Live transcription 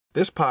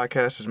This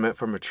podcast is meant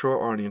for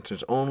mature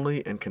audiences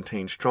only and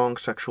contains strong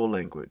sexual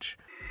language.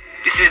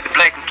 This is the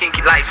Black and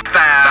Kinky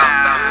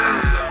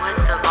Lifestyle. With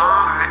the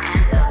bar and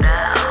the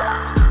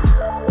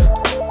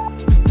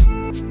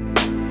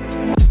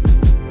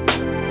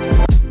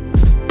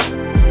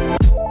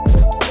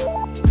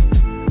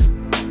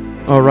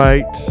bell. All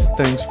right,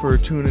 thanks for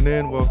tuning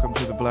in. Welcome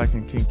to the Black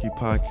and Kinky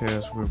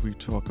podcast, where we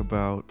talk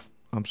about,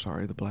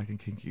 the Black and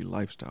Kinky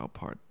Lifestyle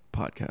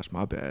podcast,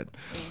 my bad,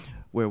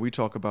 where we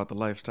talk about the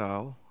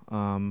lifestyle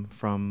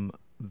from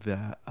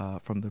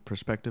the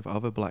perspective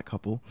of a black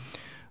couple.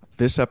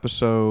 This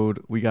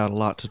episode, we got a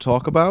lot to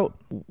talk about.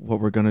 What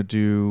we're going to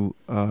do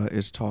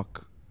is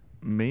talk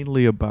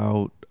mainly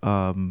about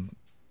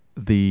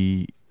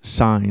the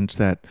signs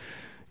that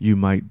you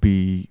might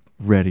be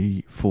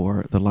ready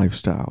for the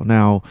lifestyle.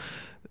 Now,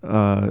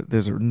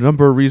 there's a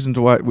number of reasons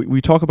why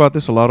we talk about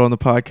this a lot on the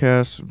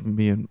podcast.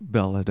 Me and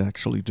Belle had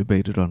actually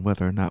debated on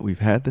whether or not we've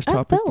had this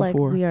topic before. I felt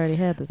like we already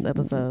had this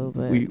episode,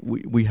 but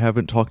we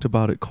haven't talked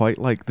about it quite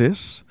like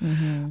this.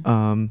 Mm-hmm.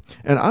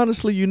 And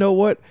honestly, you know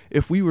what?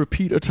 If we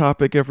repeat a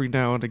topic every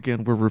now and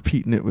again, we're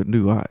repeating it with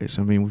new eyes.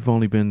 I mean, we've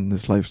only been in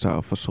this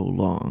lifestyle for so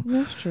long.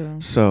 That's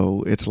true.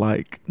 So it's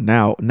like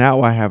now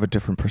I have a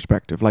different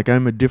perspective. Like,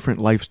 I'm a different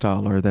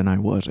lifestyler than I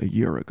was a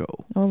year ago.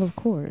 Well, of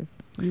course.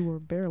 You were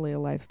barely a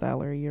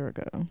lifestyler a year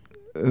ago.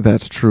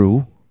 That's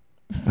true.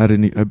 I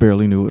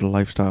barely knew what a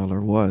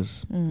lifestyler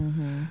was.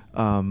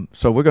 Mm-hmm.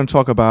 So we're going to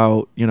talk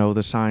about,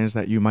 the signs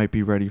that you might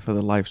be ready for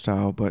the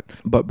lifestyle. But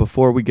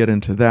before we get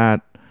into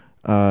that,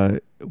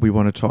 we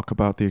want to talk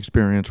about the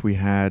experience we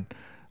had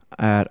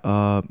at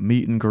a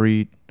meet and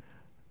greet.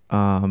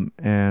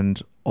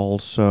 And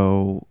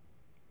also,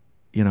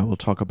 we'll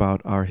talk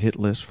about our hit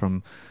list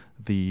from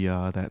the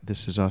that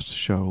This Is Us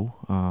show.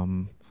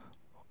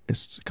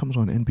 It comes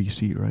on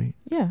NBC, right?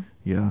 Yeah.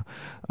 Yeah.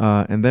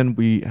 And then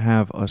we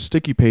have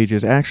sticky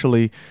pages.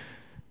 Actually,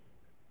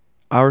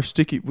 I was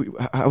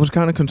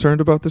kind of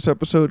concerned about this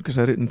episode because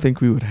I didn't think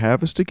we would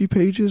have a sticky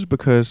pages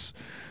because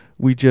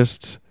we've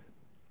just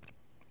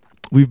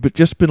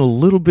been a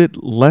little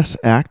bit less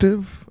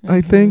active, I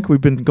think. We've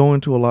been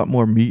going to a lot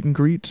more meet and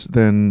greets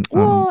than...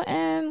 Well,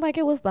 and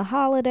it was the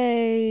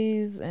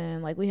holidays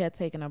and we had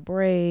taken a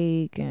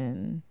break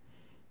and...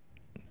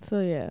 So,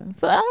 yeah.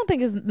 So, I don't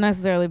think it's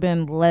necessarily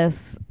been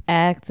less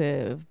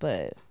active,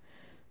 but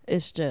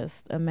it's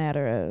just a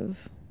matter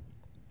of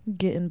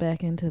getting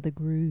back into the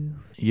groove.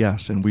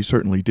 Yes, and we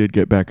certainly did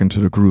get back into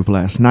the groove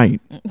last night.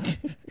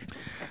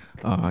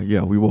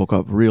 Yeah, we woke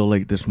up real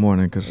late this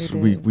morning because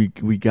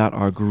we got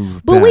our groove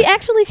back. But we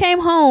actually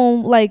came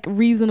home,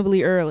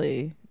 reasonably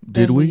early.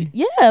 Did we?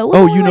 Yeah, it was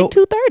only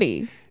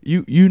 2:30.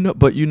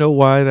 But you know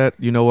why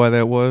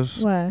that was?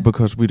 Why?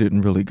 Because we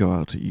didn't really go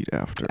out to eat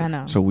after. I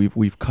know. So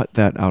we've cut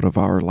that out of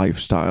our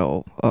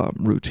lifestyle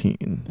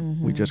routine.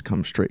 Mm-hmm. We just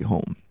come straight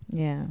home.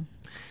 Yeah.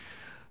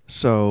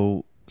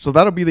 So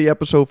that'll be the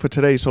episode for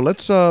today. So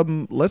let's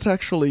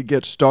actually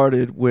get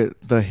started with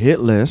the hit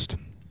list.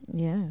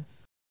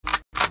 Yes.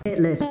 Hit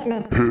list,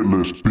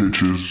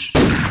 bitches.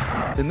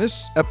 In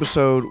this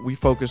episode, we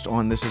focused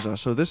on This Is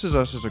Us. So This Is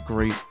Us is a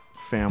great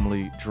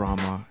family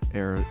drama.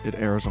 It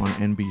airs on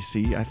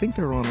NBC. I think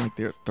they're on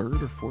their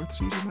third or fourth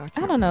season.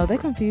 I don't know. They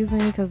confuse me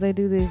because they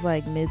do these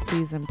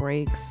mid-season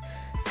breaks.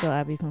 So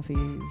I'd be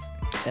confused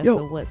as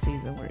to what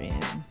season we're in.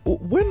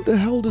 When the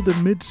hell did the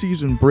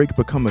mid-season break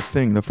become a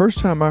thing? The first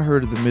time I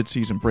heard of the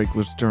mid-season break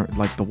was during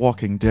The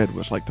Walking Dead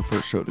was the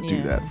first show to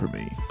do that for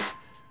me.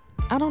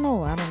 I don't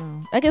know.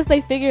 I guess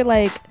they figured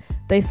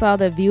they saw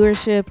that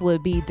viewership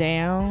would be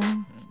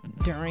down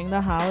during the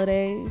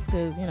holidays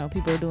because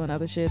people are doing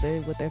other shit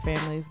with their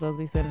families, supposed to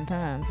be spending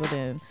time. So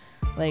then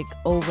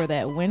over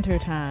that winter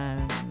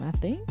time, I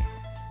think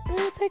they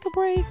would take a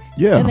break,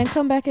 and then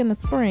come back in the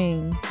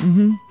spring,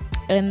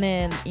 and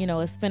then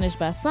it's finished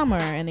by summer,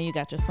 and then you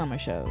got your summer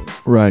shows.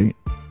 Right.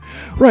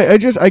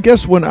 I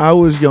guess when I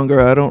was younger,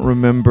 I don't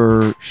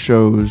remember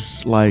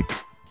shows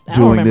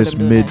doing this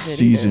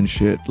mid-season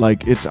shit.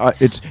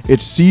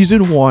 It's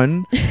season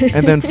 1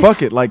 and then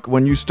fuck it,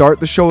 when you start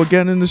the show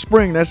again in the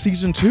spring, that's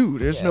season 2.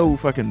 There's no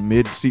fucking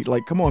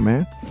mid-season. Come on,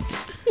 man.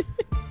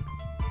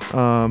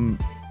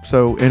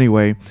 So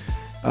anyway,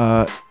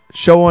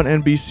 show on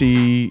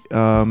NBC.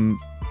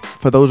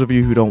 For those of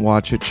you who don't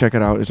watch it, check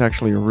it out. It's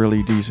actually a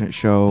really decent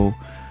show.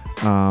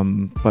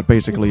 But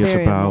basically it's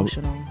about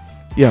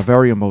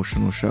very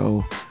emotional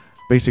show.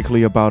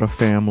 Basically about a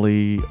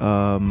family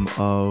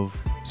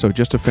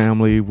just a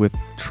family with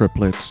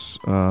triplets,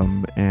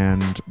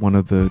 and one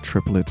of the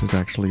triplets is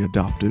actually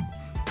adopted,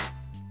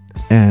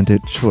 and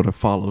it sort of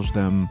follows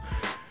them.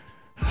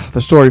 The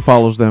story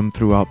follows them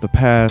throughout the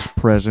past,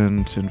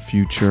 present, and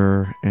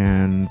future,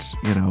 and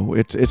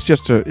it's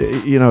just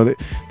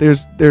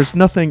there's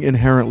nothing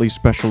inherently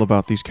special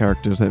about these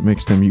characters that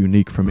makes them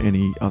unique from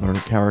any other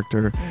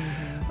character.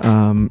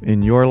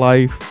 In your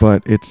life,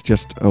 but it's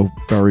just a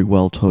very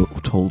well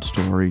told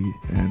story,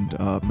 and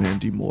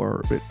Mandy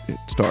Moore, it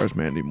stars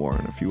Mandy Moore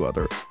and a few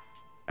other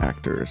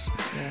actors.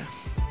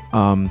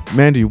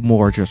 Mandy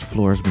Moore just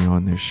floors me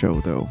on this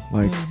show, though.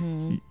 Like,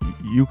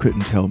 Mm-hmm. you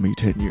couldn't tell me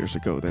 10 years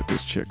ago that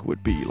this chick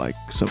would be like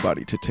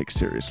somebody to take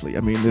seriously.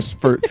 I mean,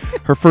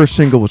 her first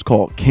single was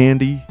called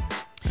Candy,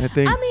 I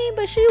think. I mean,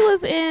 but she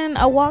was in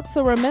A Walk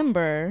to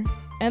Remember,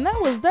 and that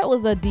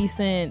was a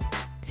decent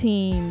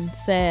teen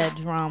sad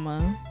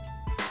drama.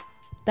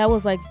 That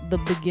was like the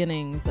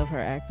beginnings of her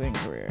acting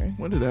career.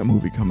 When did that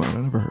movie come out?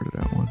 I never heard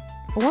of that one.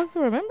 A Walk to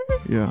Remember?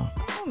 Yeah.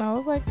 I don't know. It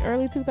was like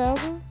early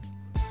 2000s.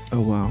 Oh,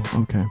 wow.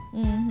 Okay.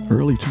 Mm-hmm.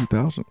 Early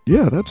 2000.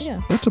 Yeah,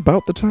 that's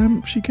about the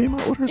time she came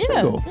out with her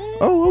single. Mm-hmm.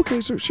 Oh, okay.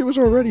 So she was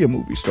already a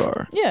movie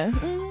star. Yeah.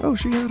 Mm-hmm. Oh,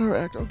 she had her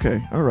act.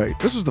 Okay. All right.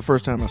 This is the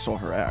first time I saw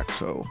her act,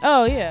 so.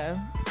 Oh yeah.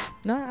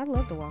 No, I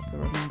love to Walk to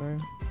Remember.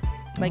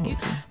 Like Oh,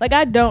 okay. like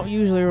I don't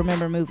usually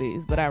remember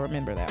movies, but I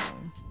remember that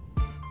one.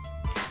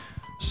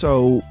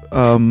 So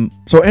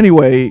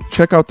anyway,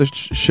 check out the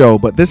show.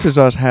 But This Is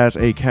Us has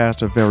a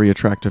cast of very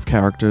attractive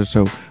characters.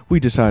 So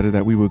we decided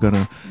that we were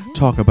gonna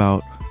talk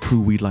about who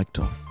we'd like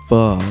to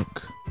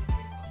fuck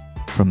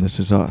from This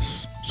Is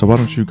Us. So why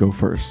don't you go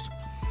first?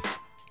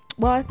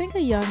 Well, I think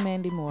a young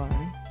Mandy Moore,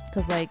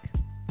 because like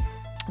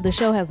the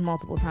show has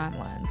multiple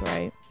timelines,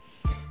 right?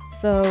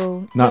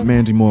 So Not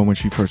Mandy Moore when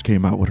she first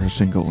came out with her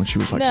single when she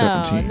was like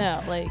 17.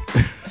 No, like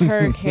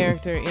her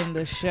character in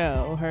the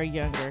show, her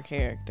younger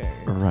character.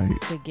 Right.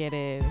 To get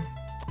it.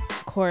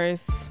 Of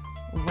course,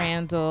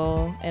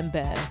 Randall and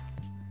Beth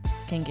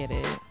can get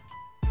it.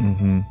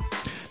 Mm-hmm.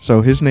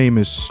 So his name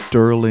is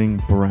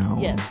Sterling Brown.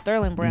 Yes,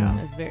 Sterling Brown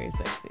Yeah. is very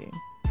sexy.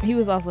 He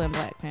was also in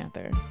Black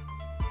Panther.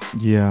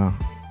 Yeah.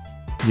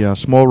 Yeah,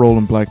 small role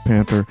in Black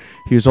Panther.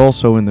 He was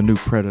also in the new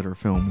Predator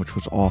film, which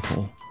was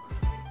awful.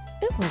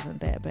 It wasn't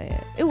that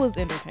bad. It was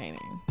entertaining.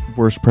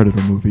 Worst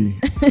Predator movie.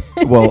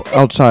 Well,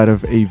 outside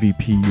of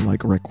AVP,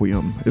 like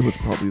Requiem, it was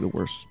probably the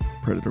worst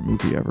Predator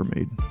movie ever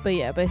made.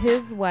 But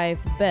his wife,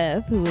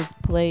 Beth, who was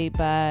played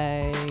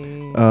by...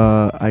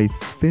 I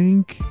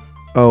think...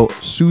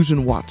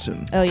 Susan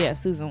Watson. Oh, yeah,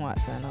 Susan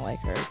Watson. I like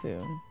her, too.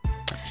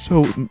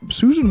 So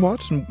Susan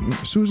Watson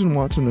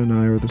and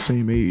I are the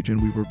same age,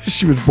 and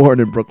she was born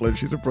in Brooklyn.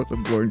 She's a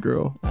Brooklyn-born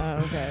girl. Oh,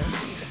 okay.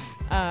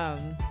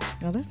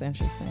 Oh, that's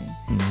interesting.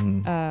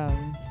 Mm-hmm.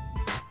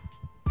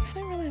 I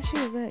didn't realize she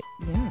was that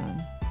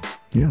young.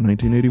 Yeah,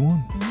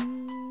 1981.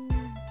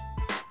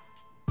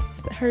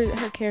 So her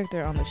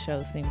character on the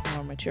show seems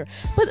more mature,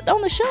 but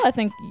on the show, I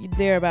think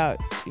they're about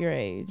your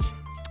age.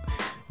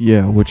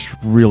 Yeah, which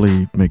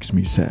really makes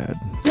me sad.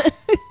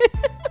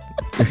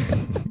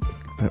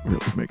 That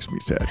really makes me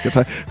sad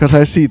because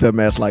I see them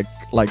as like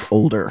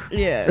older.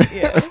 Yeah.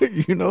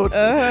 You know,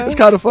 it's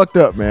kind of fucked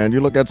up, man. You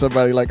look at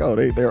somebody like, oh,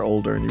 they're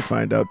older, and you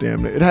find out,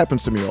 damn, it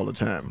happens to me all the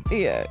time.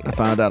 Yeah. I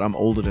found out I'm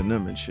older than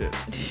them and shit.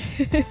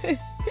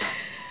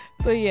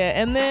 But yeah,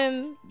 and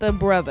then the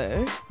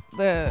brother,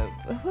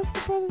 what's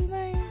the brother's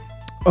name?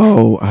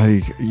 Oh,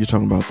 you're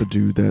talking about the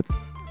dude that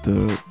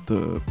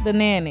the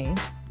nanny.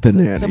 The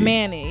nanny. The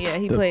Manny, yeah.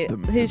 He played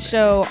his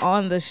show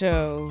on the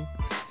show.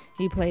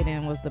 He played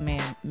in was the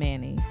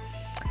Manny,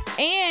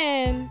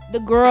 and the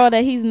girl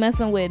that he's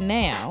messing with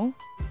now.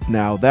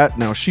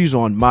 Now she's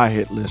on my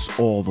hit list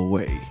all the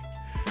way.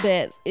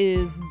 That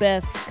is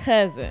Beth's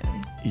cousin.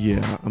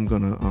 Yeah, I'm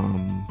gonna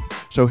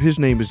So his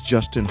name is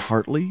Justin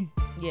Hartley.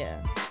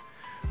 Yeah.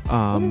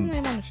 What's his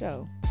name on the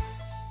show?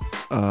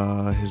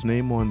 His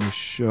name on the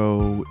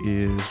show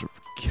is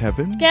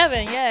Kevin.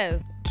 Kevin,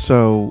 yes.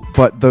 So,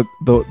 but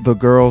the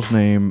girl's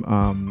name,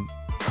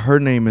 her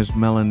name is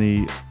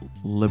Melanie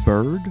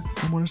Liburd.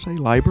 I want to say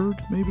Liburd,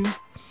 maybe.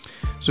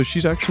 So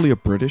she's actually a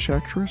British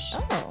actress.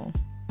 Oh.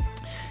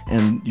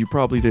 And you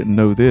probably didn't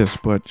know this,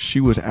 but she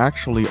was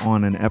actually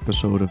on an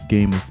episode of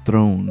Game of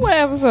Thrones. What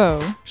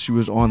episode? She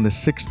was on the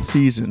 6th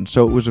season.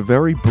 So it was a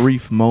very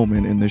brief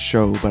moment in the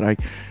show, but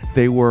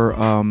it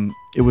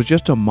was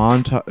just not a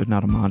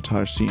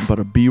montage scene, but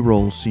a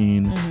B-roll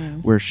scene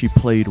where she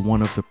played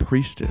one of the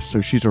priestess.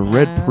 So she's a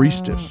red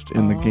priestess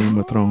in the Game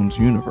of Thrones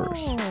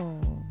universe. That's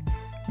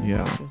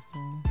Yeah.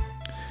 interesting.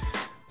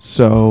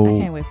 So I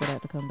can't wait for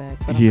that to come back.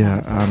 But I'm yeah, kinda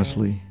excited.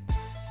 honestly,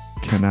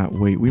 cannot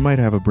wait. We might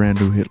have a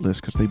brand new hit list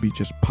because they be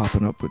just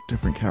popping up with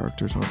different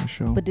characters on the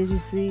show. But did you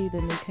see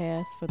the new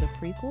cast for the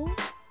prequel?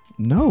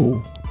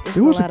 No, It's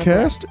there was a lot of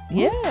cast.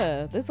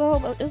 Yeah, it's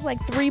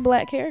like 3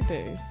 black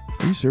characters.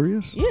 Are you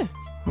serious? Yeah.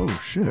 Oh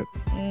shit.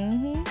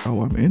 Mm-hmm.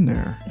 Oh, I'm in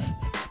there.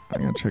 I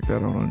gotta check that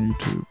out on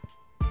YouTube.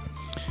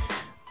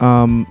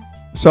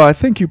 So I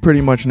think you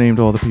pretty much named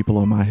all the people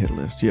on my hit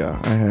list. Yeah,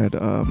 I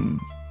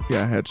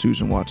had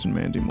Susan Watson,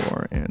 Mandy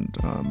Moore, and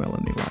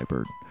Melanie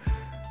Liburd.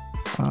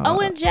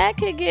 And Jack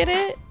could get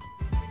it.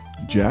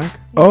 Jack?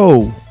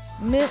 Oh,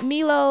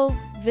 Milo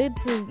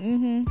Vitu.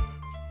 Mm-hmm.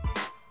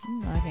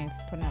 I can't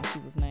pronounce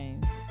people's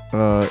names.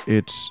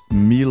 it's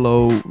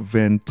Milo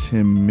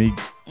Ventimiglia.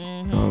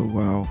 Mm-hmm. Oh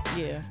wow.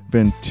 Yeah.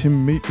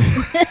 Ventimiglia.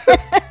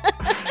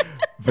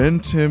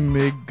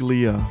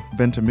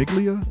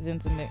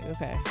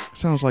 Okay.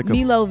 Sounds like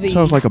Milo V.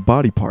 sounds like a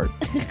body part.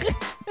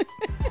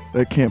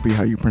 That can't be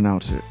how you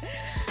pronounce it.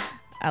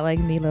 I like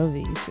Milo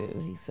V too.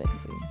 He's sexy.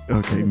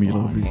 Okay, With Milo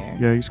long V. hair.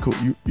 Yeah, he's cool.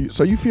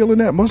 So you feeling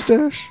that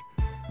mustache?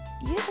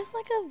 Yeah, it's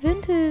like a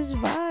vintage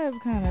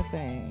vibe kind of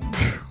thing.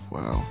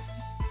 Wow.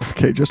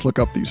 Okay, just look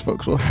up these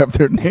folks. We'll have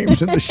their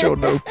names in the show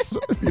notes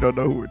if you don't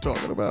know who we're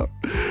talking about.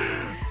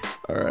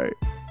 All right.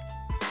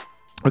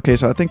 Okay,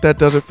 so I think that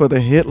does it for the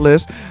hit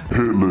list.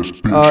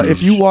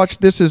 If you watch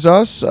This Is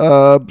Us,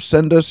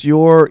 send us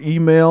your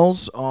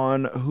emails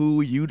on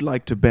who you'd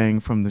like to bang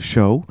from the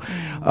show.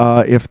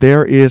 If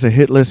there is a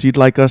hit list you'd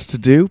like us to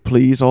do,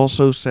 please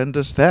also send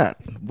us that.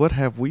 What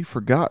have we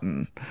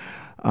forgotten?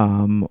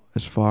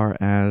 As far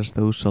as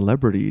those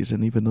celebrities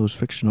and even those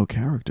fictional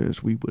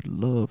characters we would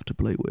love to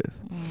play with.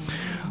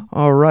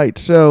 All right,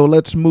 so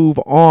let's move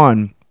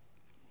on.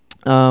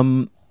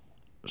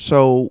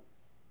 So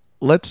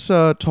let's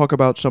talk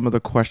about some of the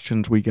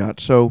questions we got.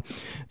 So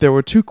there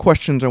were 2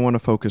 questions I want to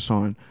focus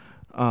on.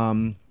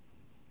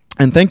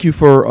 And thank you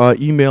for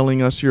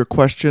emailing us your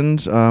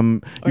questions.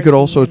 You could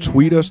also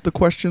tweet us the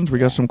questions. We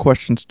got some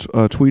questions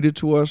tweeted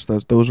to us.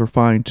 Those are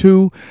fine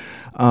too.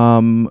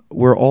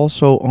 We're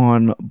also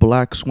on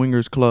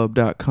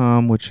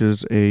blackswingersclub.com, which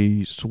is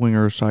a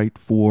swinger site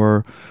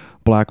for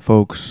black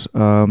folks.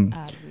 Although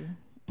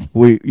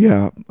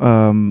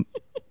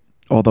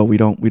we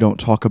don't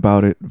talk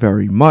about it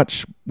very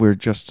much, we're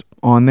just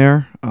on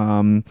there.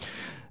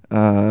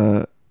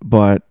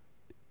 But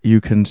you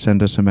can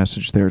send us a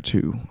message there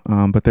too.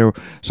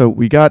 So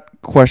we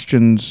got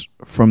questions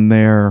from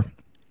there.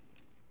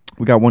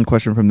 We got one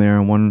question from there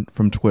and one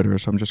from Twitter.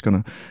 So I'm just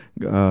gonna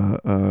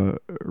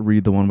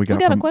read the one we got. We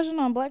got from, a question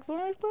on Black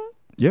Swingers Club?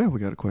 Yeah, we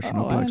got a question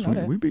on Black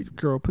Swingers.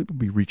 That. People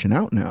be reaching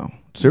out now.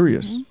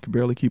 Serious, can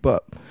barely keep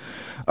up.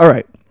 All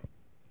right.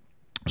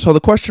 So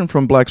the question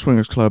from Black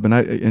Swingers Club,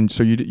 and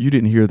so you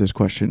didn't hear this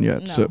question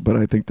yet. No. So, but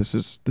I think this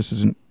is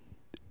a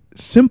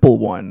simple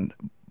one,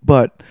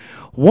 but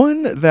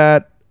one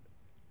that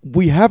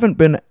we haven't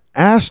been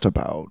asked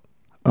about,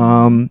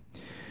 and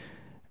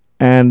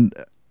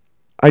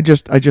I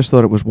just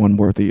thought it was one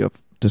worthy of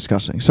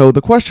discussing. So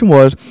the question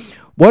was,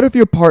 what if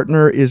your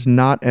partner is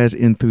not as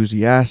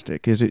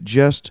enthusiastic? Is it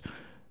just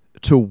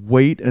to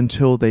wait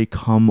until they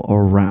come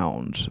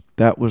around?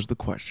 That was the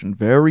question.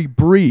 Very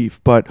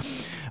brief, but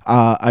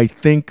I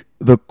think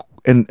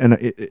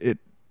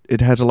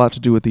it has a lot to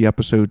do with the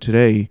episode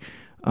today.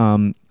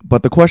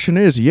 But the question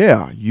is,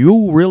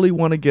 you really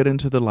want to get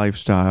into the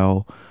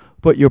lifestyle,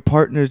 but your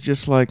partner's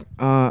just like,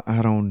 I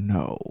don't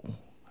know.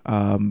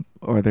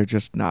 Or they're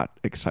just not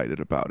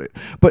excited about it.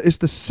 But it's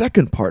the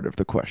second part of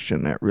the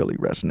question that really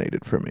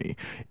resonated for me.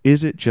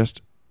 Is it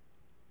just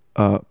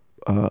a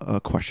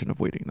question of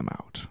waiting them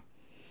out?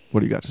 What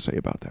do you got to say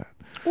about that?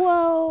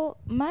 Well,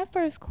 my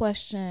first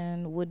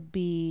question would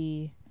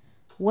be,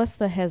 what's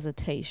the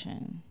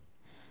hesitation?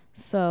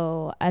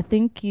 So I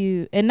think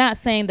and not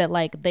saying that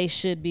like they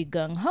should be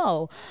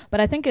gung-ho, but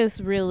I think it's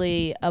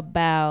really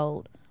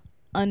about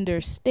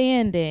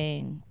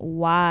understanding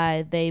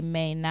why they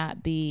may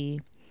not be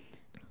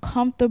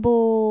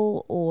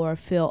comfortable or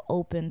feel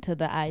open to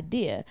the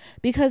idea,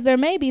 because there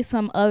may be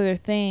some other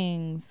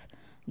things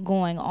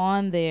going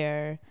on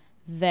there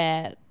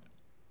that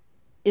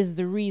is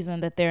the reason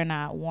that they're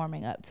not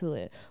warming up to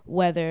it,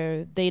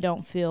 whether they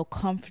don't feel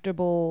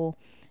comfortable,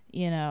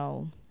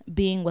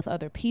 being with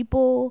other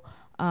people,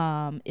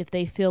 if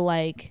they feel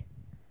like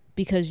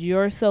because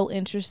you're so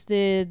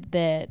interested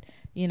that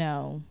you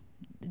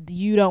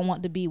don't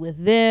want to be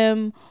with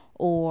them,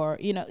 or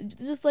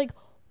just like,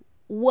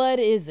 what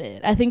is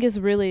it? I think it's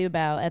really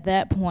about, at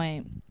that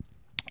point,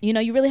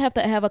 you really have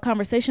to have a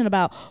conversation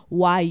about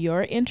why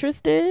you're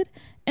interested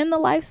in the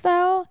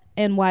lifestyle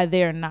and why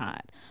they're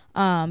not.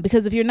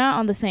 Because if you're not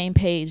on the same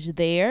page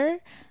there,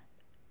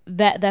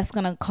 that's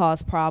going to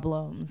cause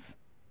problems,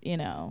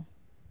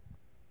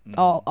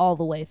 all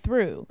the way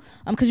through,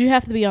 because you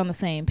have to be on the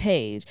same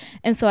page.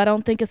 And so I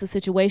don't think it's a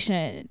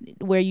situation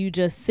where you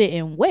just sit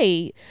and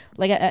wait.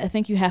 Like I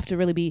think you have to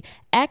really be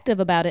active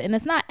about it, and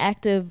it's not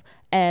active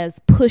as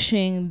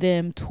pushing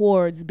them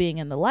towards being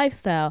in the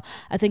lifestyle.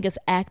 I think it's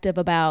active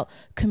about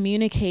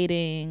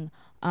communicating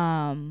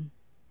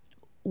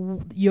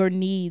your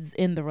needs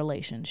in the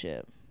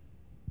relationship.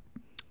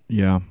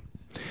 Yeah,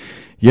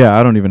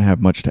 I don't even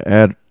have much to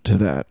add to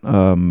that,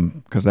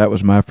 because that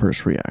was my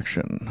first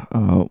reaction.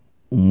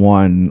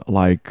 One,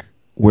 like,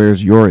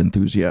 where's your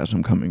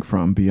enthusiasm coming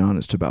from? Be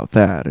honest about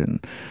that. And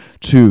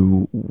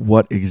 2,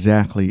 what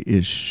exactly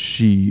is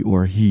she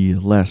or he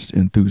less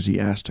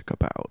enthusiastic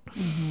about?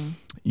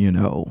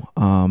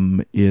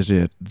 Is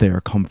it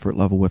their comfort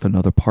level with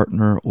another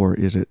partner, or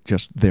is it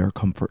just their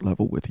comfort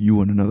level with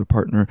you and another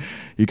partner?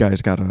 You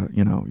guys gotta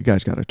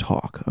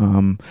talk.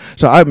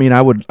 So I mean,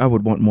 I would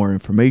want more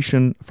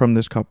information from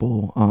this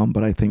couple.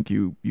 But I think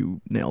you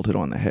nailed it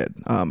on the head.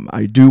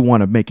 I do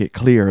want to make it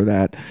clear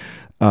that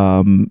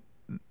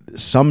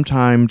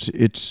sometimes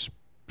it's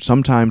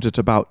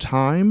about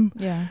time.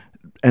 Yeah.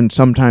 and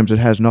sometimes it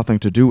has nothing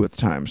to do with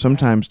time.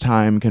 Sometimes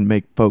time can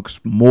make folks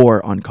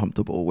more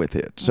uncomfortable with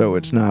it. So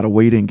it's not a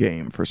waiting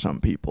game for some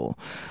people.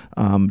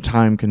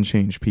 Time can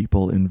change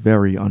people in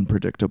very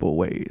unpredictable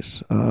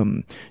ways.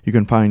 You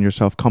can find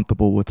yourself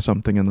comfortable with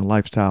something in the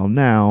lifestyle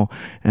now,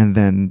 and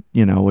then,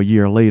 a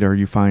year later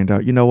you find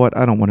out, you know what,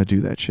 I don't want to do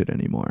that shit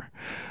anymore.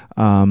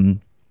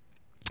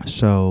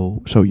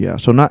 So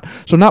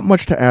not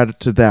much to add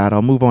to that.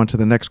 I'll move on to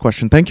the next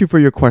question. Thank you for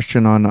your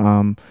question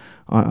on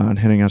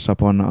hitting us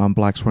up on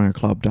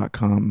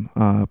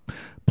blackswingerclub.com.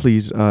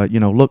 Please,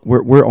 look,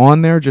 we're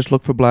on there. Just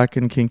look for Black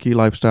and Kinky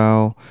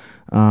Lifestyle,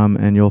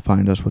 and you'll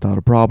find us without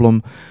a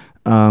problem.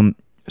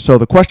 So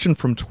the question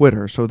from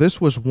Twitter. So this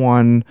was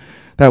one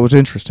that was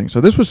interesting. So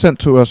this was sent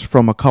to us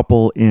from a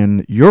couple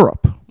in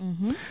Europe.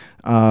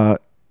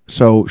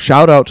 So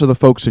shout out to the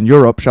folks in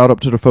Europe. Shout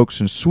out to the folks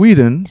in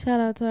Sweden. Shout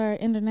out to our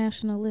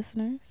international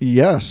listeners.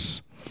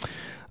 Yes.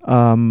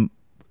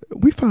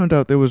 We found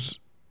out there was,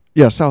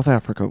 South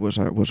Africa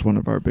was one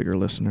of our bigger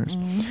listeners.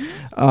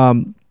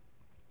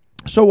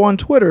 So on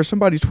Twitter,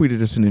 somebody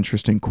tweeted us an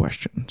interesting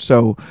question.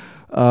 So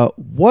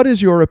what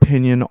is your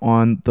opinion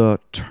on the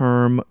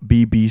term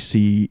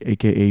BBC,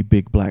 aka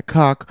Big Black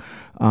Cock,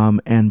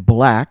 and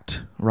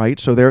blacked, right?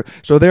 So there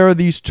are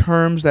these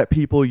terms that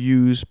people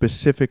use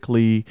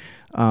specifically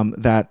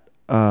that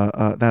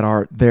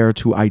are there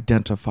to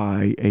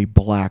identify a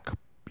black,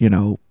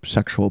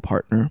 sexual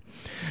partner.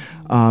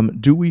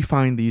 Do we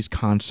find these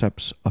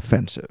concepts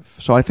offensive?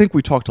 So I think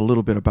we talked a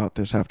little bit about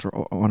this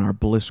on our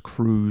Bliss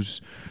Cruise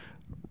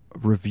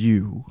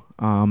review.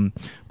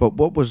 But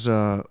what was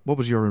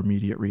your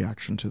immediate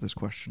reaction to this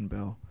question,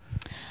 Bill?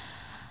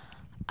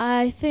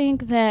 I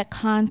think that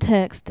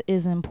context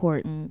is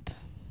important.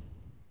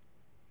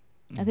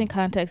 I think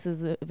context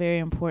is very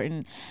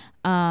important.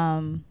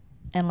 And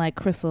like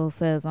Crystal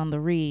says on the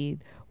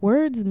read,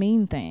 words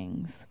mean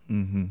things.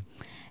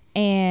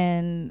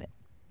 And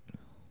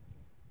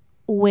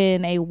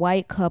when a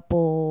white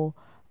couple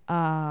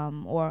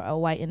or a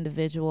white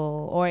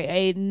individual or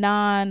a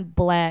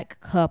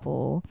non-black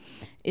couple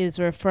is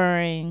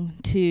referring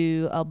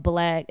to a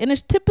black, and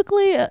it's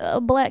typically a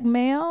black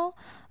male.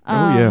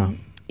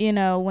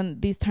 When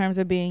these terms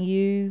are being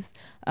used,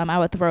 I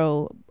would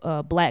throw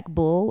black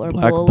bull or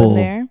black bull in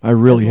there. I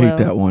really hate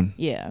that one.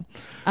 Yeah.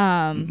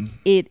 I'm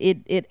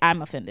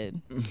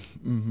offended.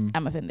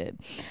 I'm offended.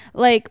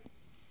 Like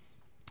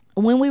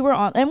when we were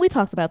on, and we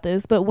talked about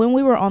this, but when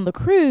we were on the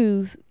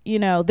cruise,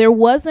 there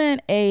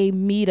wasn't a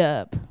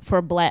meetup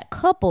for black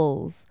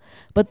couples,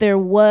 but there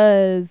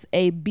was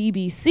a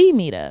BBC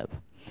meetup.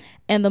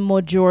 And the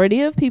majority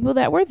of people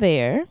that were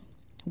there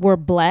were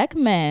black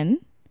men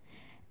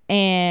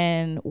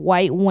and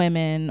white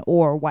women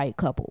or white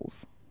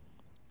couples.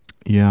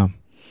 Yeah.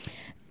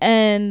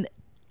 And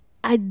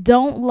I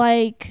don't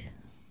like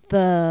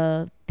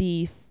the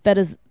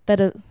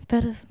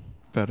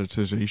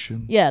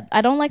fetishization. Yeah,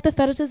 I don't like the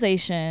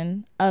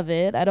fetishization of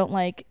it. I don't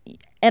like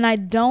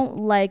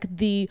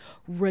the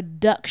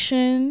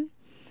reduction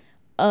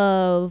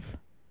of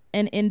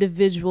an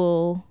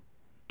individual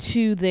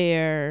to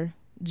their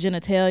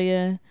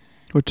genitalia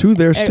or to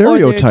their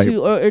stereotype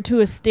or to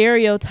a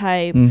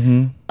stereotype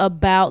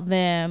about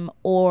them,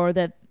 or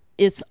that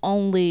it's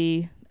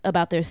only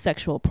about their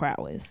sexual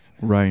prowess,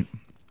 right?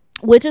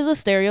 Which is a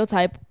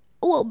stereotype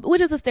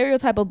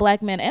of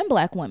black men and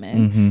black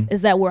women,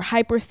 is that we're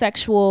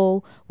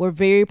hypersexual, we're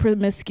very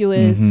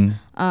promiscuous.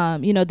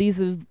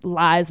 These are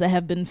lies that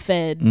have been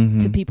fed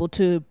to people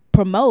to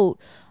promote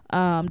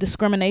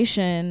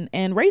discrimination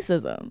and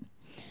racism.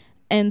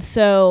 And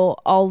so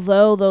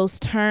although those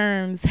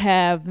terms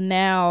have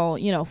now,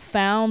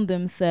 found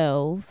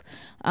themselves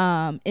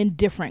in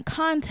different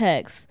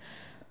contexts,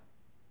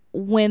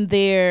 when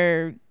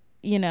they're,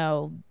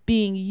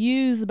 being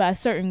used by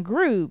certain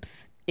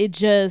groups,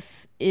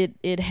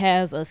 it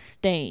has a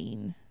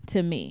stain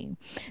to me.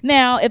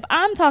 Now, if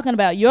I'm talking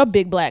about your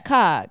big black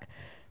cock,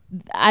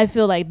 I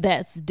feel like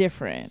that's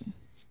different.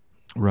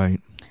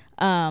 Right.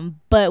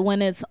 But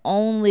when it's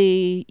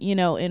only,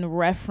 in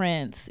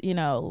reference,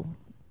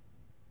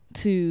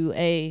 to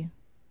a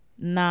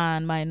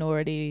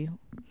non-minority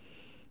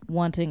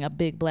wanting a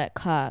big black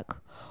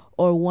cock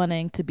or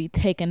wanting to be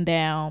taken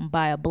down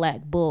by a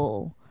black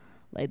bull,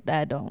 like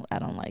that, I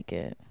don't like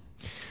it.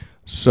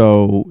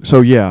 So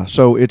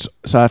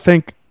I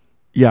think,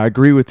 I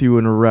agree with you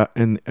in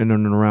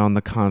and around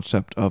the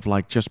concept of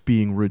like just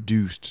being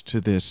reduced to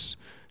this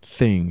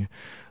thing.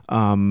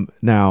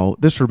 Now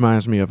this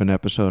reminds me of an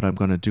episode I'm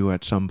going to do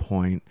at some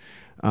point,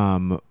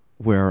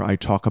 where I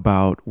talk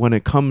about when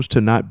it comes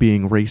to not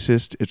being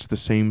racist, it's the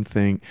same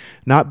thing.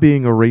 Not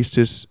being a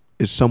racist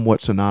is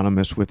somewhat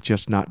synonymous with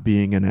just not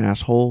being an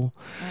asshole.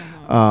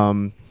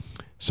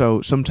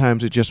 So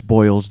sometimes it just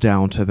boils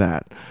down to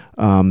that.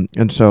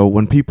 And so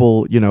when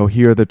people,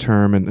 hear the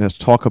term and let's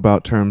talk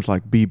about terms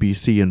like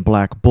BBC and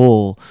Black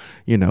Bull,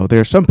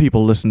 there's some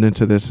people listening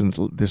to this and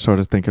they're sort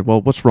of thinking,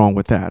 well, what's wrong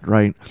with that,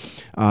 right?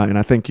 And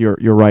I think you're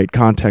right.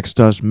 Context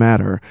does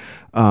matter.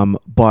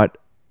 But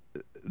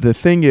the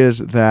thing is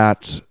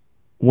that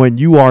when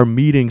you are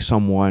meeting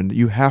someone,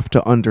 you have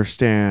to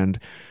understand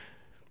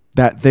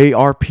that they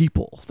are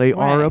people. They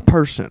are a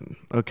person,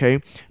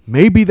 okay?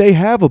 Maybe they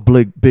have a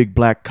big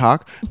black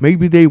cock.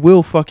 Maybe they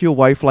will fuck your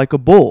wife like a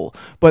bull,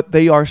 but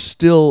they are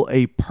still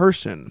a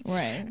person.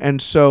 Right.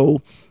 And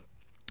so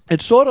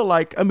it's sort of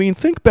like, I mean,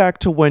 think back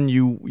to when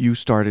you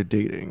started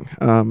dating.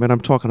 And I'm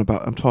talking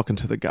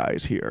to the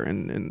guys here,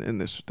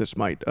 and this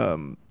might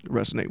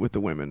resonate with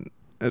the women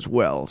as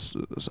well,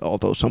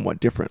 although somewhat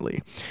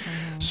differently.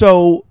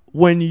 So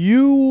when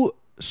you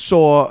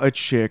saw a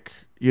chick,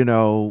 you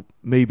know,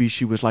 maybe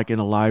she was like in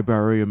a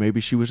library or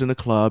maybe she was in a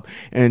club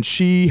and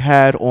she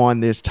had on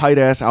this tight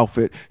ass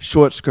outfit,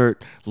 short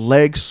skirt,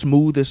 legs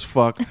smooth as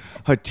fuck.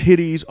 Her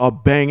titties are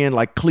banging,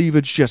 like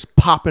cleavage just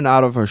popping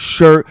out of her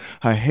shirt.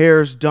 Her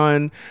hair's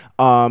done.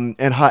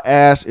 And her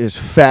ass is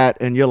fat.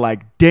 And you're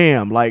like,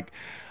 damn, like,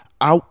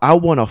 I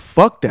want to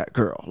fuck that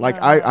girl. Like,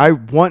 I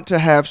want to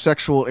have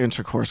sexual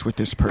intercourse with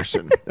this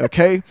person.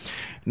 Okay.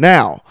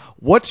 Now,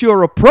 what's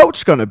your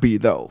approach going to be,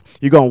 though?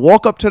 You're going to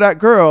walk up to that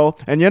girl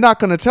and you're not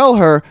going to tell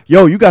her,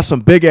 yo, you got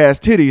some big ass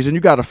titties and you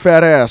got a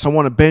fat ass. I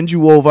want to bend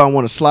you over. I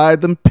want to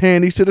slide them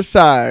panties to the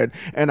side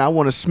and I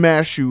want to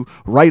smash you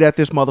right at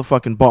this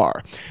motherfucking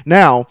bar.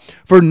 Now,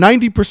 for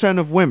 90%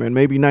 of women,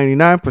 maybe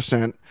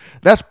 99%,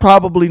 that's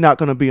probably not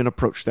going to be an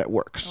approach that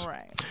works.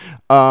 Right.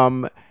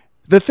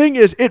 The thing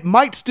is, it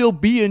might still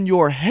be in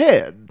your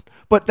head,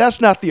 but that's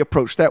not the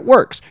approach that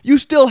works. You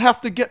still have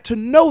to get to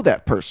know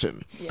that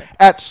person. Yes.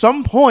 At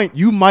some point,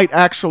 you might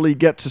actually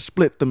get to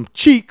split them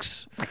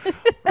cheeks,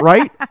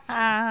 right?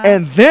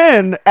 And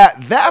then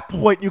at that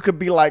point, you could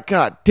be like,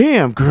 God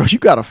damn, girl, you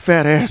got a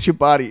fat ass. Your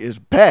body is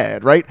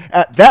bad, right?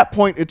 At that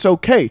point, it's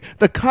okay.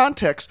 The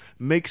context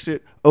makes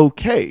it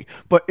okay.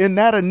 But in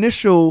that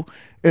initial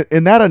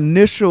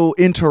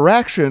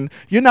interaction,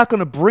 you're not going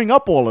to bring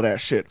up all of that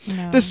shit.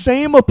 No. The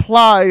same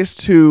applies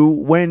to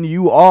when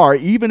you are,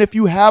 even if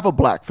you have a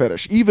black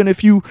fetish, even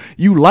if you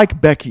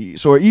like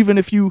Becky's, or even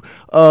if you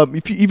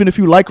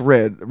like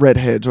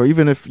redheads, or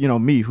even if, you know,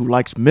 me who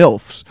likes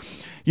MILFs.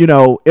 You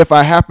know, if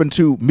I happen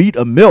to meet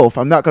a MILF,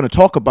 I'm not going to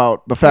talk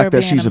about the fact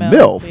that she's a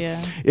MILF.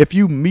 Yeah. If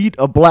you meet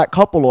a black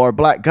couple or a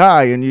black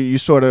guy and you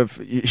sort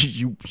of,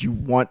 you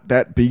want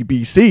that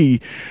BBC,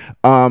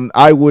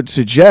 I would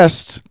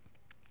suggest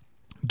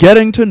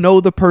getting to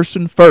know the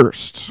person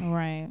first.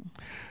 Right.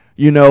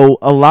 You know,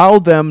 allow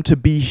them to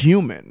be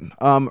human.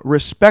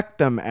 Respect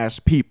them as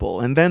people.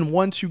 And then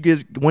once you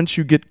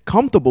get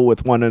comfortable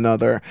with one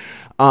another,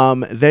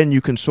 then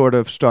you can sort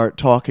of start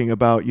talking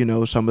about, you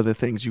know, some of the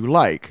things you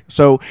like.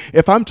 So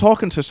if I'm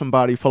talking to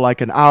somebody for like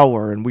an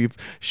hour and we've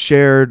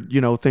shared,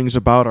 you know, things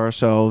about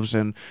ourselves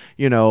and,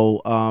 you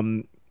know,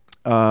 and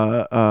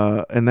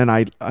then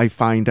I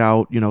find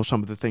out, you know,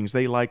 some of the things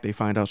they like, they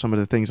find out some of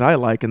the things I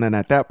like. And then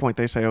at that point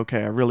they say,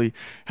 okay, I really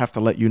have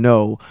to let you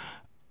know,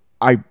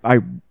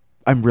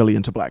 I'm really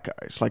into black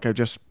guys. Like I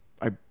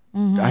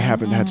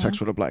haven't had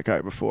sex with a black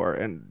guy before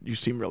and you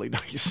seem really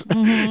nice.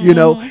 You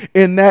know,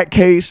 in that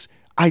case,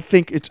 I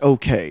think it's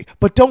okay,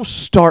 but don't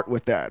start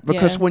with that,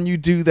 because when you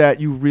do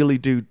that, you really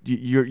do,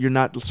 you're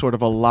not sort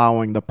of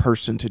allowing the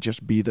person to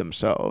just be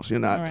themselves. You're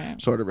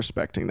not sort of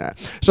respecting that.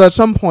 So at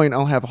some point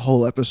I'll have a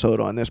whole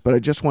episode on this, but I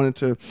just wanted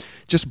to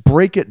just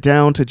break it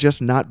down to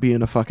just not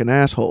being a fucking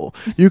asshole.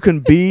 You can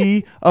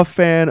be a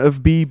fan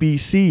of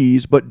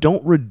BBCs, but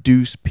don't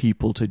reduce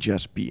people to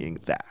just being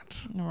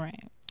that. Right.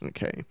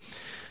 Okay.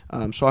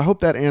 So I hope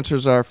that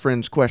answers our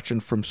friend's question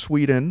from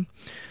Sweden.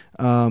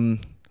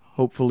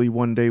 Hopefully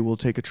one day we'll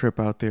take a trip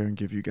out there and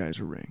give you guys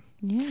a ring.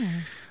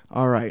 Yeah.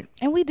 All right.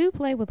 And we do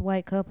play with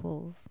white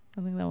couples.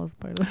 I think that was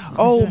part of it.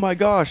 Oh my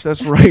gosh,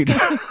 that's right.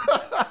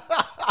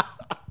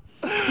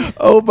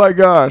 Oh my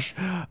gosh.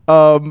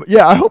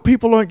 Yeah, I hope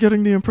people aren't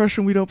getting the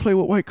impression we don't play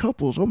with white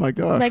couples. Oh my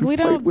gosh. Like we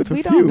don't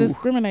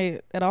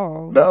discriminate at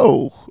all.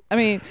 No. I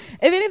mean,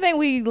 if anything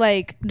we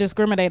like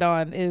discriminate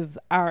on is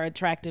our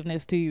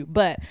attractiveness to you,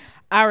 but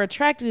our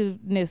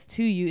attractiveness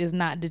to you is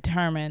not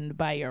determined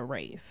by your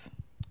race.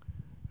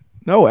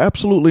 No,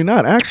 absolutely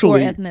not.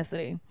 Actually, or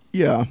ethnicity.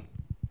 Yeah.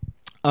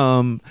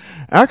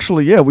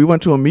 Actually, yeah, we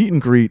went to a meet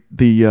and greet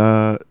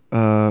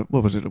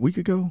what was it, a week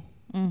ago?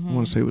 Mm-hmm. I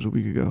want to say it was a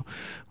week ago.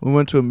 We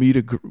went to a meet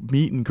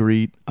and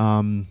greet,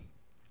 and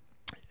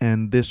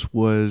it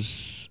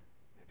was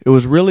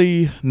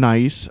really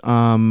nice.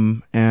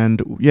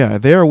 And yeah,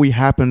 there we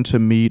happened to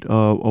meet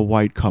a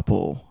white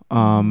couple.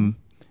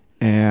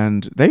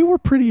 And they were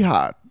pretty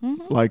hot.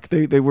 Mm-hmm. Like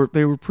they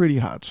were pretty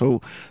hot.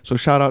 So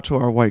shout out to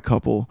our white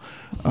couple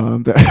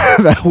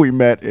that we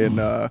met in.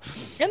 And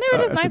they were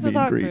just nice to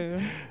talk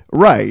to.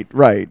 Right.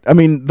 I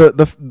mean,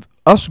 the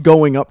us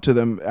going up to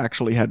them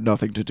actually had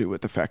nothing to do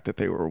with the fact that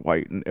they were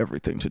white, and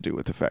everything to do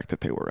with the fact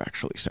that they were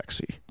actually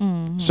sexy.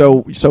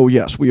 Mm-hmm. So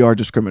yes, we are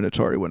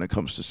discriminatory when it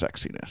comes to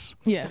sexiness.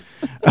 Yes.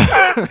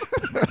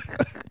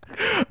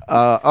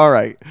 All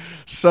right.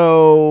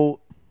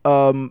 So.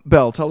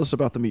 Belle, tell us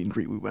about the meet and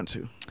greet we went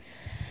to.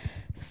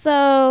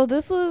 So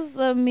this was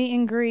a meet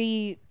and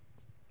greet.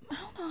 I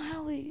don't know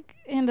how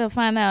end up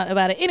finding out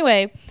about it.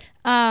 Anyway,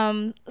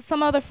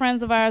 some other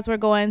friends of ours were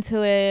going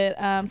to it,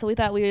 so we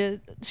thought we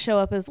would show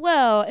up as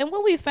well. And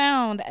what we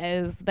found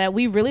is that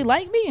we really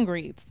like meet and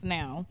greets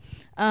now.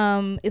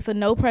 It's a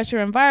no pressure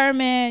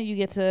environment. You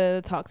get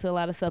to talk to a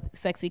lot of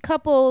sexy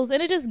couples,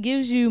 and it just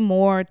gives you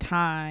more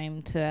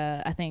time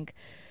to, I think,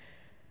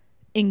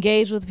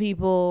 engage with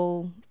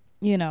people,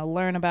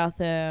 learn about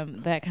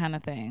them, that kind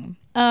of thing.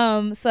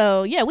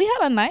 So yeah, we had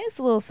a nice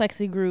little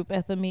sexy group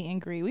at the meet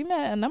and greet. We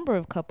met a number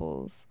of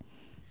couples.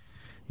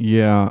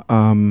 Yeah.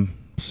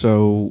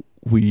 So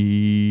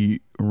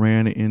we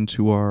ran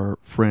into our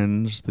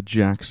friends, the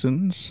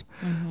Jacksons.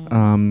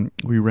 Mm-hmm.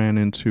 We ran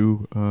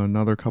into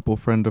another couple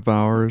friend of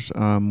ours.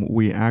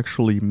 We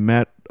actually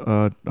met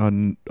a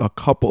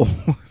couple.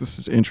 This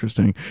is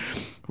interesting.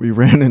 We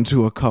ran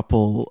into a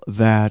couple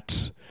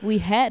that we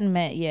hadn't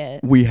met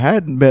yet. We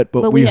hadn't met,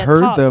 but we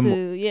heard them.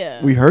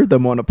 We heard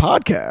them on a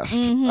podcast.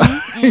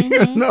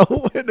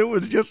 Mm-hmm. And it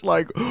was just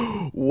like,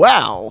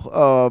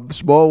 wow,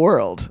 small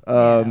world.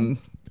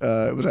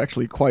 It was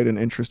actually quite an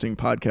interesting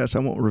podcast. I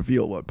won't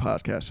reveal what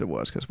podcast it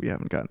was because we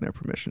haven't gotten their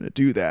permission to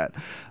do that.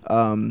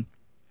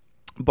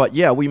 But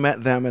yeah, we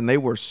met them and they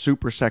were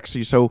super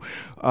sexy. So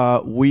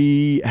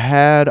we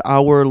had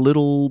our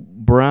little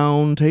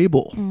brown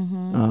table,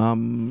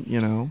 And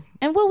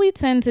what we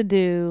tend to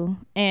do,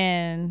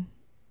 and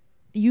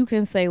you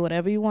can say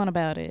whatever you want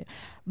about it,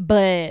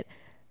 but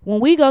when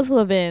we go to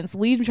events,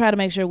 we try to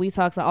make sure we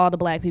talk to all the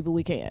black people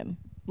we can.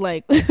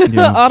 Like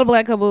all the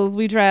black couples,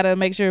 we try to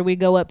make sure we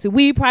go up to.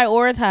 We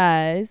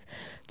prioritize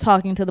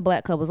talking to the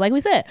black couples. Like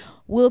we said,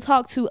 we'll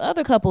talk to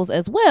other couples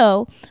as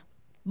well,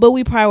 but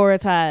we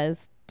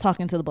prioritize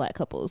talking to the black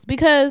couples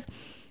because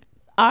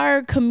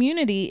our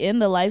community in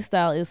the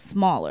lifestyle is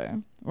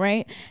smaller,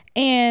 right?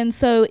 And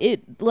so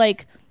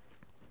the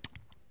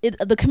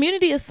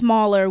community is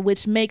smaller,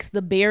 which makes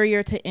the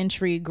barrier to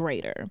entry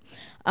greater.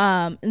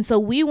 And so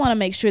we want to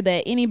make sure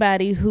that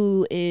anybody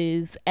who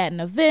is at an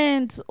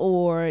event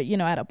or,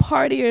 at a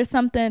party or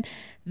something,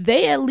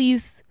 they at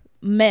least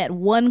met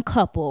one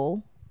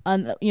couple,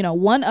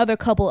 one other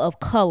couple of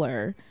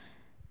color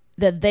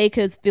that they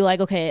could feel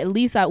like, okay, at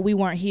least we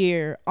weren't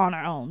here on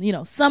our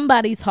own.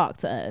 Somebody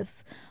talked to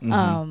us.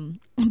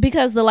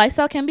 Because the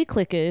lifestyle can be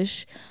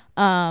cliquish.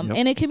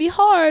 And it can be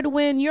hard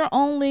when you're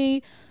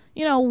only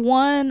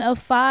one of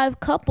 5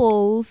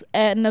 couples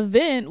at an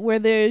event where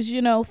there's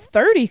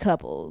 30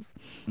 couples.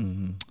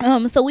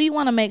 So we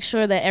want to make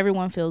sure that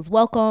everyone feels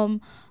welcome,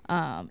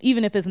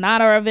 even if it's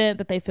not our event,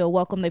 that they feel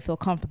welcome, they feel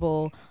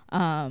comfortable,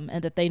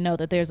 and that they know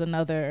that there's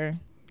another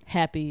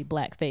happy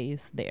black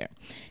face there.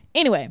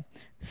 Anyway,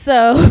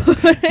 so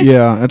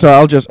yeah, and so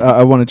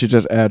I wanted to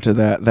just add to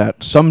that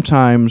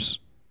sometimes.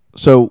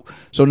 So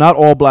not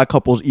all black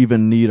couples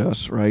even need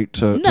us, right,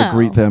 to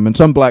greet them. And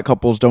some black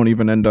couples don't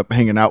even end up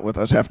hanging out with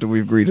us after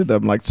we've greeted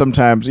them. Like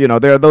sometimes, there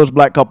are those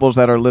black couples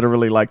that are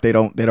literally like they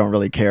don't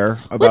really care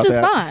about that. Which is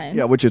fine.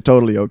 Yeah, which is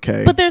totally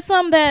okay. But there's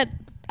some that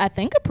I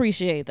think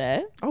appreciate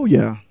that. Oh,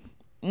 yeah.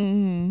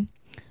 Mm-hmm.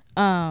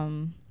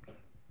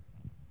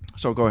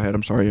 So go ahead.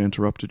 I'm sorry I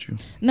interrupted you.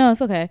 No,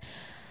 it's okay.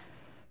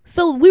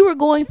 So we were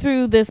going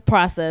through this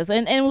process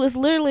and it was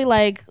literally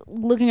like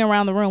looking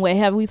around the room. Wait,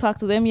 have we talked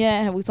to them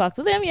yet? Have we talked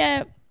to them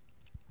yet?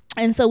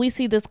 And so we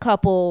see this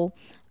couple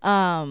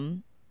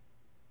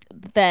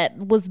that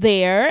was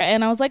there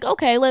and I was like,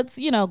 okay, let's,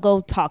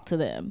 go talk to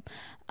them.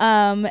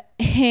 And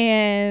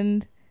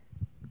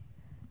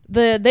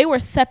they were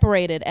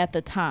separated at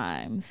the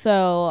time.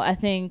 So I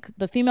think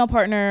the female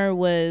partner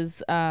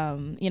was,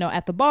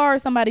 at the bar,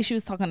 she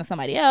was talking to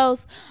somebody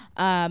else.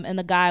 And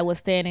the guy was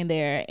standing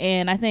there.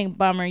 And I think,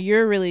 Bomber,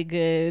 you're really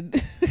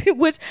good,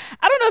 which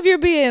I don't know if you're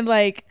being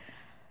like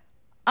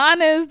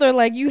honest or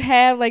like you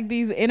have like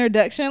these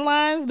introduction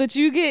lines, but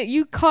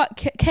you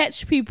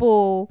catch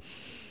people,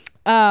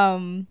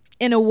 in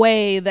a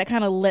way that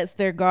kind of lets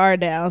their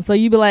guard down. So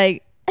you be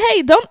like,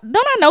 hey, don't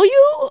I know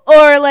you?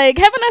 Or like,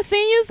 haven't I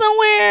seen you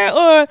somewhere?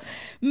 Or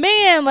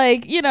man,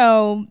 like, I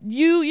don't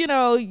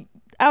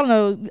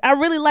know. I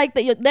really like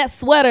that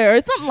sweater or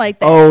something like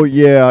that. Oh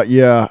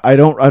yeah. I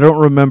don't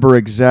remember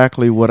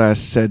exactly what I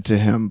said to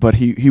him, but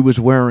he was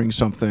wearing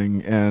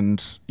something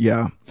and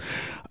yeah.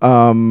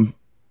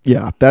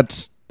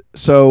 That's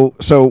so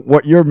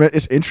what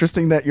it's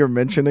interesting that you're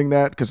mentioning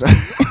that because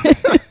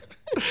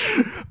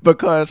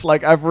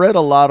like I've read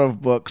a lot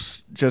of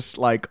books just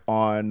like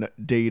on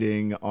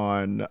dating,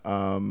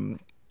 on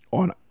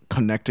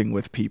connecting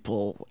with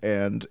people,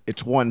 and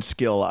it's one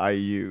skill I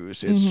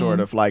use. It's sort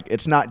of like,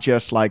 it's not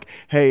just like,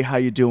 hey, how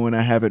you doing?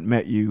 I haven't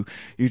met you.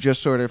 You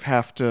just sort of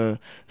have to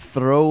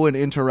throw an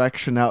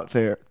interaction out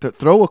there,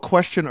 throw a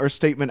question or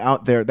statement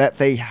out there that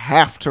they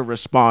have to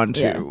respond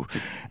to. Yeah.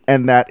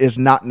 And that is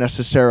not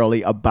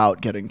necessarily about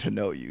getting to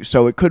know you.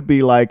 So it could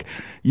be like,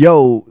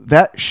 yo,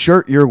 that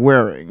shirt you're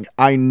wearing,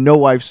 I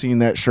know I've seen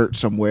that shirt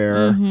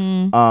somewhere.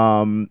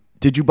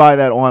 Did you buy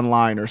that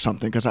online or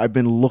something? Because I've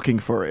been looking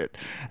for it.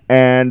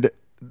 And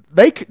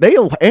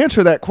they'll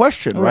answer that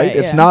question, right?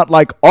 It's not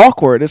like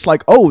awkward. It's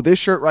like, oh, this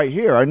shirt right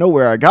here, I know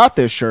where I got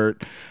this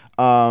shirt.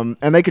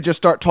 And they could just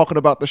start talking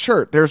about the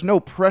shirt. There's no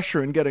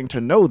pressure in getting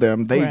to know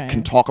them. They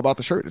can talk about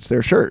the shirt. It's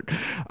their shirt.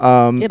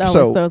 It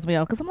always throws me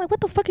off because I'm like,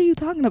 what the fuck are you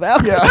talking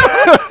about? Yeah.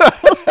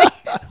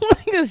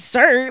 like a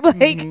shirt,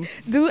 like,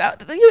 dude,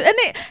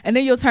 and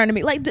then you'll turn to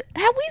me like,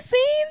 have we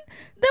seen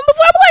them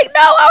before? I'm like,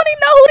 no, I don't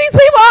even know who these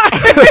people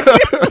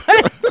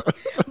are.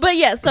 But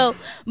yeah,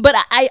 but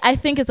I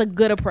think it's a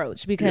good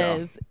approach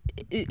because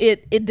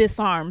it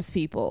disarms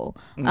people.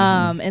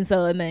 And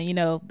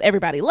then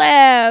everybody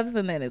laughs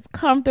and then it's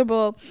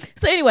comfortable.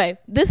 So anyway,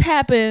 this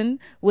happened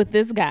with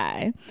this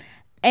guy,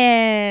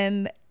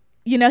 and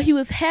he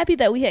was happy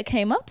that we had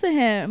came up to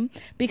him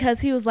because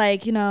he was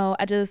like, I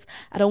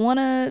don't want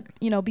to,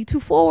 be too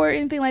forward or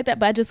anything like that,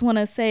 but I just want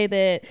to say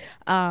that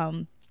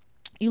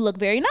you look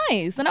very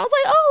nice. And I was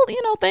like,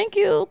 oh, thank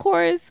you, of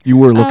course. You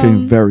were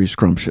looking very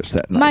scrumptious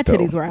that night. My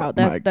titties were out.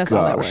 That's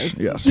all that was.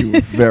 Yes, you were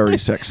very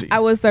sexy. I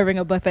was serving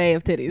a buffet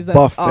of titties.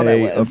 That's all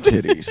that was. Buffet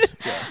of titties.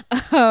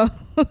 Yeah.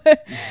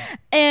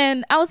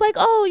 And I was like,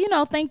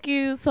 oh, thank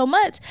you so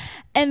much.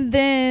 And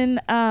then,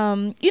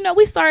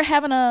 we started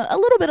having a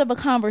little bit of a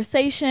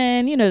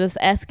conversation, just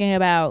asking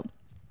about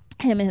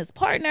him and his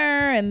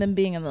partner and them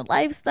being in the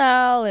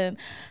lifestyle and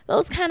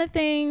those kind of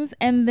things.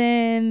 And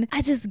then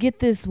I just get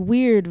this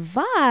weird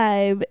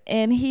vibe,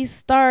 and he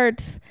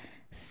starts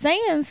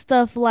saying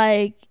stuff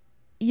like,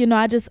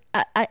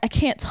 I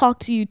can't talk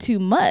to you too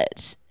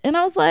much. And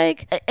I was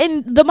like,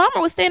 and the mama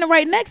was standing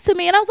right next to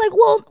me, and I was like,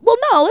 well,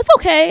 no, it's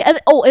okay.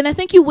 And I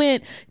think you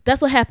went.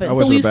 That's what happened.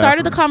 So we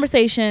started the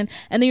conversation,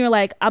 and then you were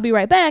like, I'll be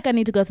right back. I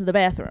need to go to the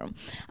bathroom.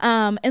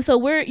 And so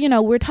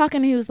we're talking.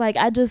 And he was like,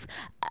 I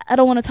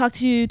don't want to talk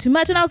to you too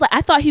much. And I was like,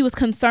 I thought he was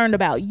concerned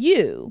about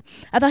you.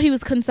 I thought he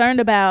was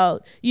concerned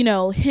about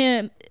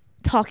him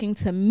talking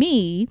to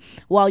me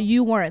while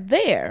you weren't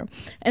there.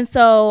 And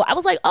so I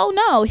was like, oh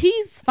no,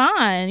 he's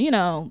fine,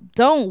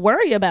 don't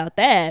worry about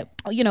that.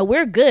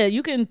 We're good.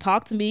 You can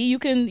talk to me. You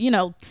can,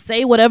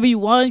 say whatever you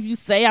want. You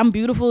say I'm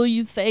beautiful.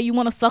 You say you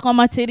want to suck on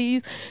my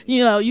titties.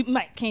 You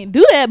can't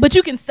do that, but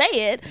you can say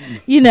it,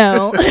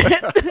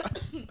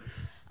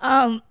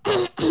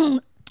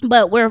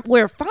 but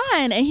we're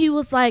fine. And he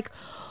was like,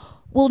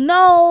 well,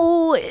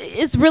 no,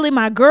 it's really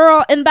my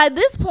girl. And by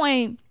this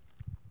point,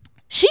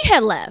 she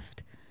had left.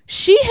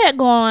 She had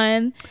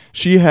gone.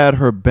 She had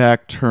her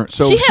back turned.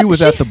 So she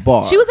was at the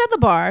bar. She was at the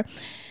bar,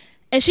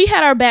 and she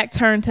had our back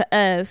turned to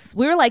us.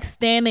 We were like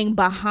standing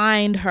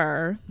behind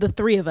her, the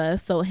three of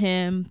us. So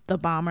him, the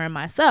bomber, and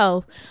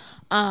myself.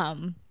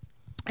 And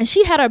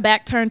she had her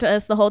back turned to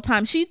us the whole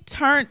time. She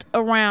turned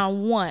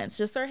around once,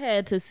 just her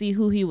head, to see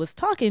who he was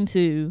talking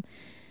to,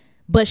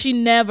 but she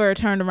never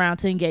turned around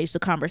to engage the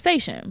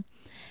conversation.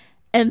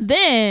 And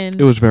then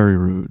it was very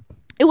rude.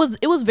 It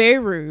was very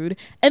rude.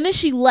 And then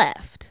she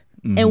left.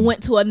 And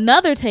went to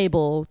another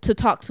table to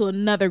talk to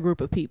another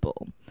group of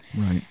people.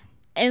 Right.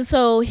 And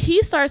so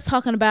he starts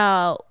talking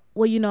about,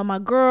 well, my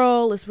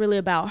girl, it's really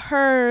about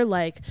her.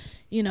 Like,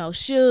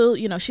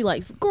 she'll, she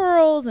likes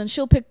girls and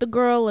she'll pick the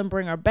girl and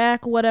bring her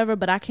back or whatever.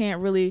 But I can't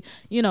really,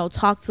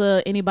 talk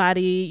to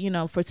anybody,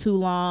 for too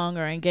long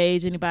or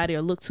engage anybody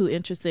or look too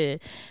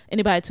interested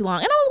anybody too long.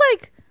 And I was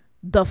like,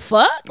 the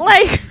fuck?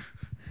 Like,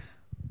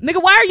 nigga,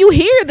 why are you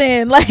here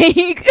then? Like,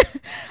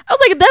 I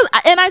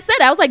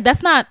was like,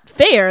 that's not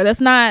fair.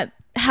 That's not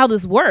how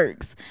this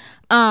works.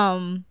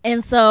 And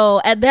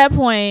so at that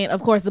point,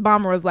 of course, the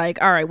bomber was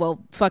like, all right, well,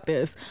 fuck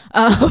this.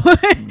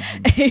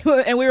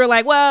 And we were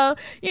like, well,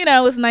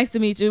 it's nice to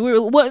meet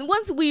you.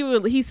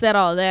 He said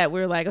all that,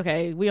 we were like,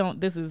 okay,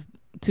 this is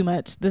too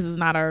much. This is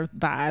not our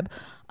vibe.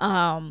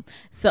 And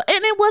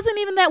it wasn't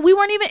even that we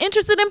weren't even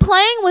interested in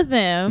playing with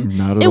them.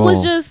 Not at all. It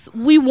was just,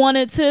 we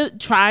wanted to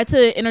try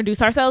to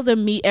introduce ourselves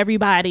and meet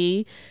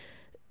everybody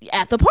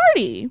at the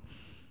party.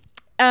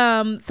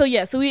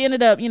 So we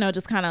ended up,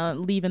 just kind of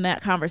leaving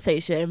that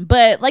conversation.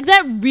 But like,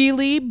 that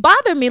really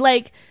bothered me.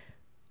 Like,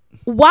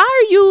 why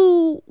are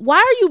you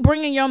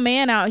bringing your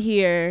man out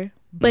here,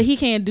 but he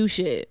can't do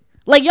shit?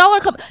 Like, y'all are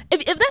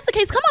if that's the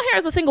case, come out here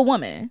as a single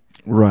woman.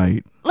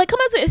 Right. Like, come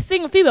as a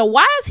single female.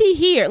 Why is he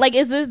here? Like,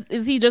 is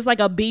he just like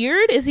a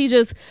beard? Is he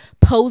just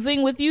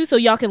posing with you so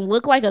y'all can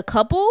look like a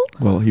couple?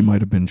 Well, he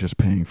might have been just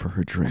paying for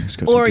her drinks.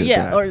 Or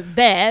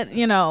that,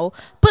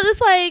 But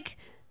it's like,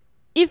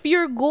 if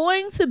you're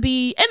going to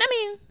be, and I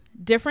mean,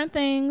 different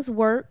things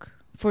work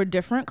for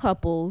different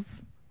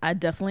couples. I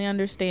definitely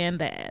understand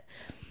that.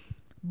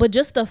 But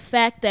just the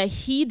fact that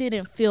he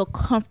didn't feel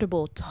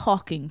comfortable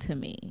talking to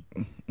me,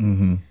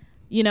 and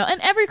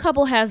every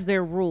couple has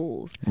their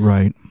rules.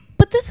 Right.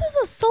 But this is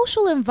a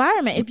social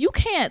environment. If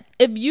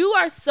you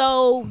are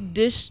so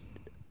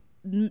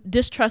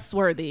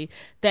distrustworthy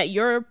that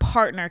your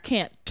partner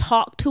can't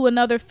talk to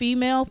another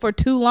female for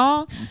too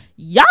long,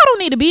 y'all don't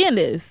need to be in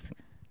this.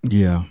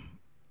 Yeah.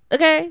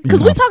 Okay?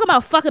 Because we talking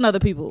about fucking other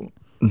people,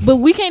 but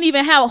we can't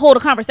even hold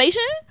a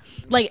conversation.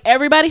 Like,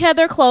 everybody had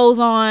their clothes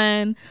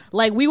on.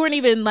 Like, we weren't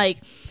even like,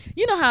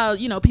 you know how,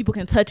 people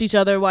can touch each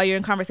other while you're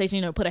in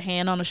conversation, put a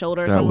hand on the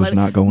shoulder or something. That was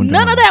not going down.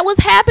 None of that was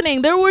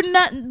happening. There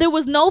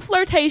was no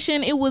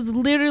flirtation. It was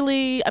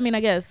literally, I mean, I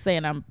guess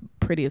saying I'm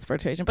pretty is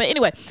flirtation. But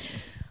anyway,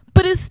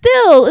 But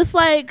it's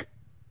like,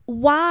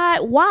 why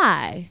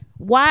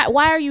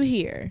are you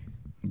here?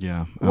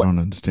 Yeah, I don't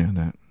understand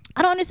that.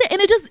 I don't understand.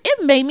 And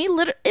it made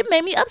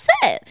me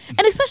upset.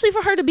 And especially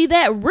for her to be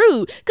that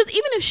rude. Because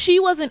even if she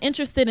wasn't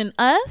interested in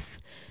us,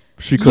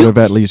 she could have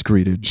at least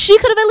greeted. She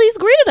could have at least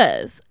greeted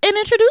us and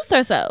introduced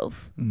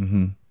herself.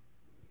 Mm-hmm.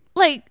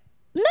 Like,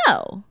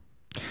 no.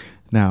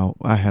 Now,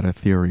 I had a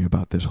theory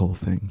about this whole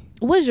thing.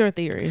 What's your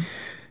theory?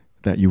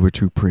 That you were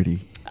too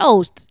pretty.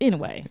 Oh,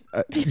 anyway.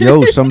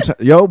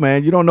 Yo,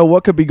 man, you don't know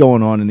what could be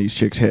going on in these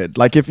chicks' head.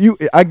 Like,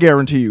 I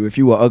guarantee you, if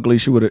you were ugly,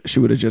 she would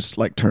have just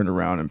like turned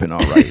around and been all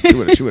right. She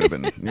would have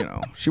been,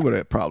 she would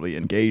have probably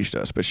engaged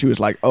us. But she was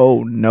like,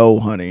 oh no,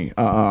 honey,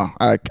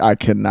 I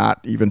cannot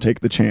even take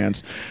the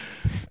chance.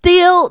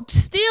 Still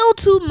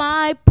to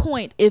my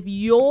point, if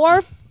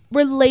your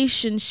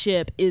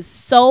relationship is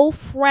so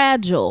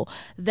fragile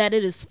that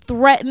it is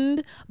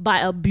threatened by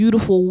a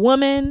beautiful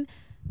woman,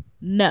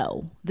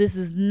 no, this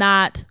is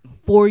not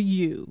for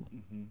you.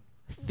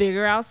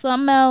 Figure out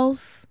something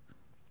else,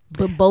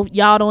 but both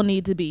y'all don't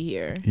need to be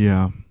here.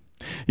 Yeah.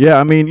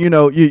 I mean,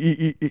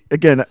 you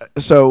again.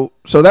 So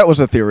that was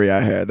a theory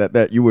I had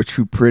that you were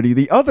too pretty.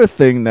 The other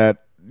thing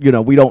that we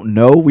don't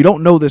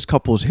know this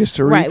couple's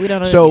history. Right, we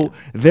don't know. So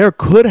there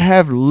could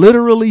have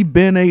literally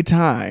been a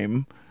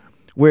time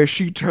where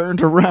she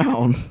turned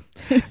around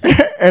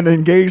and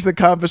engaged the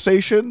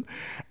conversation,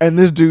 and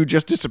this dude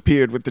just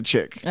disappeared with the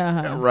chick.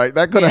 Right,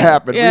 that could have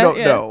happened. We don't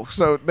know.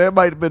 So there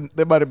might have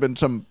been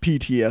some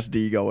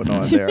PTSD going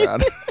on there.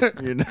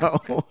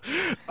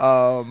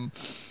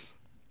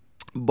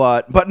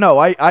 But no,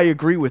 I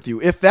agree with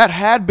you. If that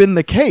had been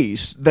the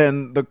case,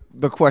 then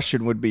the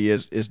question would be,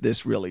 is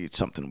this really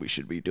something we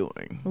should be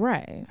doing?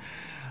 Right.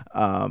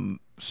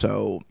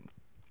 So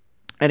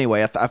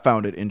anyway, I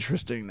found it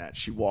interesting that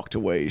she walked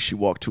away. She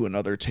walked to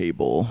another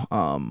table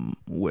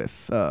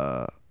with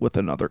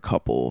another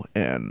couple,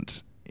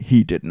 and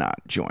he did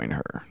not join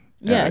her.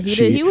 Yeah, he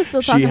did. He was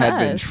still talking to us. She had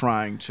been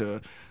trying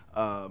to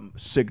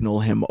signal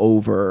him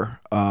over,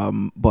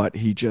 but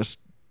he just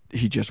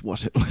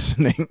wasn't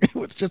listening. It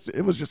was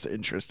just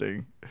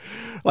interesting.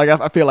 Like,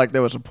 I feel like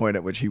there was a point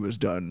at which he was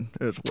done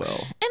as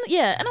well.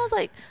 And I was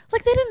like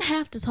they didn't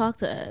have to talk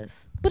to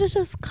us, but it's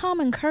just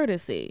common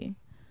courtesy.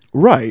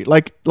 Right.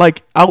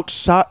 Like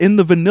outside in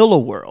the vanilla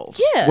world.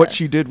 Yeah. What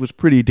she did was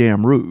pretty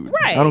damn rude.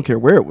 Right. I don't care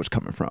where it was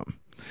coming from.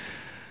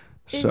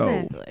 So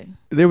exactly.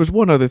 There was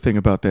one other thing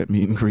about that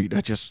meet and greet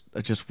I just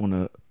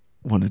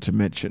wanted to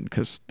mention,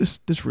 because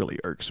this really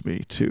irks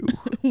me too.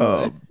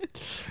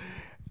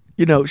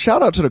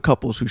 Shout out to the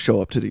couples who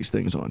show up to these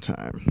things on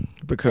time,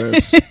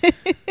 because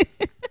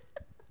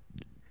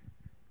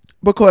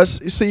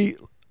you see,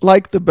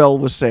 like the Bell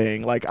was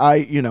saying, like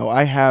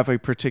I have a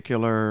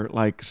particular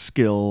like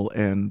skill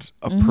and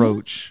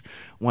approach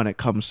when it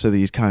comes to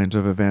these kinds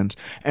of events,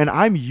 and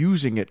I'm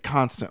using it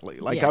constantly.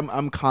 Like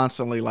I'm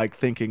constantly like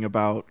thinking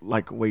about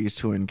like ways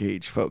to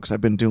engage folks.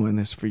 I've been doing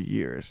this for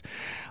years,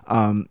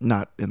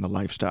 not in the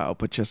lifestyle,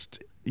 but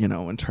just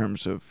in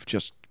terms of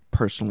just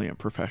personally and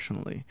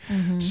professionally.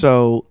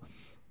 So,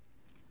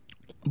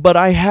 but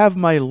I have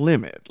my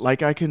limit.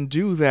 Like, I can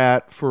do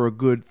that for a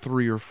good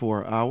 3 or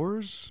 4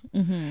 hours.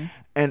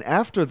 And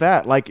after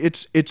that, like,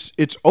 it's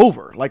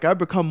over. Like, I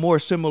become more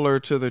similar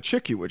to the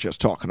chick you were just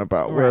talking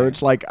about, where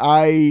it's like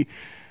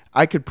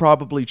I could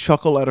probably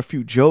chuckle at a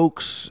few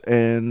jokes,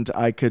 and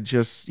I could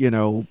just,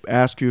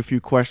 ask you a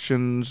few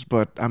questions,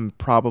 but I'm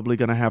probably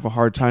going to have a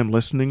hard time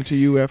listening to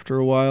you after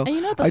a while.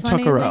 And the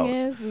funny thing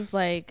is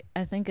like,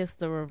 I think it's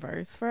the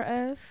reverse for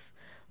us.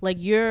 Like,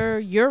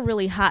 you're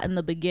really hot in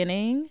the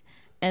beginning,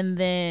 and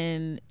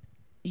then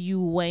you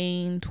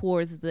wane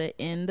towards the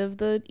end of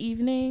the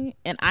evening,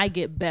 and I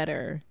get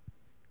better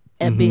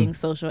at being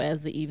social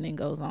as the evening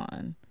goes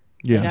on.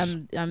 Yes.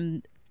 Like,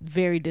 I'm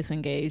very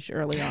disengaged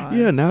early on.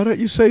 Yeah, now that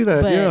you say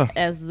that, but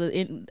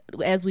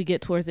as we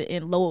get towards the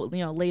end,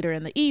 later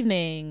in the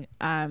evening,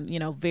 I'm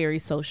very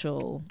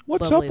social.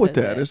 What's up with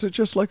that? Is it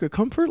just like a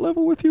comfort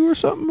level with you or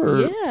something?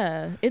 Or?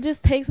 Yeah, it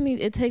just takes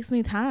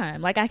me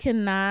time. Like, I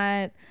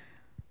cannot,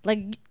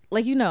 like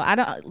I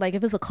don't, like,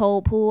 if it's a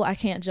cold pool, I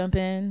can't jump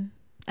in.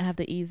 I have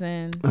to ease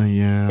in.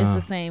 Yeah, it's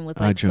the same with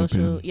like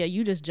social. Yeah,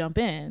 you just jump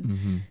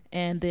in,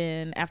 and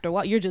then after a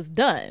while, you're just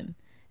done.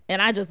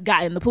 And I just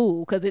got in the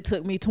pool because it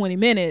took me 20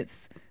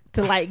 minutes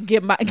to like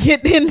get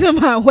into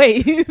my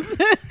ways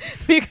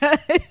because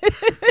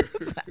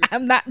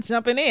I'm not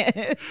jumping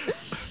in.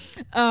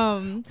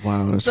 Wow,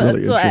 that's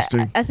really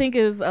interesting. I think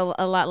is a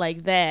lot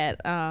like that.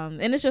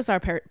 And it's just our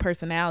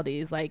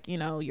personalities. Like, you're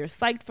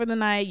psyched for the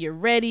night, you're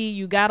ready,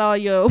 you got all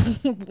your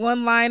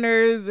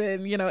one-liners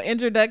and,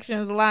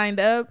 introductions lined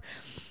up.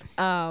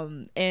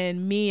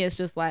 And me, it's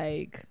just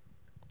like,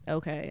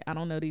 okay, I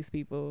don't know these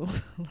people.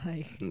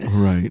 Like,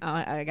 right.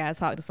 I gotta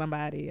talk to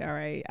somebody. All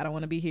right, I don't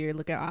want to be here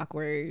looking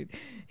awkward.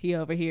 He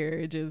over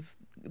here just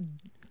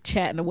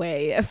chatting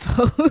away at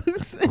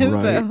folks, and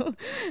so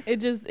it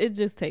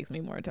just takes me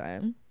more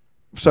time.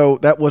 So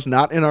that was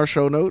not in our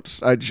show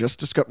notes. We just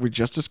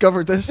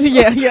discovered this.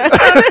 Yeah.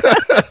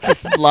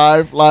 This is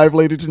live,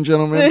 ladies and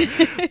gentlemen.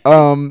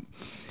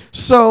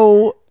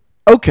 So,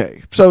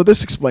 okay. So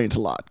this explains a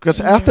lot.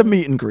 Because at the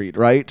meet and greet,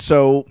 right?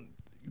 So,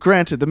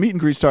 granted, the meet and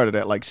greet started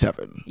at like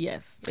 7.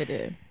 Yes, it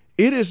did.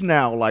 It is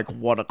now like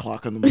 1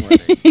 o'clock in the morning.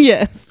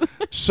 Yes.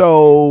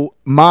 So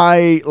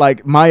my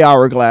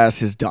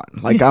hourglass is done.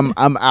 Like I'm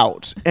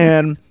out.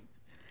 And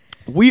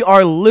we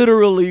are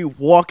literally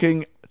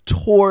walking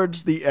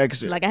towards the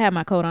exit. Like I had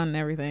my coat on and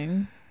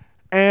everything.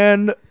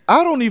 And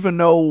I don't even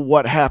know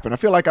what happened. I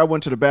feel like I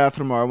went to the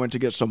bathroom or I went to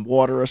get some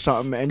water or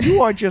something. And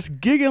you are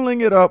just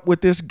giggling it up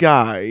with this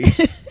guy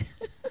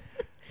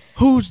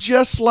who's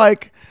just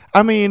like,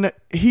 I mean,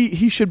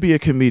 he should be a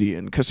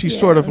comedian because he's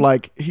sort of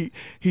like,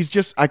 he's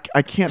just, I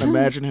can't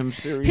imagine him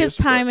serious. His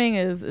timing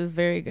is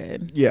very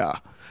good. Yeah.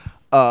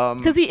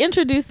 Because he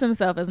introduced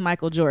himself as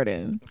Michael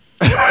Jordan.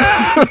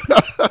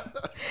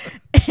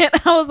 And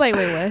I was like,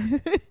 wait,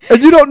 what?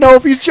 And you don't know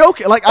if he's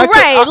joking. Like, I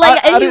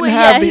didn't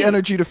have the he,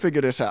 energy to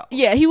figure this out.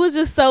 Yeah, he was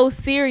just so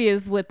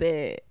serious with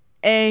it.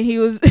 And he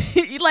was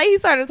like, he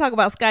started to talk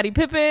about Scottie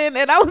Pippen.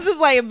 And I was just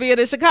like, being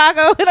in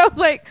Chicago. And I was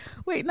like,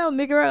 wait, no,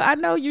 nigga, I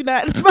know you're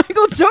not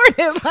Michael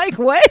Jordan. Like,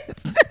 what?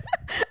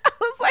 I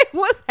was like,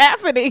 what's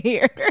happening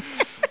here?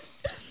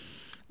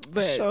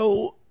 But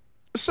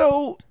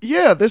So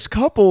yeah, this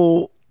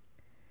couple.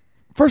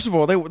 First of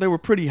all, they were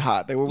pretty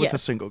hot. They were with a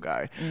single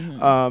guy,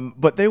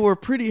 but they were a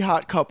pretty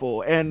hot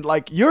couple, and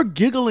like you're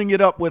giggling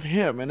it up with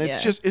him, and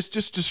it's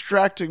just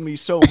distracting me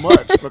so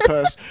much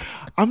because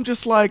I'm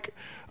just like,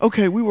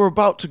 okay, we were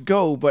about to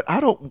go, but I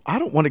don't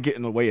want to get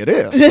in the way of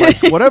this.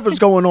 Like whatever's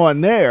going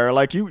on there,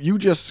 like you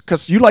just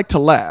because you like to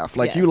laugh,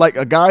 like you like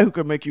a guy who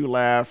can make you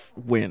laugh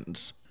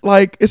wins.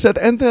 Like it's at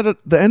the end of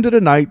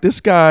the night,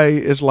 this guy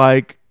is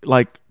like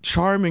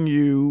charming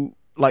you.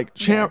 Like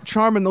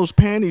charming those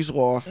panties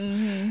off,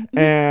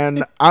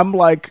 and I'm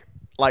like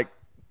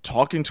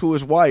talking to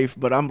his wife,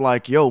 but I'm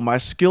like, yo, my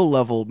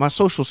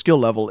social skill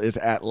level is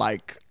at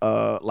like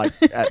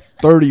at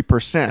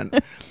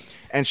 30%,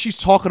 and she's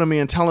talking to me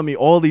and telling me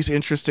all these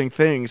interesting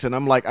things, and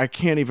I'm like, I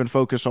can't even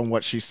focus on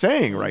what she's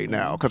saying right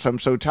now because I'm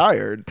so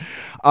tired.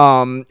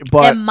 But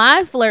and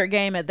my flirt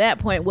game at that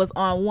point was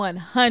on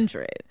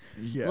 100.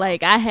 Yeah.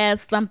 Like I had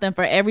something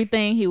for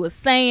everything he was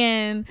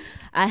saying.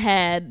 I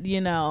had,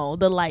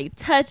 the light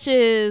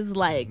touches,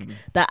 like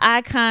the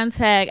eye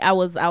contact. I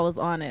was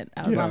on it.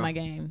 I was on my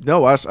game.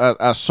 No, I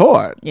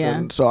saw it. Yeah.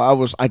 And so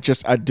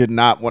I did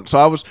not want. So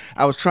I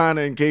was trying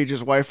to engage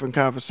his wife in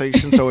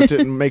conversation, so it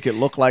didn't make it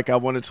look like I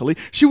wanted to leave.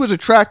 She was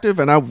attractive,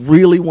 and I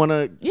really want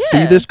to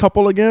see this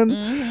couple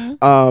again.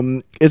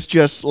 It's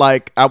just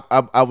like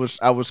I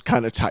was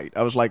kind of tight.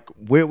 I was like,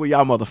 where were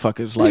y'all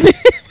motherfuckers? Like.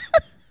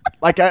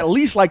 Like at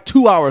least like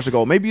 2 hours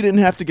ago. Maybe you didn't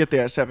have to get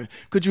there at 7.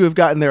 Could you have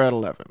gotten there at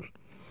 11?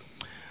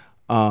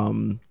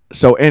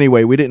 So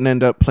anyway, we didn't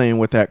end up playing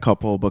with that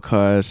couple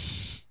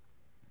because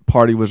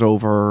party was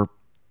over.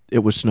 It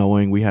was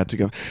snowing. We had to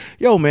go.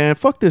 Yo, man,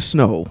 fuck this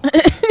snow.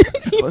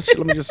 Let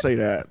me just say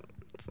that.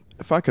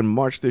 If I can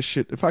march this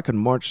shit, if I can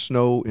march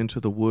snow into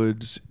the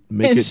woods,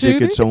 make it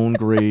dig its own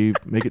grave,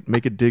 make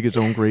it dig its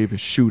own grave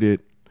and shoot it,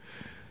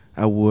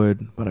 I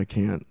would, but I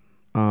can't.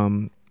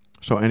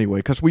 So anyway,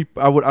 because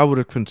I would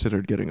have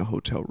considered getting a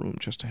hotel room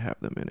just to have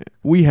them in it.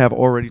 We have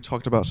already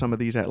talked about some of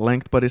these at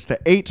length, but it's the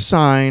 8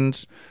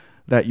 signs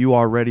that you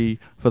are ready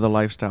for the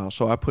lifestyle.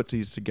 So I put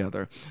these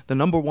together. The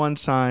number 1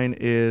 sign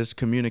is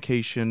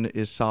communication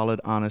is solid,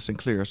 honest, and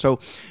clear.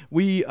 So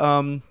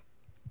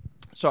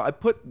so I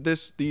put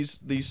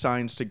these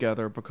signs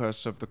together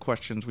because of the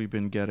questions we've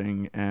been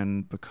getting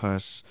and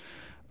because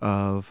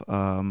of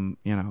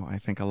I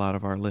think a lot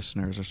of our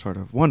listeners are sort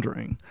of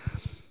wondering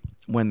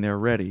when they're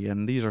ready,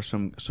 and these are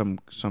some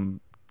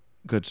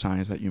good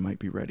signs that you might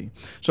be ready.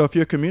 So if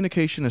your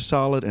communication is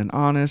solid and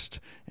honest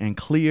and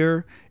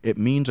clear, it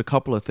means a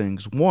couple of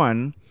things.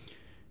 1,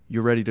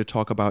 you're ready to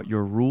talk about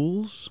your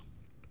rules.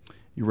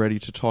 You're ready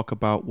to talk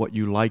about what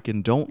you like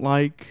and don't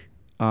like.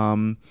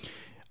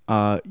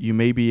 You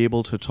may be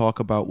able to talk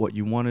about what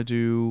you want to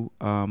do,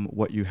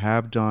 what you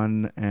have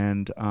done,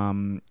 and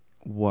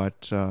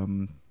what,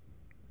 and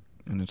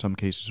in some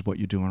cases, what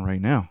you're doing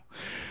right now.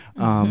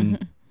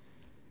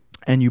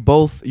 And you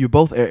both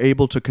are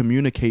able to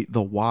communicate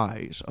the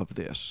whys of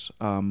this,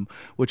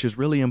 which is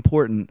really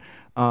important.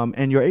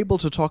 And you're able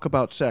to talk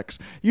about sex.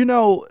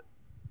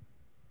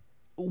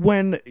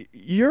 When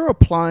you're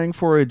applying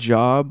for a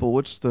job,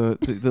 what's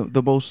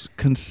the most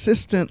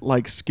consistent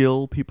like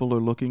skill people are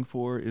looking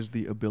for is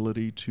the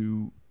ability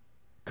to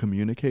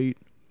communicate.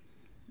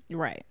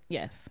 Right.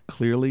 Yes.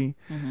 Clearly.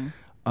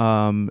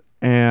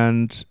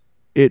 And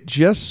it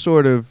just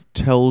sort of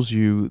tells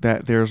you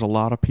that there's a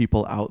lot of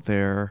people out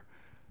there.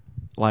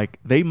 Like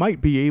they might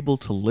be able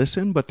to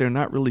listen, but they're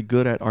not really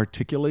good at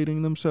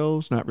articulating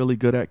themselves, not really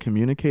good at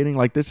communicating.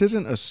 Like this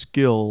isn't a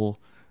skill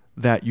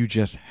that you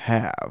just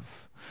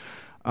have.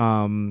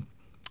 And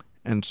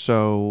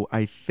so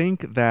I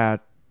think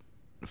that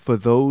for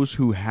those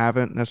who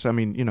haven't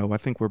necessarily, I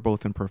think we're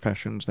both in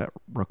professions that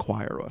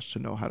require us to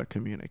know how to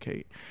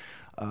communicate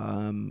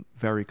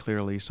very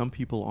clearly. Some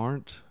people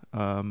aren't.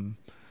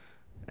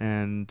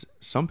 And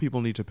some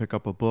people need to pick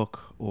up a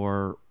book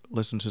or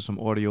listen to some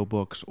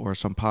audiobooks or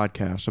some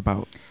podcasts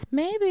about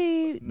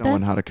Maybe knowing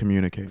that's how to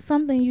communicate.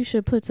 something you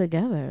should put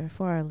together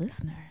for our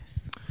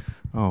listeners.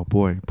 Oh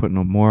boy, putting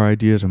more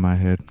ideas in my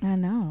head. I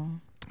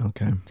know.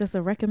 Okay. Just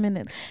a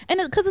recommended, and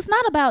because it's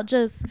not about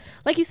just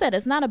like you said,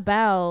 it's not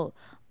about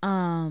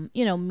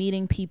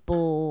meeting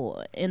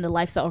people in the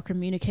lifestyle or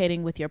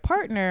communicating with your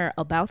partner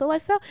about the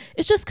lifestyle.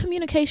 It's just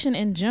communication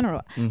in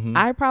general.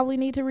 I probably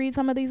need to read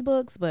some of these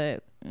books,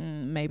 but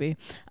maybe.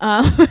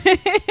 But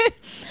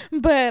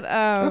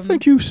I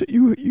think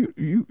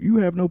you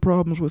have no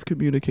problems with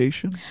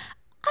communication.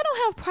 I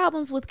don't have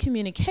problems with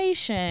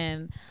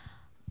communication.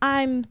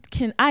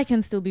 I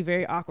can still be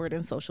very awkward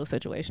in social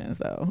situations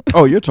though.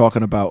 Oh, you're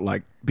talking about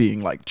like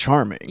being like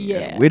charming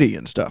and witty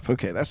and stuff.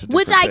 Okay, that's a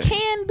different which I thing.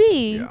 can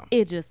be. Yeah.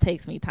 It just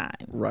takes me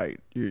time.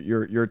 Right.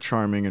 You're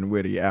charming and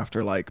witty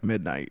after like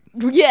midnight.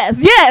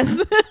 Yes.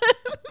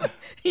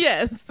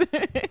 Yes.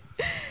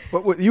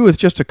 But with you, it's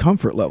just a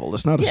comfort level.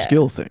 It's not a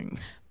skill thing.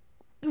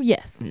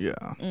 Yes.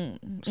 Yeah.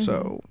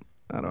 So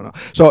I don't know.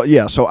 So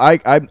yeah. So I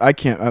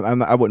can't.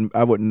 I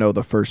wouldn't know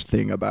the first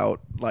thing about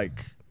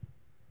like.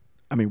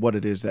 I mean, what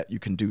it is that you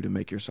can do to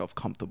make yourself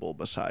comfortable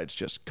besides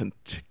just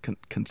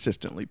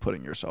consistently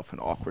putting yourself in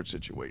awkward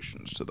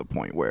situations to the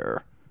point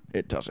where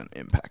it doesn't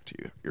impact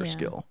your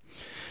skill.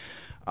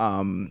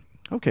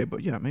 Okay,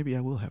 but yeah, maybe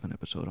I will have an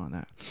episode on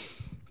that.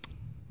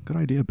 Good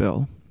idea,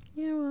 Bill.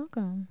 You're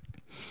welcome.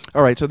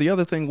 All right, so the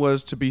other thing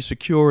was to be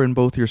secure in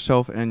both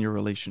yourself and your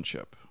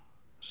relationship.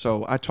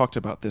 So I talked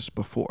about this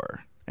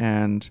before,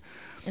 and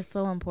it's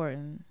so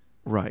important.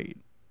 Right.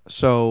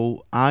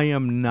 So I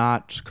am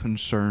not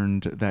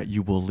concerned that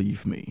you will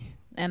leave me.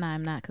 And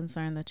I'm not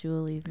concerned that you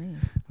will leave me.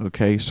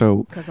 Okay, so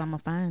because I'm gonna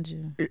find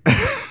you.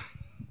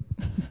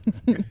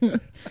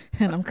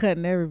 And I'm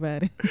cutting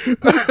everybody.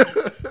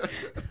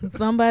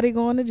 Somebody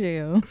going to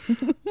jail.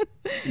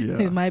 Yeah.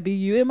 It might be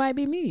you, it might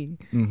be me.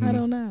 I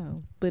don't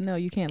know. But no,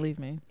 you can't leave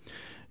me.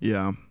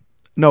 Yeah.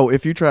 No,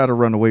 if you try to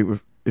run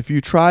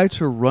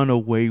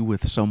away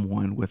with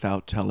someone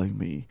without telling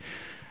me,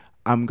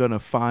 I'm gonna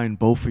find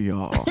both of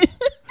y'all.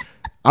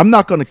 I'm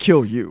not gonna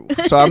kill you,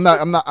 so I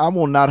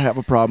will not have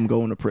a problem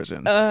going to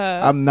prison.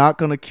 I'm not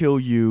gonna kill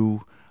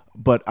you,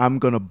 but I'm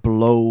not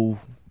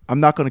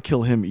gonna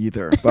kill him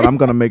either, but I'm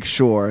gonna make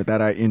sure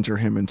that I injure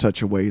him in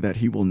such a way that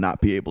he will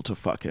not be able to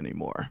fuck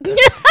anymore.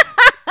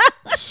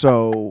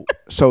 So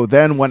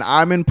then when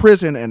I'm in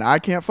prison and I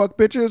can't fuck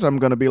bitches, I'm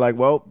gonna be like,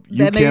 well,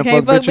 you can't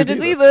fuck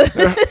bitches either.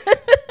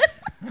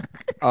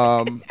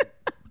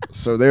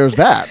 So there's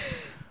that.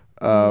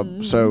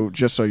 So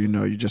just so you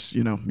know, you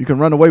can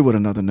run away with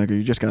another nigga.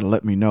 You just got to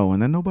let me know,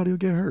 and then nobody will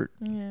get hurt.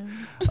 Yeah.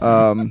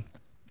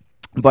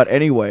 But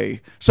anyway,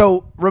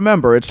 so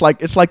remember, it's like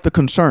the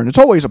concern. It's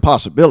always a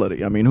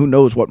possibility. I mean, who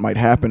knows what might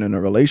happen in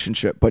a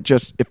relationship? But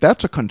just if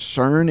that's a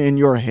concern in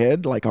your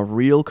head, like a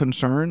real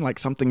concern, like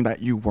something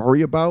that you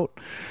worry about,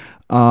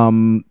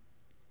 then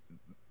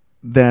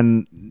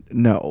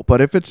no.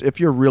 But if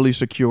you're really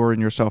secure in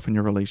yourself and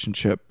your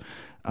relationship,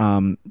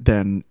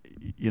 then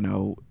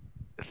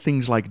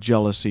things like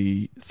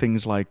jealousy,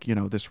 things like,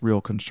 this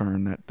real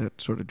concern that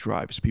sort of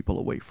drives people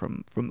away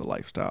from the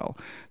lifestyle.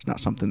 It's not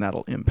something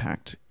that'll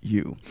impact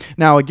you.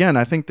 Now, again,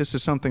 I think this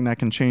is something that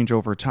can change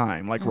over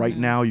time. Like right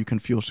now you can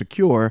feel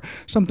secure.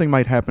 Something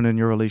might happen in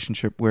your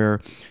relationship where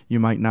you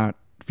might not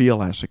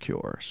feel as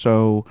secure.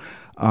 So,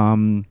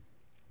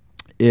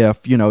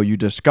 if, you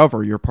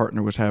discover your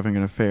partner was having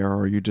an affair,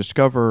 or you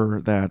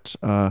discover that,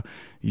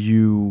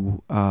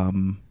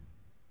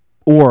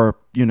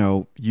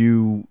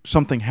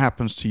 something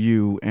happens to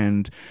you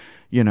and,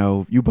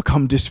 you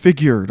become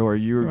disfigured, or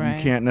you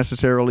can't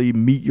necessarily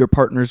meet your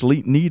partner's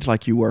needs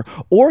like you were,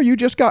 or you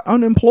just got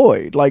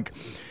unemployed. Like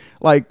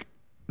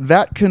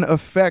that can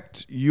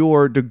affect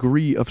your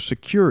degree of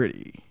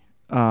security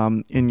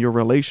in your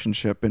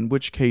relationship, in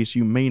which case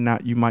you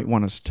might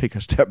want to take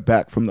a step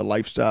back from the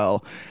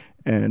lifestyle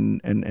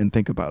and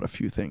think about a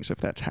few things if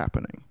that's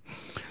happening.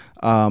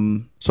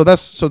 So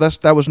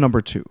that was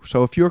number 2.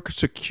 So if you're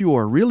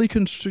secure, really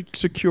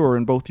secure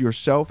in both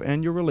yourself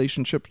and your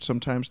relationship,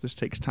 sometimes this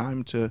takes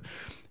time to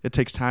get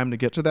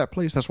to that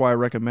place. That's why I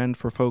recommend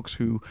for folks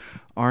who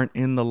aren't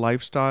in the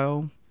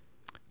lifestyle,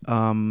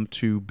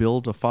 to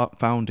build a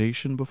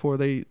foundation before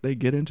they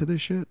get into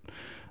this shit.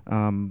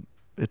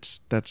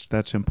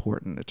 That's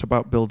important. It's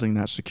about building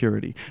that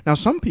security. Now,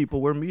 some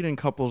people, we're meeting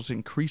couples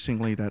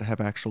increasingly that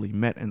have actually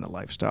met in the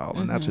lifestyle,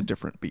 and that's a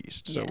different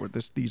beast. So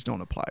these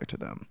don't apply to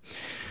them.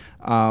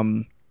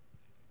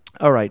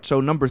 All right. So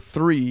number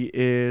 3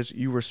 is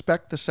you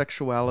respect the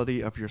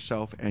sexuality of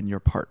yourself and your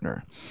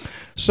partner.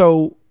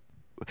 So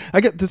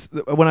I get this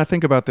when I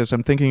think about this.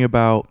 I'm thinking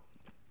about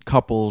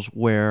couples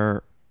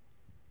where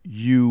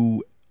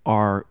one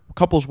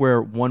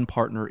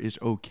partner is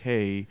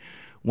okay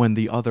when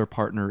the other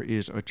partner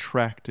is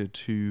attracted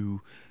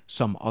to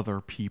some other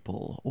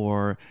people,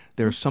 or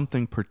there's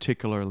something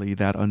particularly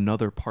that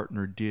another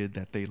partner did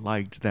that they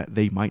liked that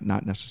they might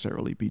not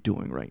necessarily be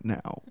doing right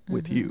now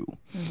with you.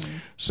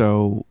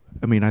 So,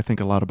 I mean, I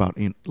think a lot about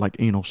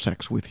anal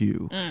sex with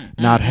you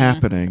not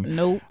happening.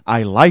 Nope.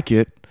 I like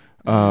it,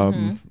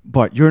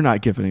 But you're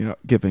not giving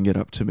it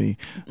up to me.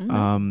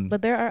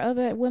 But there are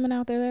other women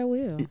out there that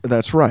will.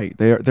 That's right.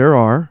 There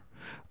are.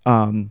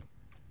 And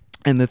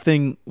the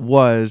thing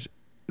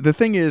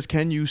is,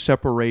 can you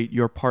separate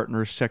your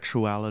partner's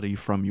sexuality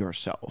from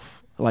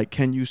yourself? Like,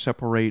 can you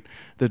separate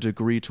the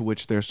degree to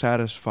which they're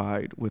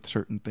satisfied with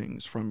certain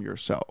things from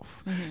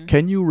yourself?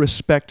 Can you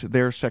respect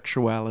their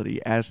sexuality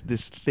as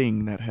this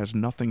thing that has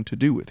nothing to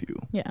do with you?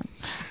 Yeah.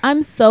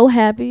 I'm so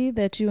happy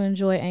that you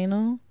enjoy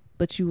anal,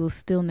 but you will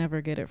still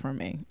never get it from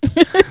me.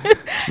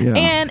 Yeah.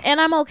 And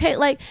I'm okay.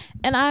 Like,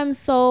 and I'm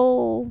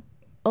so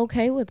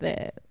okay with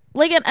that.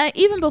 Like, and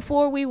even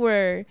before we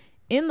were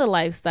in the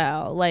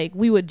lifestyle, like,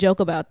 we would joke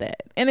about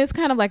that. And it's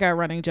kind of like our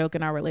running joke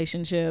in our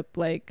relationship.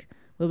 Like,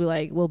 we'll be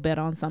like, we'll bet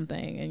on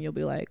something, and you'll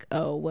be like,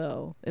 oh,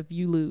 well, if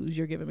you lose,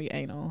 you're giving me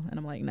anal. And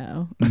I'm like,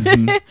 no.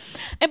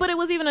 But it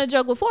was even a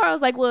joke before. I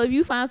was like, well, if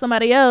you find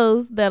somebody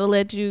else that'll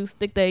let you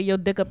stick your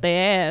dick up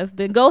their ass,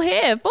 then go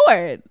ahead for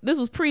it. This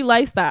was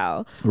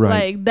pre-lifestyle.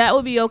 Right. Like, that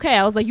would be okay.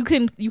 I was like, you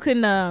couldn't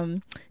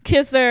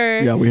kiss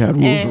her. Yeah, we had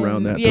rules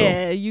around that, though.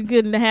 Yeah, you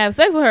couldn't have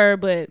sex with her,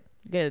 but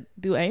you could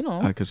do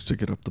anal. I could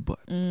stick it up the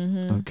butt.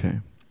 Okay.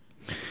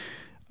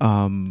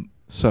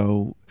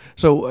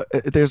 So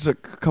there's a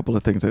couple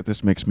of things that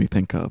this makes me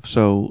think of.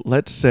 So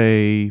let's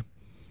say,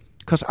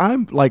 because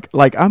I'm like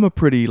I'm a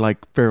pretty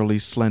fairly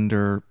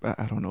slender.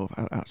 I don't know.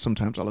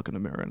 Sometimes I look in the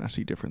mirror and I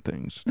see different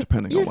things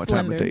depending on what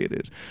time of day it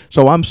is.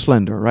 So I'm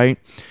slender, right?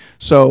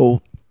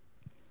 So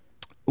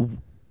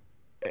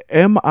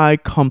am I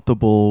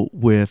comfortable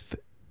with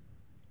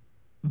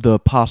the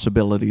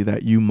possibility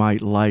that you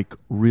might like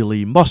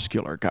really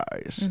muscular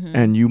guys,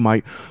 and you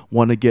might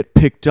want to get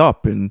picked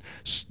up and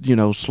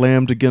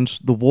slammed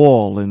against the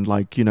wall and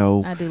I do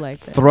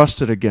like that.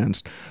 Thrusted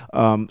against.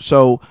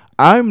 So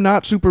I'm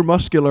not super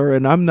muscular,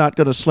 and I'm not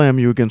gonna slam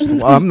you against the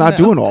wall. I'm not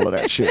doing all of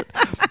that shit.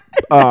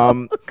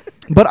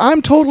 But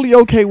I'm totally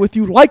okay with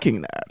you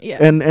liking that,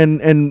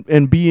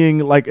 and being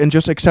like, and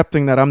just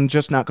accepting that I'm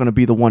just not going to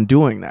be the one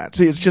doing that.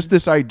 See, it's just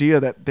this idea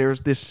that there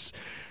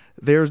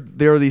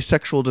are these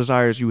sexual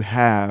desires you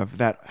have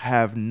that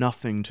have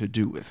nothing to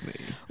do with me.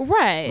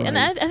 Right. And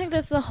I think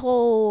that's the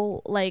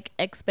whole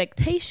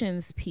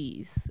expectations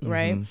piece,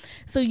 right?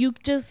 So you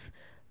just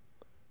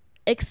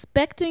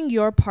expecting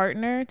your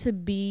partner to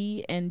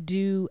be and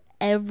do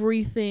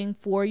everything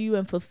for you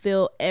and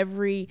fulfill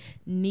every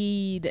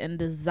need and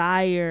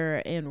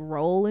desire and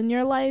role in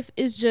your life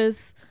is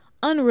just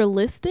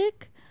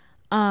unrealistic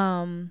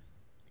and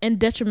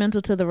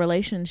detrimental to the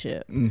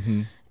relationship.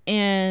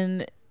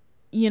 And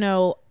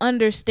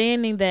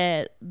understanding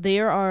that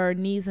there are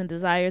needs and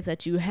desires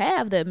that you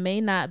have that may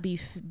not be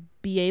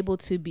able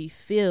to be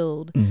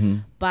filled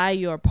by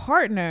your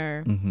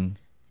partner,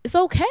 it's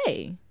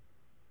okay.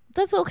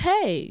 That's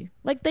okay.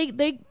 Like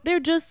they're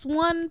just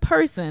one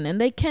person,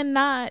 and they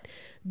cannot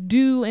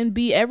do and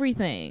be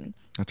everything.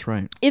 That's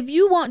right. If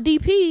you want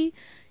DP,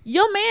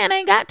 your man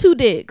ain't got two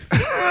dicks.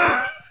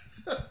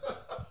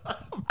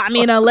 I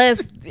mean,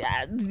 unless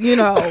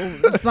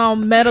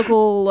some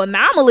medical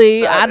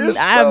anomaly. I've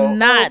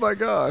not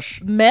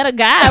met a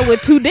guy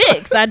with two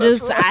dicks. I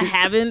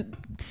haven't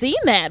seen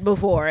that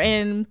before.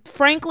 And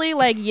frankly,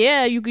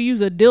 you could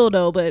use a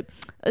dildo, but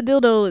a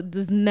dildo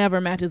just never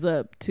matches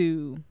up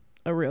to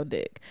a real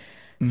dick.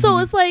 So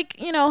it's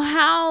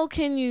how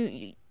can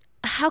you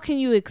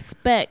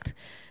expect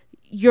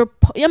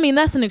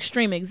that's an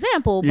extreme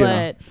example,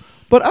 but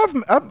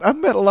I've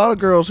met a lot of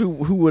girls who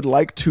would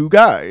like two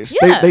guys.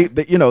 Yeah.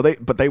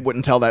 But they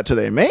wouldn't tell that to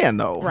their man,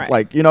 though.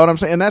 Right. You know what I'm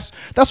saying? And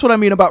that's what I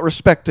mean about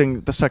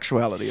respecting the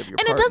sexuality of your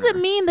partner. And it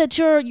doesn't mean that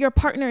your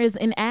partner is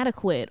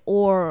inadequate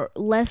or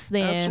less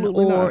than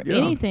Absolutely or not, yeah.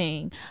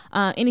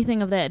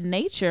 anything of that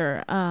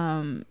nature.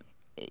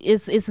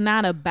 It's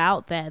not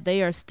about that.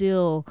 They are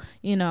still,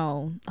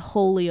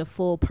 wholly a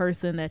full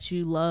person that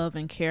you love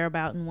and care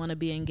about and want to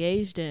be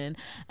engaged in.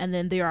 And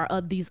then there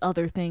are these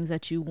other things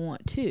that you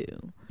want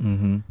too.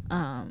 And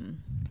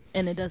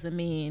it doesn't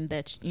mean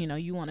that,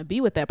 you want to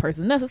be with that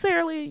person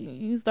necessarily.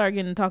 You start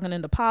talking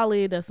into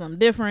poly, that's something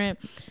different.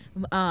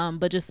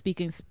 But just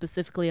speaking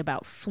specifically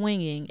about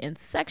swinging and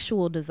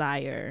sexual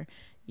desire,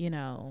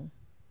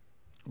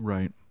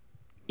 Right.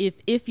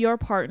 If your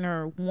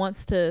partner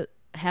wants to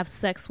have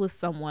sex with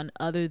someone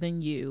other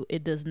than you,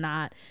 it does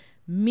not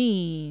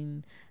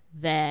mean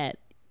that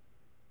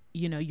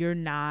you're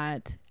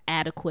not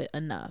adequate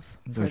enough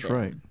for That's them.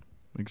 right.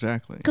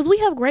 Exactly. Because we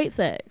have great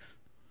sex.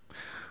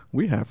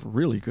 We have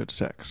really good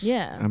sex.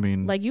 Yeah. I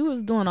mean, you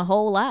was doing a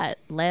whole lot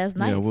last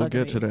night. Yeah, we'll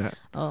get to that.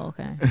 Oh,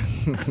 okay.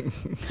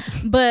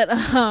 But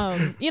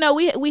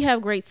we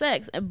have great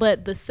sex,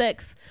 but the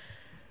sex,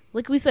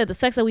 like we said, the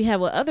sex that we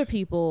have with other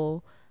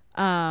people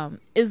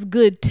is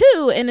good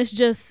too, and it's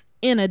just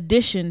in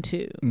addition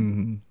to,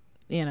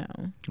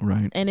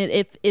 right. And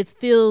it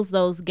fills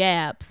those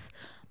gaps,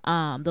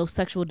 those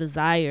sexual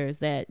desires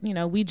that,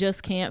 we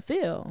just can't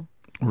fill.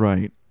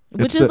 Right.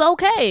 Which is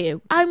okay.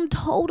 I'm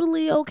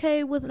totally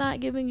okay with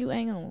not giving you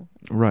anal.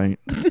 Right.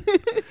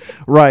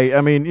 Right. I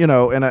mean,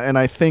 and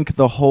I think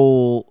the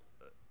whole,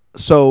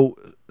 so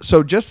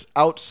so just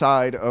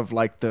outside of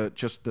like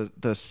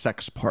the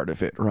sex part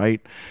of it,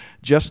 right?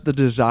 Just the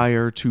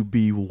desire to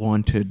be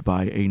wanted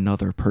by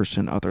another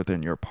person other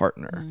than your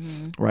partner,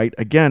 right?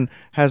 Again,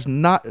 has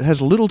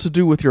little to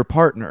do with your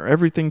partner.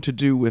 Everything to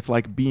do with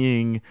like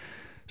being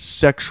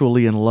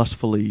sexually and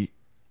lustfully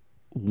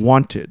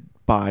wanted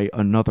by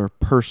another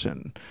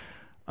person.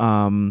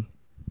 Can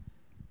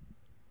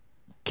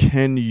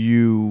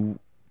you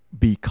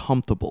be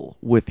comfortable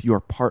with your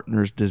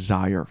partner's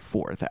desire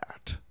for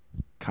that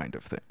kind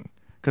of thing?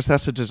 Because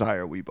that's a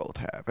desire we both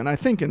have, and I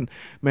think in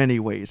many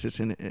ways it's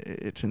an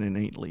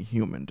innately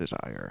human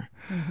desire,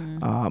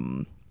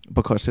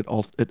 because it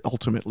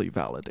ultimately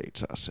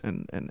validates us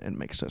and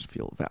makes us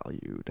feel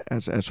valued.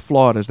 As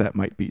flawed as that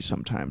might be,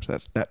 sometimes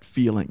that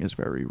feeling is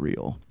very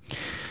real.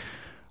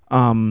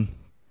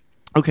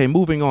 Okay,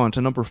 moving on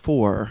to number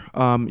 4.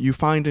 You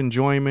find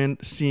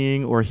enjoyment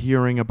seeing or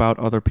hearing about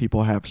other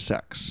people have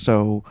sex.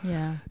 So,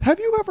 have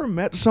you ever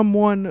met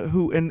someone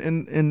who,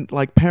 and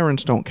like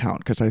parents don't count,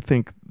 because I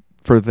think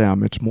for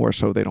them it's more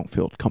so they don't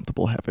feel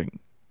comfortable having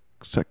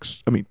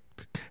sex. I mean,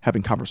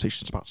 having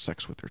conversations about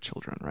sex with their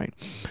children, right?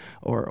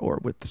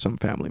 Or with some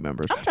family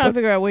members. I'm trying to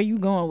figure out where you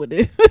going with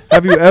this.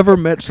 Have you ever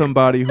met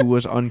somebody who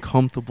was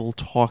uncomfortable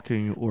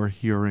talking or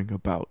hearing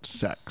about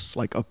sex,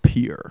 like a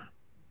peer?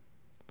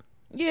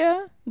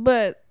 Yeah,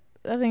 but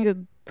I think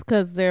it's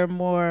because they're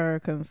more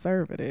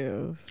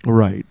conservative.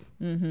 Right.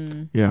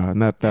 Yeah,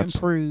 and that's and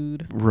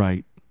prude.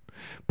 Right.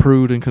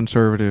 Prude and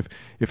conservative.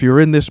 If you're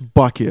in this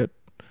bucket,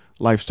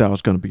 lifestyle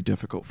is going to be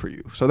difficult for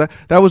you. So that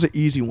was an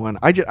easy one.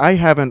 I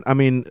haven't. I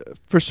mean,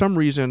 for some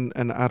reason,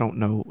 and I don't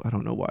know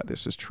why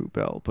this is true,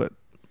 Belle, but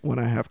when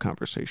I have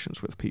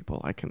conversations with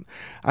people, I can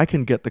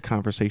get the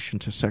conversation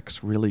to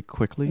sex really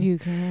quickly. You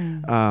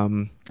can.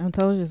 I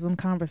told you some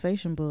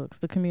conversation books,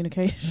 the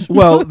communication.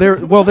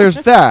 There's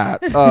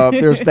that.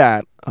 There's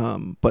that.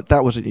 But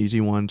that was an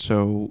easy one.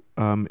 So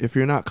if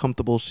you're not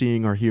comfortable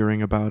seeing or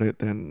hearing about it,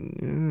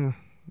 then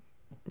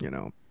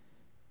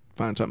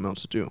find something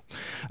else to do.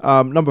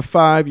 Number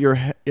 5,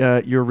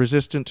 you're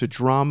resistant to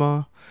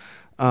drama,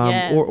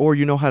 yes. or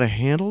you know how to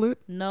handle it.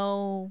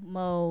 No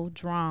more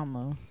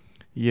drama.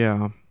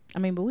 Yeah. I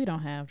mean, but we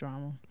don't have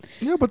drama.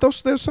 Yeah, but there's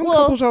some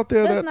couples out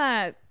there that's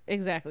not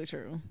exactly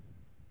true.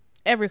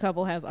 Every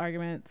couple has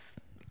arguments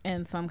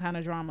and some kind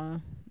of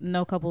drama.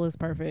 No couple is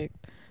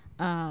perfect.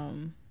 Yeah,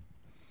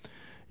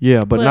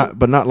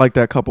 but not like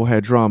that couple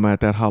had drama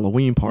at that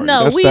Halloween party.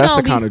 No, that's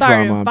don't the kind be of drama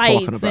starting I'm fights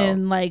talking about.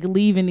 and like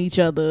leaving each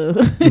other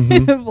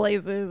in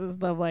places and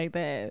stuff like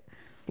that.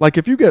 Like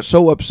if you get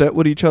so upset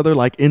with each other,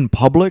 like in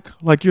public,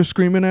 like you're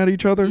screaming at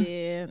each other,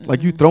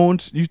 like you throwing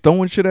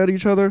shit at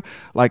each other,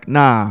 like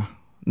nah,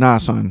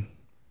 son.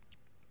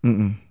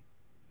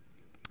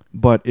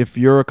 But if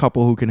you're a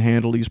couple who can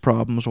handle these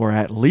problems, or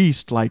at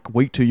least like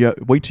wait till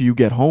you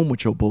get home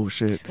with your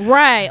bullshit,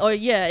 right? Or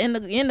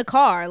in the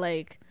car,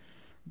 like.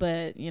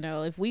 But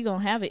if we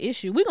gonna have an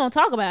issue, we gonna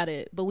talk about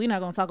it, but we're not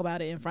gonna talk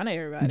about it in front of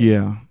everybody.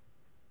 Yeah.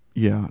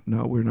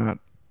 No, we're not,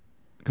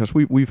 because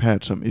we've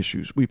had some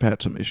issues. We've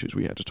had some issues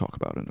we had to talk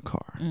about in the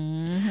car.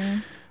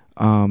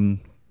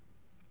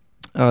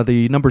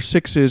 The number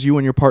 6 is you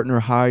and your partner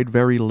hide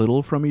very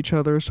little from each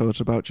other, so it's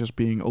about just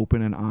being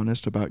open and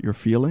honest about your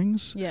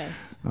feelings.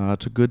 Yes.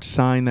 It's a good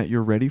sign that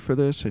you're ready for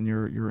this and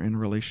you're in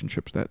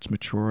relationships that's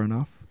mature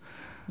enough.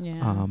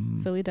 Yeah.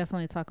 So we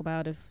definitely talk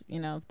about if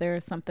there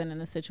is something in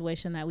the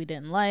situation that we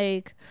didn't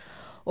like,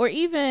 or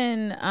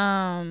even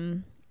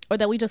or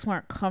that we just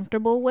weren't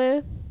comfortable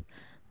with.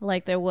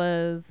 Like there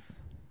was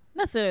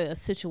not necessarily a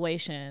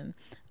situation,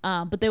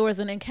 but there was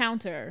an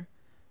encounter,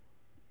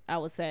 I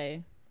would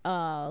say,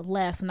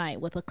 last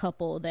night with a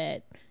couple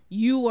that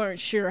you weren't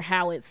sure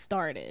how it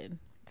started.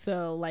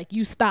 So like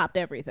you stopped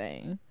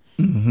everything.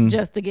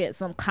 Just to get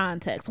some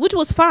context, which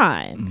was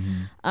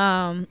fine.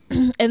 And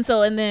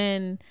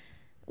then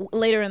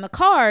later in the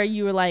car,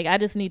 you were like, I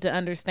just need to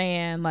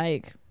understand,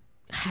 like,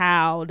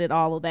 how did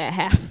all of that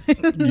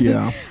happen?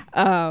 Yeah.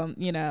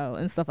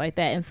 And stuff like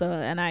that.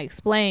 And I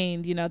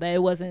explained, that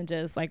it wasn't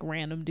just like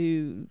random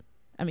dude.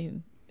 I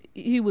mean,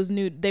 he was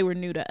new. They were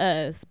new to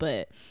us,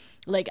 but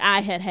like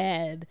I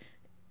had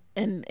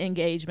an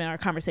engagement or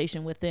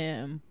conversation with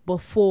them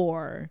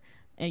before,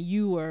 and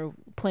you were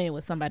playing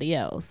with somebody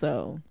else.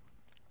 So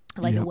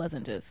like it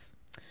wasn't just,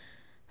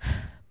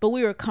 but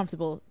we were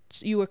comfortable.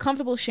 You were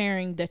comfortable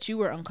sharing that you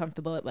were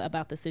uncomfortable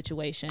about the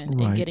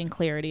situation and getting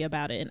clarity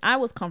about it. And I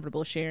was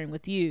comfortable sharing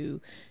with you,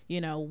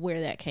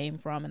 where that came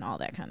from and all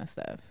that kind of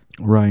stuff.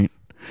 Right.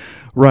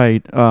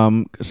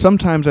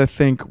 Sometimes I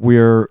think we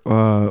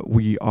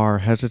are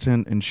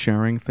hesitant in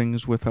sharing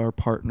things with our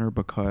partner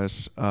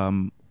because,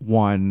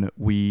 one,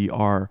 we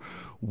are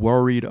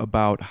worried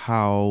about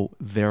how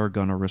they're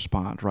going to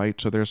respond, right?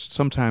 So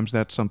sometimes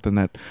that's something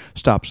that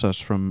stops us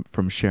from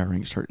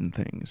sharing certain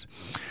things.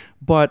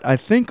 But I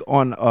think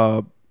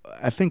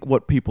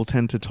what people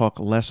tend to talk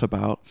less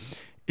about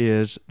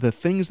is the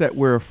things that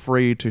we're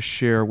afraid to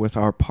share with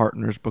our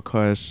partners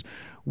because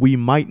we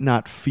might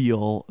not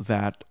feel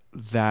that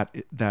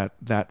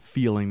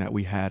feeling that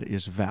we had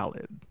is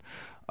valid.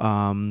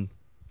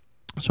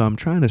 So I'm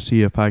trying to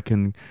see if I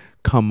can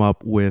come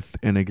up with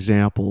an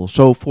example.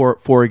 So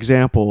for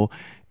example,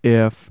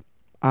 if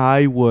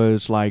I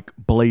was like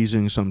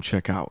blazing some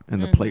chick out in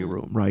the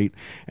playroom, right?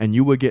 And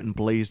you were getting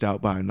blazed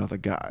out by another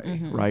guy,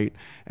 right?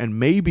 And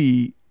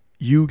maybe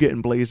you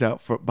getting blazed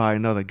out by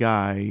another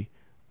guy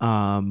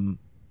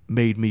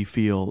made me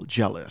feel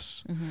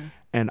jealous.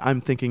 And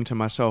I'm thinking to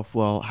myself,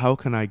 well, how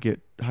can I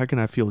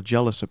feel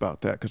jealous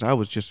about that? Because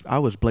I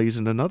was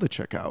blazing another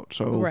chick out.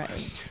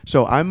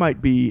 So I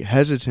might be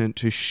hesitant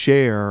to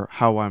share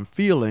how I'm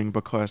feeling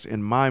because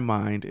in my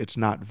mind, it's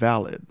not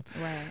valid.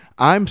 Right.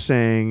 I'm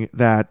saying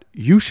that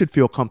you should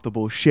feel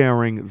comfortable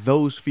sharing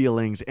those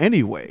feelings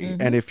anyway.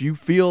 And if you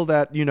feel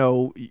that, you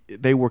know,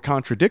 they were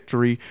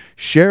contradictory,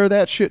 share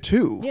that shit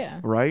too. Yeah.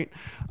 Right.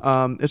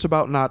 It's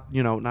about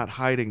not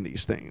hiding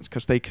these things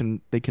because they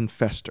can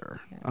fester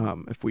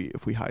if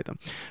we hide them.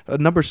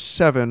 Number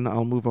 7,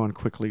 I'll move on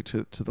quickly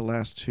to the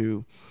last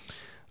 2.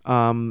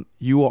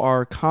 You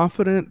are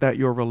confident that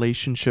your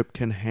relationship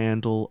can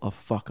handle a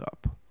fuck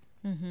up.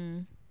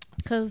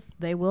 Because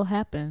they will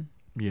happen.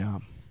 Yeah.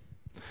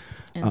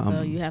 And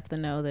so you have to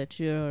know that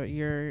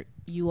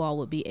you all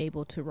would be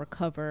able to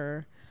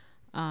recover,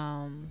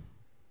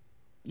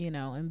 you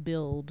know, and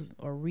build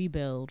or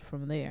rebuild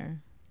from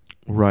there.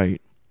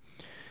 Right.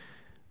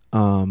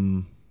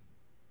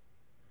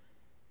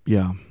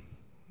 Yeah,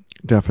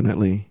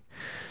 definitely.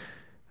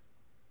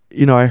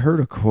 You know, I heard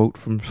a quote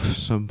from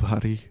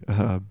somebody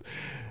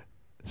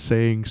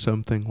saying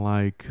something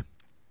like,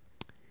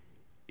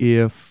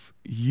 if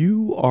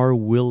you are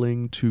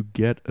willing to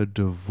get a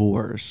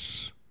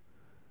divorce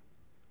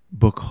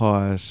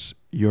because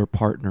your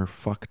partner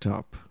fucked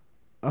up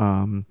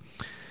and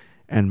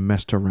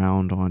messed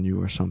around on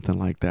you or something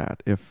like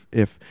that, if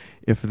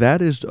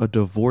that is a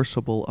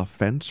divorceable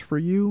offense for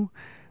you,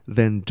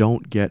 then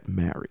don't get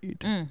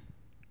married.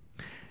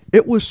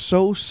 It was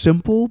so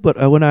simple, but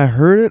when I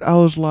heard it, I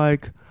was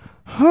like,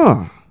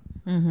 huh.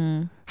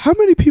 How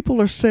many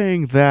people are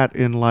saying that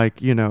in,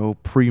 like, you know,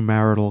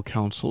 premarital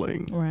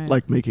counseling,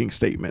 like making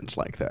statements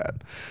like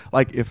that?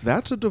 Like, if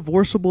that's a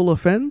divorceable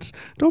offense,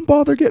 don't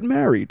bother getting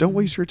married. Don't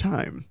waste your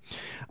time.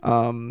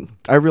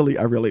 I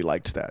really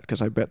liked that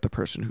because I bet the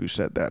person who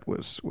said that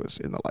was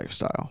in the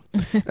lifestyle.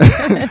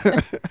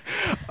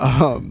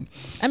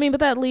 I mean, but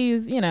that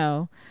leaves, you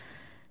know,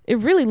 it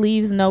really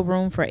leaves no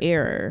room for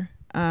error.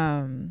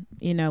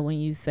 You know, when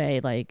you say,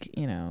 like,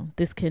 you know,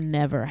 this can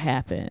never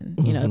happen,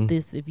 you know,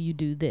 if you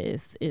do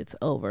this, it's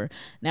over.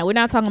 Now, we're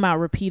not talking about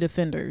repeat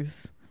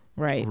offenders,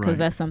 right? Because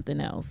that's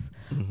something else.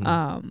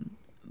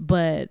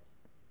 But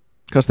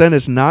because then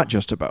it's not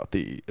just about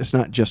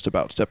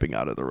stepping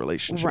out of the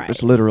relationship. Right.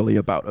 It's literally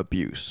about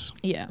abuse.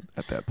 Yeah.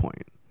 At that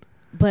point.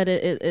 But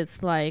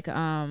it's like,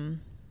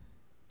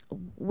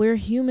 we're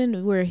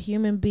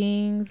human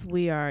beings.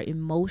 We are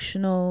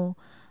emotional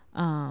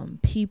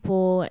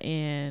people,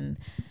 and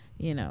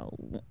you know,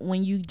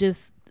 when you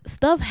just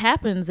stuff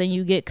happens and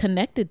you get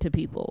connected to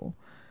people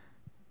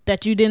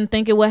that you didn't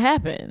think it would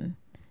happen,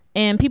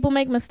 and people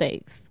make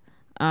mistakes,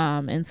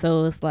 and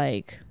so it's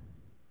like,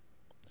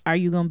 are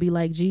you gonna be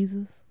like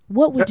Jesus?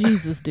 What would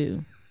Jesus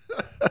do?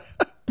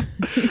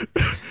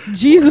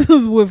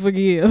 Jesus would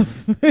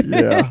forgive.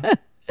 Yeah.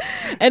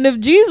 And if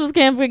Jesus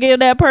can't forgive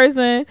that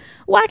person,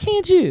 why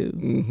can't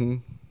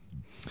you?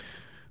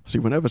 See,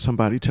 whenever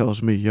somebody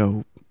tells me,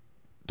 yo,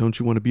 don't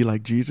you want to be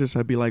like Jesus?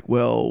 I'd be like,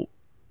 well,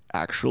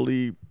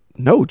 actually,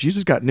 no,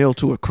 Jesus got nailed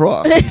to a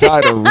cross and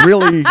died a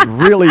really,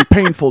 really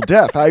painful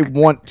death. I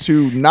want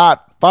to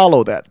not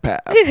follow that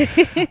path.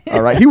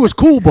 All right. He was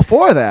cool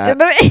before that.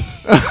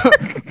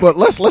 But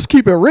let's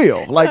keep it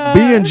real. Like,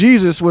 being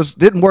Jesus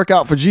didn't work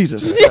out for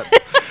Jesus.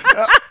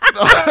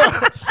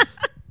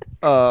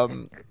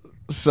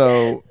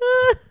 So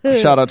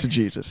shout out to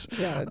Jesus.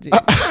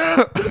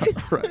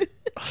 Right.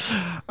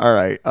 All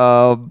right.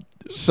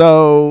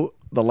 So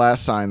the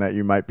last sign that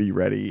you might be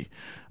ready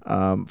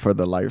for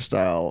the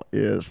lifestyle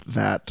is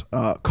that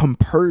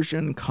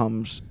compersion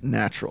comes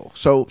natural.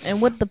 So,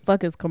 and what the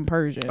fuck is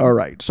compersion? All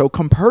right. So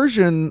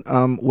compersion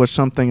was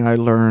something I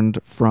learned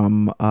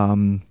from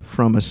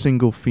a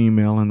single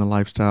female in the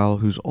lifestyle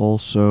who's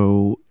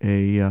also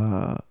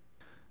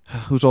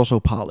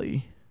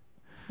poly.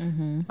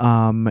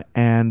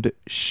 And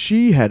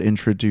she had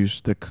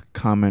introduced the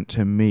comment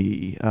to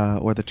me,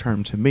 or the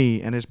term to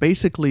me, and it's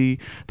basically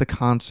the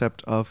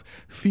concept of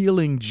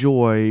feeling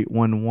joy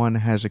when one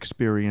has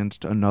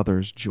experienced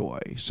another's joy.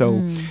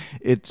 So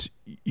it's,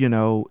 you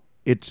know,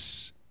 it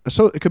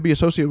could be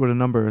associated with a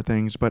number of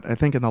things, but I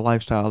think in the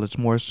lifestyle, it's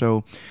more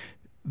so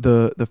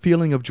the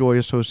feeling of joy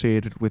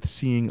associated with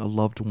seeing a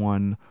loved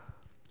one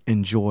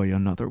enjoy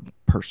another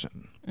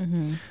person.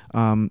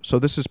 So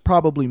this is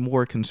probably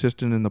more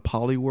consistent in the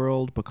poly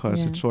world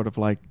because it's sort of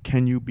like,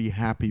 can you be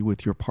happy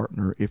with your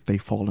partner if they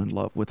fall in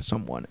love with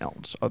someone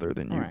else other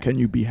than you? Right. Can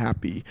you be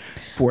happy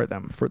for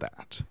them for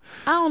that?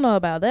 I don't know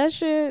about that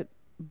shit,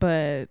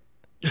 but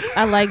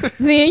I like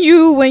seeing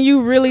you when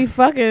you really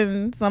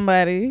fucking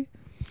somebody.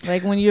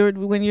 Like when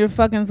you're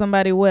fucking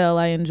somebody well,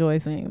 I enjoy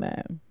seeing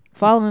that.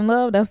 falling in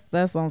love,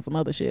 that's on some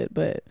other shit.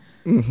 But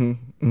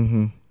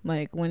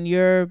like when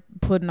you're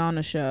putting on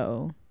a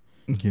show,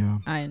 yeah,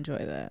 I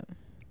enjoy that.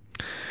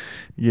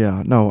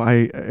 Yeah, no,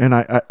 I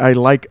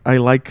like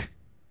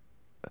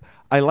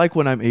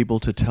when I'm able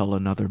to tell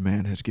another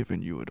man has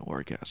given you an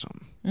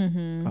orgasm.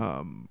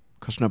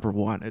 Because number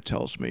one, it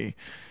tells me,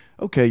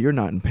 okay, you're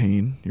not in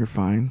pain, you're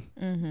fine.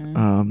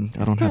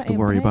 I don't have to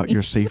worry about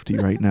your safety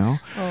right now.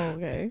 Oh,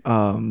 okay.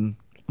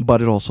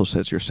 But it also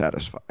says you're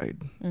satisfied.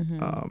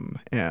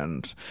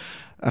 And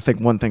I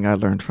think one thing I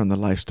learned from the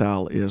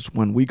lifestyle is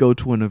when we go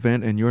to an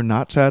event and you're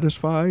not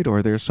satisfied,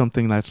 or there's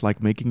something that's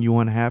like making you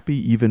unhappy,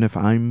 even if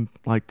I'm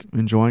like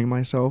enjoying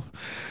myself,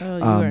 you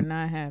are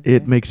not happy.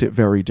 it makes it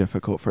very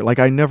difficult for, like,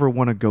 I never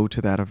want to go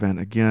to that event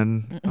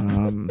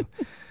again.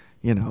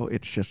 You know,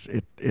 it's just,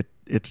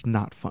 it's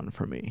not fun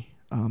for me.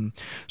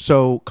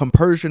 So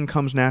compersion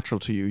comes natural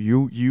to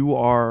you. You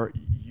are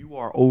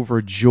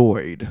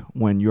overjoyed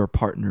when your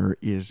partner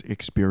is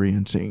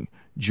experiencing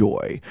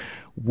joy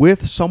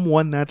with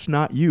someone that's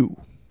not you.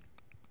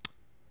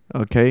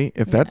 Okay?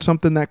 If that's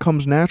something that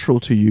comes natural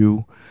to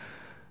you,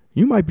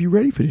 you might be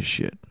ready for this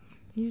shit.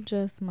 You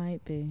just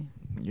might be.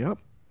 Yep.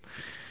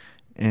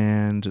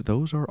 And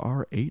those are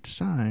our 8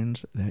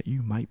 signs that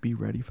you might be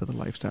ready for the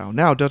lifestyle.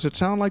 Now, does it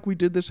sound like we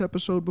did this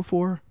episode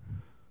before?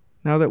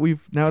 Now that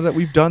we've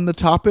done the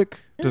topic,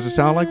 does it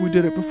sound like we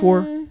did it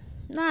before?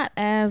 Not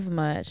as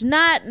much.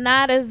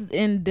 Not as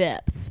in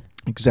depth.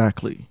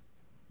 Exactly.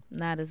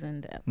 Not as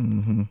in depth.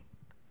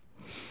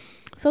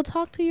 So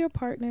talk to your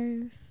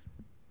partners.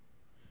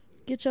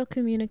 Get your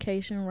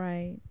communication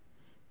right.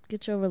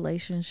 Get your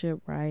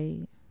relationship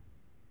right.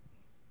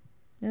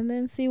 And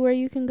then see where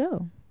you can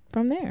go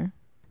from there.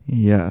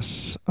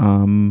 Yes.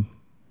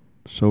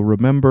 So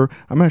remember,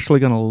 I'm actually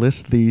going to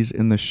list these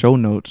in the show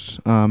notes.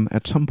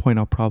 At some point,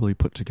 I'll probably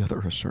put together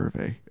a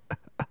survey.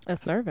 A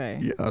survey?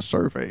 Yeah, a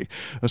survey.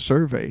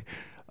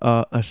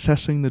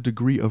 Assessing the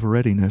degree of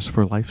readiness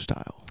for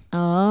lifestyle.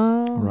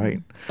 Oh.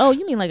 Right. Oh,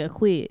 you mean like a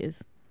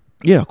quiz?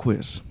 Yeah, a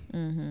quiz.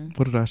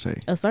 What did I say?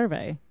 A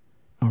survey.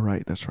 Oh,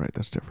 right. That's right.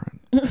 That's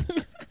different.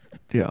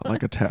 Yeah,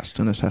 like a test,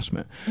 an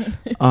assessment.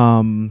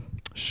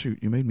 Shoot,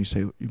 you made me.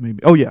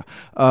 Oh, yeah.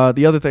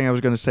 The other thing I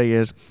was going to say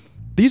is,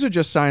 these are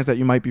just signs that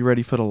you might be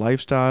ready for the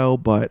lifestyle,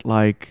 but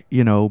like,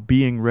 you know,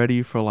 being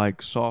ready for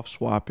like soft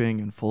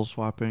swapping and full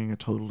swapping are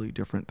totally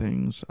different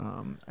things.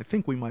 I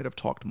think we might have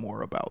talked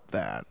more about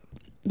that.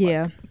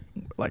 Yeah.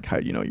 Like how,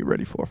 you know, you're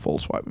ready for a full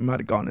swap. We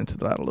might have gone into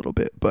that a little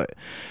bit, but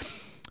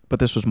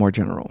this was more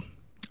general.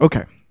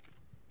 Okay.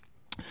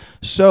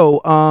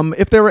 So,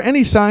 if there were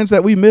any signs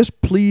that we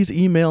missed, please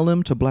email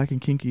them to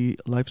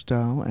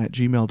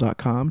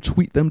blackandkinkylifestyle@gmail.com.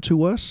 Tweet them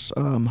to us.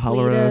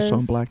 Holler at us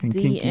on Black and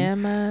Kinky.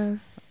 DM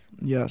us.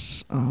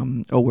 Yes.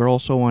 We're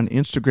also on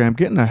Instagram,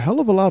 getting a hell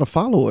of a lot of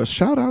followers.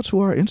 Shout out to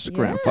our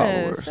Instagram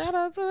followers. Shout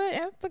out to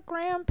the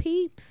Instagram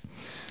peeps.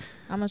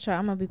 I'm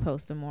gonna be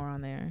posting more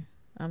on there.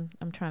 I'm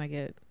trying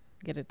to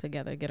get it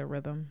together, get a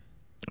rhythm.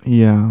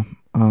 Yeah.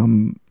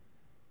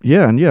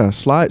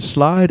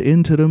 Slide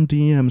into them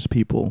DMs,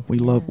 people. We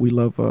love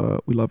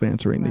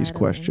answering these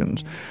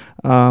questions.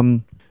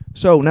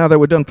 So now that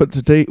we're done for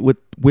today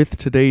with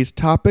today's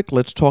topic,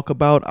 let's talk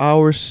about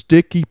our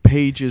sticky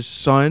pages,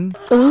 son.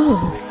 Ooh,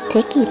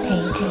 sticky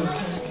pages.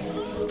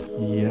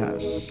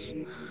 Yes.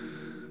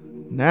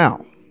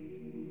 Now,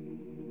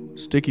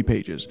 sticky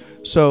pages.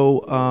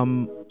 So,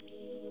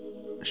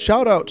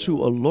 shout out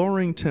to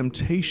Alluring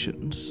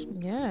Temptations.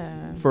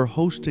 Yeah. For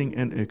hosting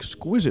an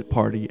exquisite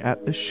party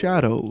at the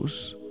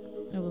Shadows.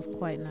 It was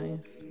quite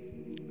nice.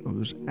 It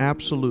was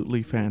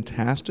absolutely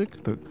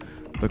fantastic. The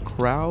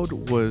crowd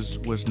was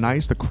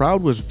nice. The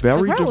crowd was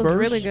very diverse. The crowd was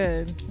really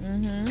good.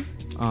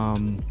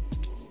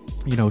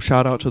 You know,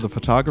 shout out to the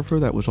photographer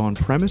that was on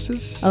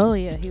premises. Oh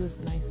yeah, he was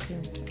nice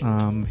too.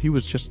 He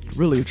was just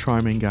really a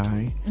charming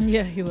guy.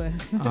 Yeah, he was.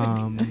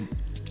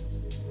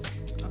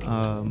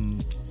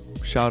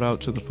 Shout out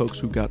to the folks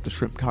who got the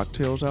shrimp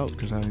cocktails out,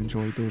 because I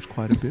enjoyed those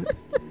quite a bit.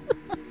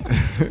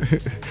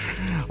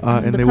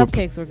 And the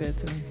cupcakes were good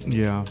too.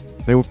 Yeah.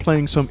 They were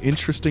playing some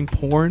interesting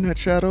porn at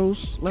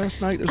Shadows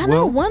last night as well. I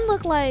know, one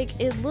looked like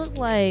a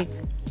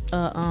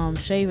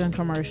shaving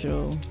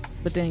commercial,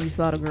 but then you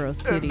saw the girl's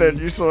titties. And then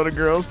you saw the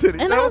girl's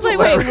titties. And I was like,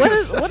 wait, what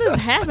is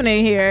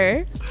happening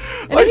here?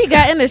 And then he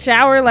got in the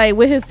shower like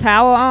with his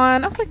towel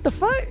on. I was like, the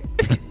fuck?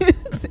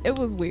 It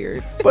was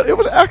weird. But it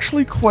was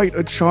actually quite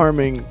a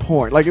charming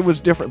porn. Like, it was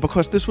different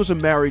because this was a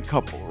married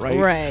couple, right?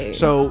 Right.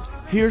 So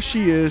here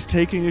she is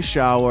taking a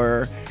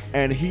shower,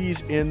 and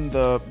he's in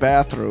the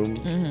bathroom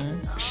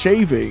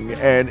shaving,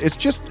 and it's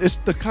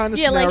the kind of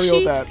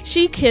scenario that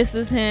she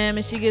kisses him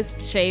and she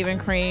gets shaving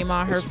cream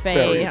on her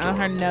face, on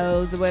her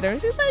nose or whatever.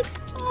 She's like,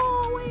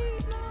 oh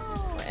wait,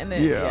 no. And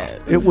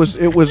then it was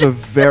a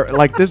very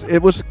like this.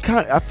 It was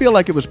kind. I feel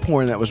like it was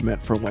porn that was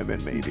meant for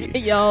women, maybe.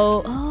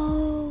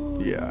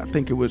 Yeah, I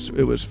think it was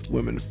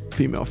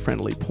female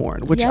friendly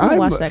porn, which I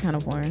watch that kind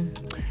of porn.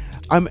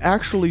 I'm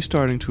actually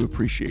starting to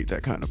appreciate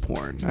that kind of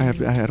porn. I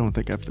don't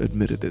think I've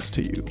admitted this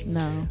to you.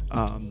 No.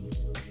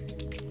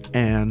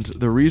 And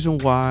the reason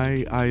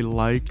why I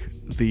like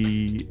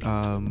the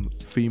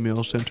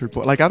female-centered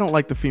porn, like I don't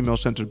like the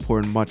female-centered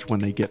porn much when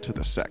they get to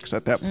the sex.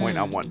 At that point,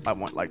 I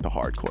want like the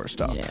hardcore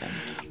stuff. Yeah.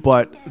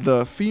 But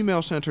the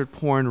female-centered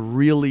porn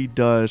really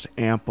does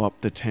amp up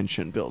the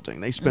tension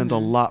building. They spend a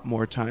lot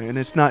more time, and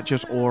it's not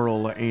just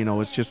oral or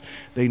anal. It's just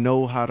they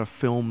know how to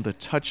film the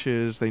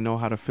touches. They know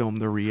how to film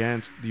the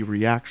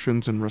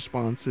reactions and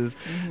responses.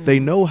 They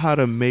know how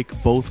to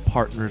make both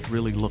partners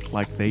really look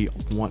like they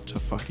want to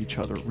fuck each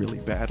other really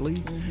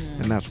badly,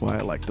 and that's why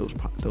I like those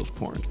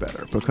porns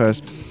better.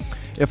 Because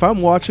if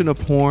I'm watching a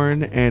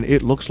porn and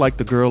it looks like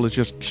the girl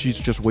is she's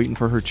just waiting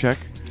for her check.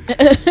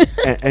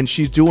 and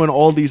she's doing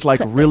all these like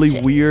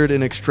really weird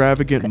and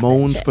extravagant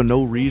moans for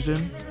no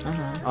reason.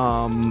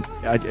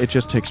 It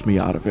just takes me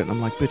out of it. And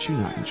I'm like, bitch, you're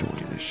not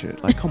enjoying this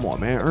shit. Like, come on,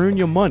 man, earn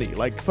your money.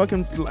 Like,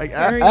 fucking, like,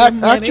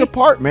 act your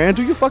part, man.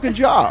 Do your fucking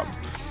job.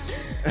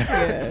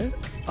 Yeah.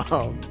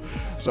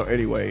 So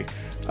anyway,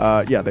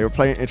 yeah, they were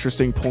playing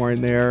interesting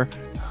porn there.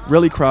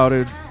 Really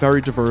crowded,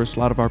 very diverse. A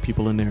lot of our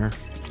people in there.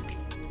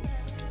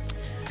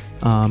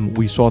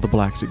 We saw the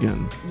blacks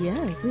again.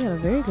 Yes, we had a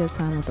very good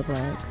time with the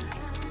blacks.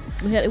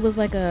 It was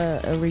like a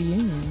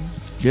reunion.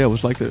 Yeah, it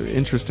was like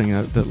interesting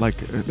that like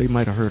they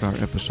might have heard our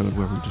episode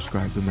where we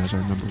described them as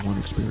our #1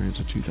 experience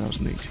of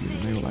 2018,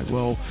 and they were like,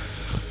 "Well,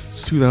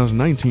 it's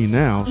 2019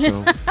 now,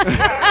 so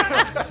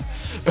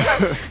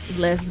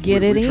let's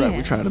get it in."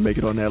 We're trying to make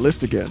it on that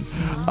list again,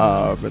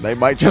 but they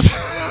might just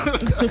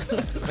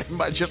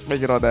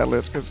make it on that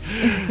list because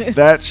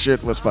that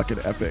shit was fucking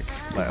epic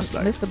last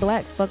night. Mr.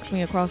 Black fucked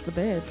me across the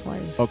bed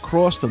twice.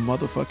 Across the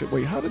motherfucking.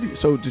 Wait, how did he?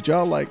 So did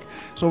y'all like?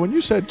 So when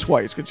you said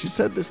twice, because she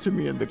said this to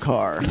me in the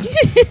car,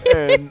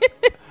 and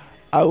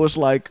I was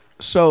like,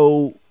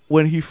 so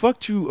when he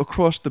fucked you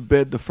across the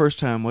bed the first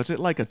time, was it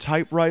like a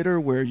typewriter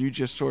where you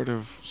just sort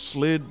of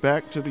slid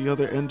back to the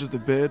other end of the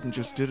bed and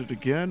just did it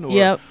again? Or?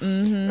 Yep.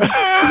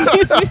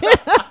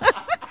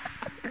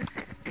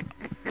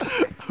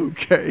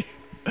 Okay.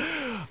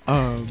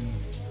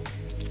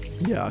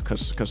 Yeah,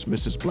 because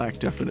Mrs. Black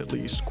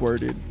definitely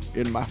squirted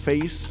in my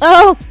face.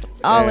 Oh,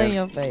 all in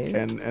your face.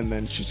 And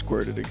then she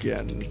squirted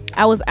again.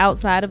 I was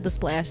outside of the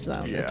splash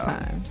zone this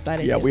time. So I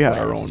didn't we had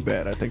our own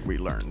bed. I think we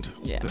learned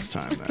this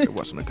time that it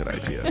wasn't a good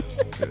idea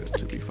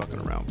to be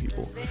fucking around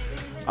people.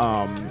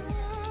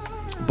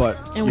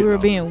 But we were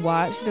being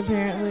watched,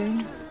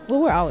 apparently. Well,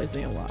 we're always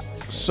being watched.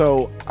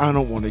 So I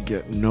don't want to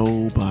get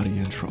nobody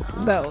in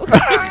trouble. No.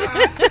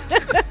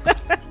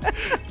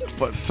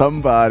 But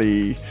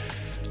somebody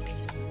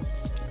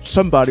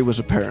was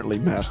apparently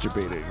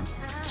masturbating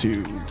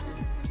to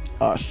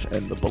us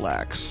and the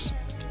blacks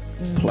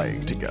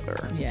playing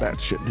together. Yeah.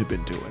 That shouldn't have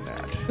been doing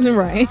that.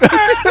 Right.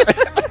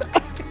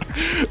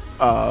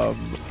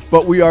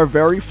 But we are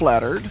very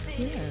flattered.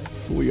 Yeah.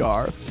 We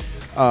are.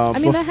 I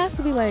mean, that has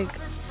to be like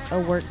a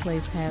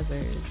workplace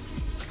hazard.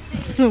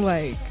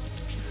 Like,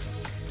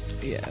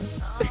 yeah.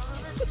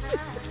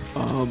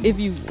 If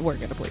you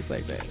work at a place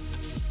like that.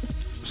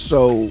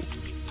 So,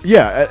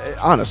 yeah,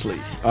 honestly.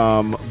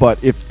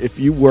 But if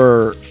you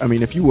were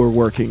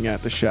working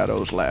at the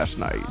Shadows last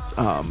night,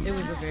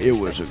 it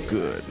was a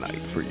good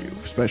night for you,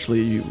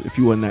 especially if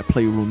you were in that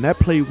playroom. That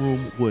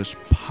playroom was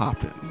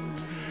popping.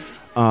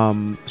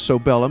 So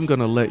Belle, I'm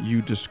gonna let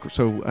you describe.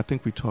 So I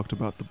think we talked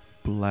about the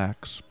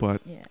blacks,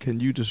 but can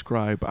you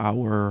describe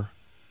because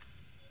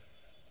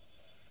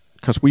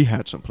we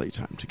had some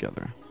playtime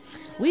together.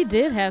 We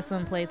did have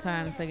some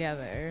playtime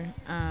together,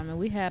 and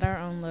we had our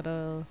own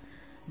little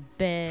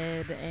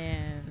bed,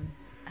 and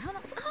I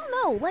don't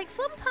know, like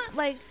sometimes,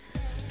 like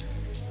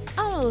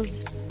I don't know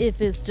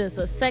if it's just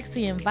a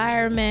sexy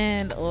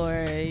environment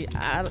or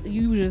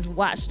you just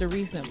watched the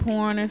recent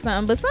porn or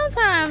something, but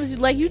sometimes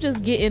like you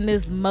just get in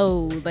this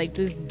mode, like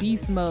this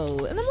beast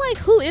mode, and I'm like,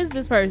 who is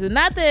this person?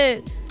 Not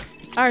that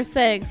our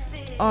sex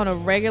on a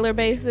regular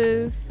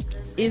basis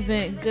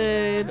isn't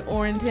good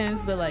or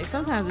intense, but like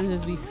sometimes it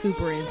just be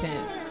super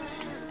intense,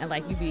 and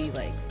like you be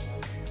like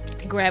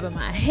grabbing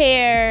my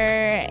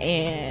hair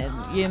and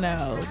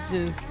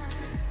just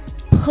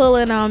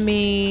pulling on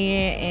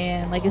me,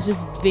 and like it's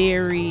just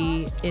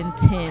very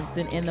intense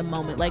and in the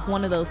moment, like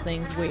one of those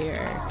things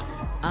where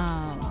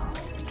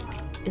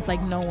it's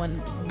like no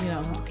one,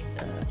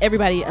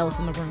 everybody else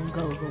in the room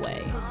goes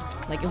away,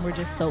 like, and we're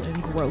just so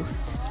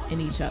engrossed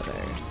in each other.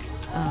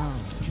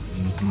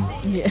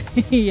 Yeah.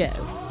 Yes.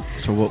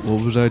 So what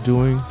was I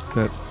doing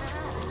that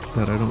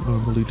I don't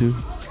normally do?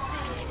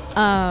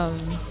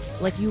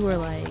 Like you were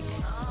like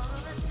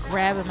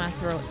grabbing my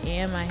throat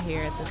and my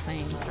hair at the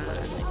same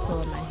time, like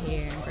pulling my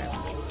hair and grabbing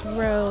my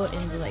throat,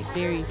 and like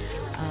very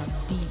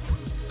deep,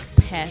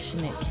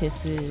 passionate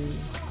kisses.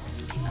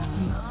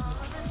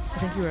 I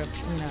think you were,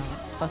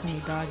 fucking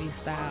me doggy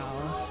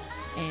style,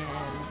 and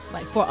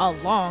like for a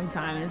long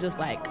time, and just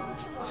like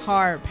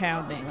hard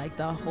pounding like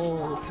the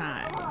whole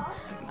time.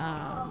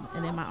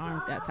 And then my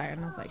arms got tired,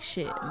 and I was like,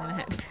 shit. And then I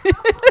had to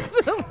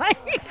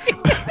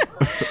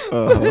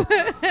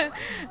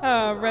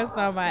rest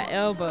on my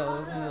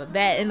elbows.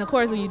 And of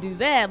course, when you do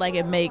that, like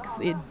it makes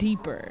it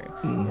deeper,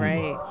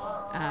 right?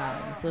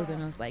 So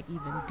then it was like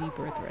even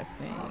deeper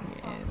thrusting,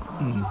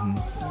 and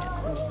yes,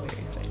 it was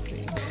very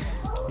sexy.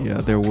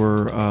 Yeah, there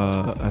were,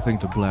 I think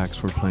the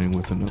blacks were playing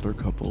with another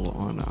couple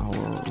on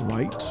our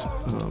right,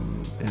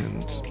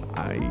 and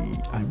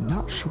I'm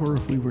not sure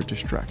if we were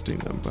distracting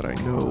them, but I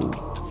know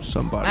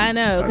somebody. I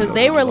know, because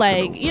they were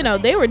like, you know,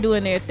 they were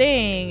doing their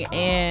thing,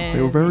 and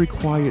they were very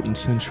quiet and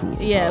sensual.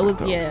 Yeah, it was,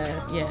 though.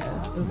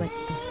 yeah. It was like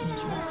the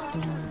sensual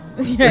storm.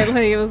 Yeah,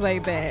 like it was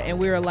like that, and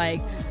we were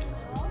like,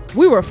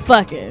 we were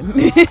fucking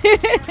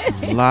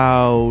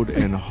loud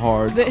and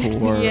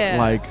hardcore, yeah.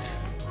 like.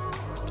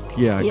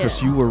 Yeah,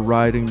 because you were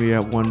riding me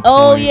at one point.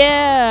 Oh,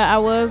 yeah, I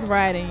was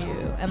riding you.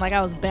 And, like, I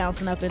was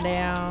bouncing up and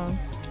down,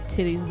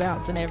 titties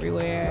bouncing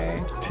everywhere.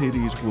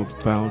 Titties were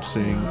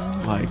bouncing,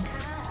 like...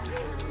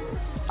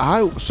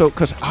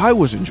 Because I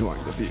was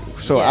enjoying the view.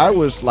 So I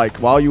was, like,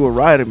 while you were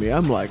riding me,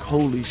 I'm like,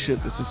 holy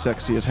shit, this is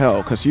sexy as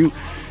hell. Because you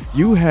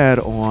had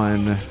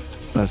on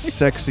a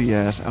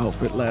sexy-ass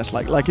outfit last...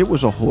 Like, it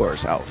was a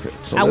horse outfit.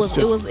 So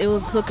it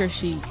was hooker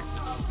chic.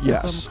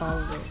 Yes. That's what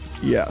I'm calling it.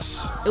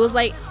 Yes. It was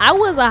like I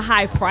was a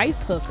high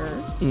priced hooker.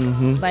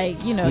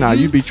 Like, you know. Nah,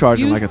 you'd be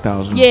charging like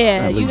 $1,000.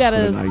 Yeah, you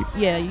gotta.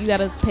 Yeah, you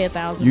gotta pay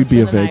 $1,000. You'd be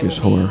a Vegas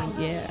whore.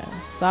 Yeah.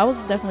 So I was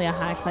definitely a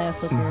high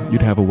class hooker.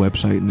 You'd have a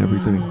website and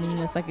everything.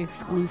 It's like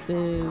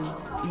exclusive,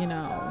 you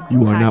know.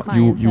 You are not.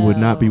 You would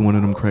not be one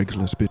of them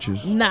Craigslist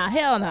bitches. Nah,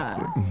 hell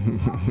nah.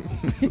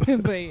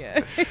 But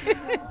yeah.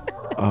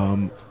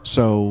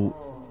 So,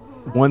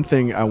 one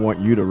thing I want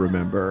you to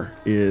remember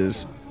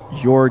is.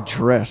 Your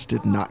dress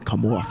did not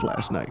come off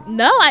last night.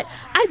 No,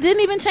 I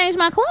didn't even change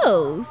my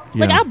clothes.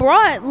 Like, I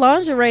brought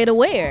lingerie to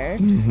wear,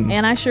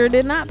 and I sure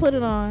did not put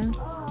it on.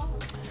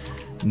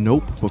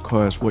 Nope,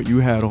 because what you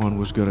had on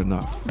was good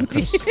enough.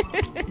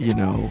 You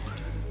know,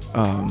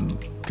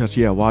 because,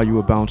 while you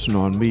were bouncing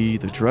on me,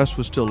 the dress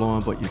was still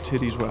on, but your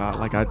titties were out.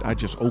 Like, I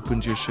just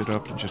opened your shit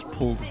up and just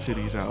pulled the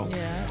titties out.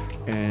 Yeah.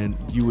 And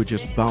you were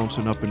just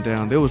bouncing up and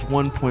down. There was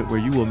one point where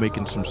you were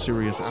making some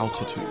serious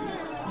altitude.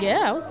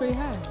 Yeah, I was pretty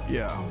high.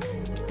 Yeah.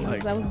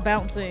 Like I was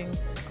bouncing.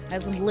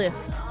 Had some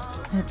lift.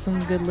 Had some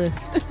good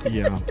lift.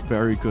 Yeah,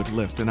 very good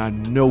lift. And I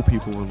know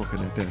people were looking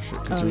at that shit.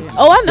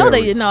 I know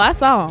they. No, I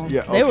saw them.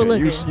 Yeah, they were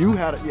looking. You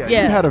had you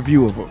had a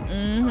view of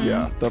them.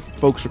 Yeah, the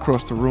folks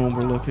across the room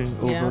were looking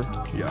over.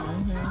 Yeah.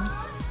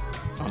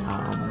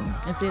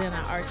 And see, then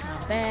I arched my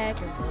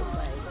back, and so it's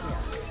like,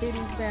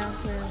 titties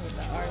bouncing with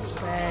the arched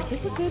back.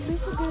 It's a good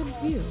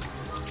view.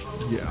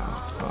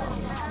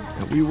 Yeah,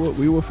 and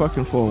we were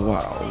fucking for a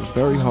while. It was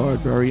very hard,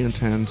 very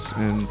intense,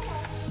 and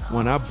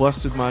when I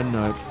busted my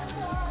nut,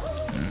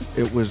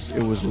 it was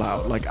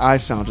loud. Like, I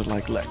sounded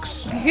like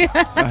Lex.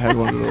 I had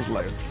one of those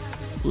like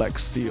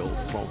Lex Steele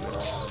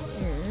moments,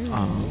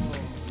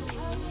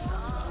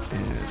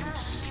 and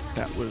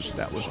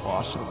that was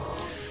awesome.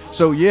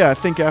 So I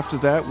think after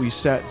that we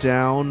sat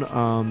down.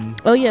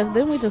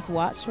 Then we just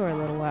watched for a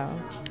little while.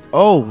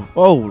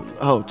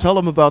 Oh! Tell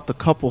them about the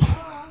couple.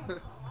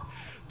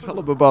 Tell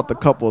him about the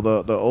couple.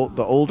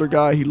 The older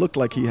guy, he looked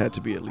like he had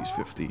to be at least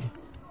 50,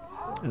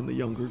 and the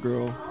younger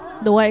girl.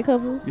 The white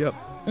couple. Yep.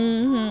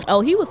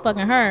 Oh, he was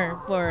fucking her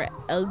for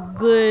a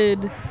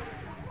good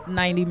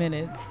 90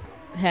 minutes.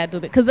 Had to,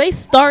 because they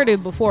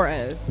started before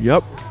us.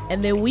 Yep.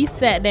 And then we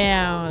sat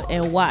down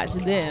and watched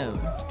them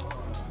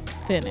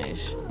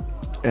finish.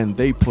 And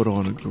they put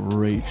on a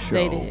great show.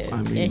 They did.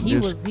 I mean, and he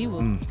was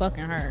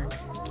fucking her.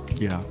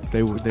 Yeah,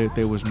 there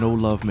was no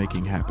love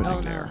making happening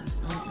there.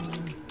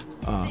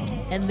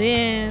 And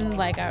then,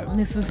 like, our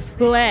Mrs.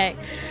 Black,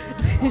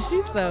 I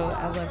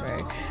love her.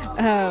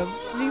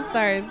 She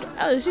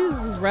starts, she was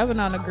just rubbing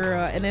on the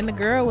girl, and then the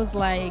girl was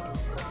like,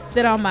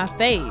 sit on my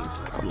face.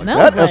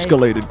 That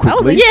escalated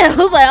quickly. I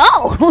was like,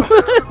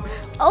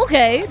 oh,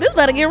 okay, this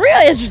better get real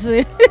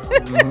interesting.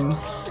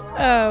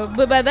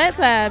 But by that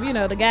time,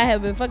 the guy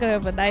had been fucking her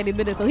for 90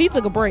 minutes, so he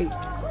took a break.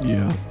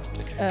 Yeah.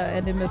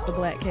 And then Mr.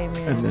 Black came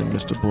in. And then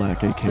Mr.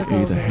 Black,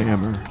 a.k.a. the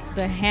Hammer.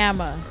 The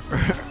Hammer.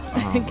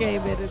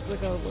 Came in and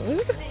took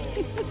over.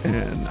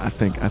 And I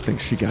think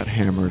she got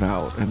hammered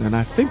out. And then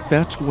I think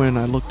that's when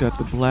I looked at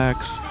the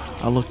blacks,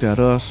 I looked at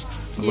us,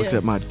 I looked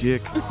at my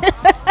dick.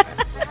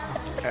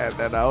 And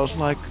then I was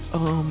like,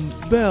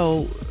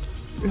 Belle,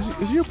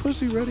 is your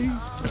pussy ready?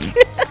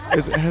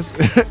 Is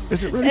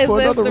it ready for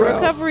another round?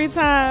 Recovery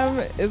time?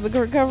 Is the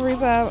recovery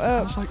time up?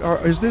 I was like,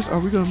 are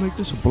we gonna make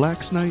this a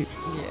blacks night?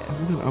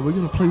 Yeah. Are we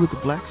gonna play with the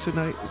blacks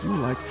tonight? You were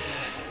like,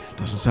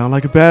 doesn't sound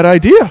like a bad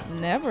idea.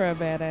 Never a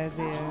bad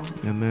idea.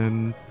 And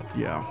then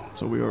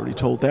so we already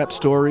told that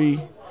story.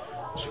 It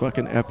was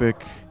fucking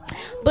epic.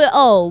 But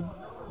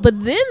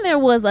then there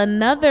was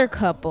another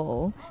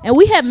couple, and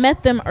we had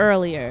met them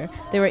earlier.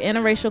 They were an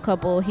interracial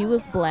couple. He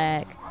was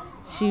black,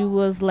 she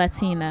was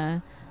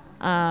Latina.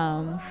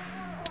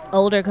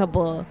 Older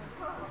couple.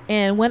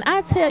 And when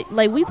I tell,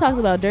 like, we talked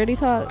about dirty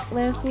talk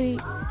last week.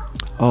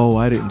 Oh,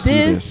 I didn't see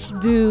this. This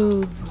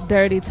dude's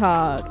dirty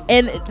talk.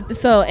 And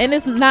it's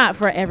not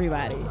for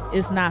everybody.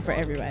 It's not for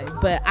everybody.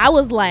 But I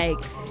was like,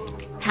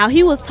 how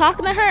he was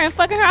talking to her and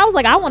fucking her, I was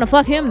like, I want to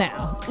fuck him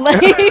now.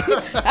 Like,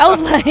 I was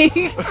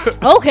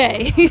like,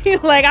 okay.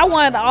 Like, I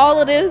want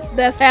all of this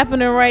that's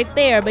happening right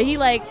there. But he,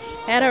 like,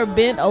 had her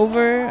bent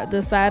over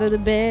the side of the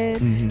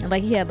bed. And,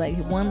 like, he had, like,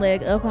 one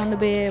leg up on the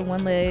bed,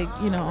 one leg,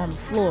 you know, on the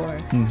floor.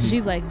 So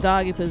she's, like,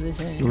 doggy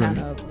position, kind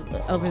of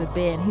over the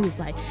bed. And he was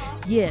like,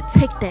 yeah,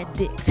 take that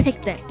dick.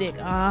 Take that dick.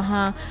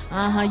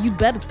 You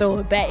better throw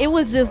it back. It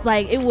was just,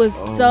 like, it was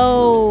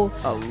so...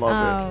 I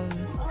love it.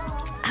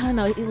 I don't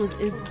know. It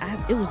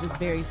was just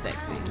very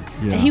sexy.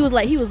 Yeah. And he was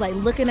like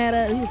looking at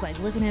her. He was like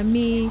looking at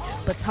me,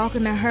 but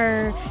talking to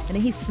her. And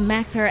then he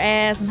smacked her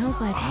ass, and I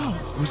was like,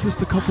 oh. Was this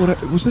the couple that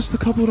was this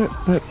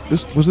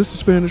the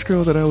Spanish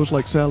girl that I was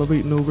like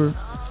salivating over?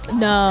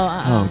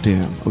 No. Oh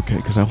damn. Okay,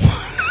 because I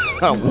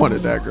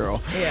wanted that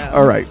girl. Yeah.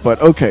 All right,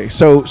 but okay.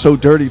 So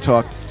dirty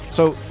talk.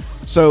 So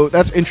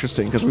that's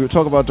interesting because we were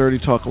talking about dirty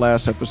talk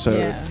last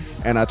episode,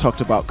 and I talked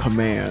about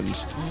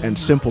commands and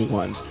simple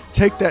ones.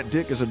 Take that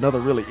dick is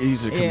another really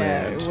easy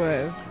command.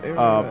 Yeah, it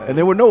was. And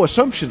there were no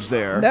assumptions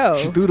there. No.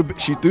 She threw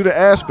the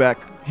ass back.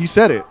 He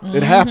said it.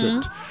 It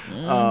happened.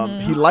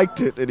 He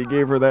liked it, and he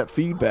gave her that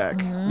feedback.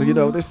 You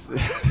know,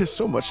 there's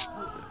so much.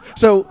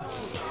 So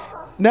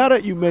now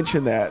that you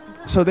mention that,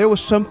 so there was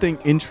something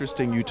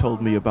interesting you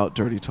told me about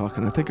Dirty Talk,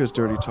 and I think it was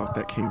Dirty Talk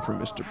that came from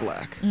Mr.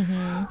 Black,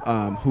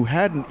 who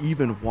hadn't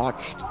even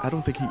watched, I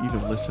don't think he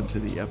even listened to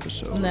the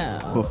episode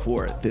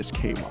before this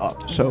came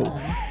up. So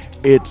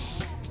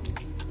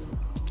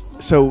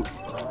So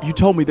you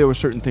told me there were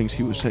certain things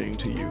he was saying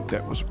to you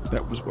that was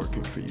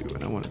working for you,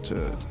 and I wanted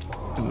to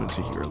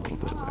hear a little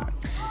bit of that.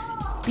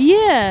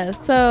 Yeah,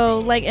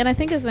 so like, and I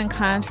think it's in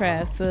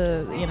contrast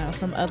to, you know,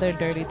 some other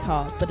dirty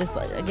talk, but it's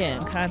like,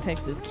 again,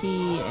 context is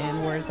key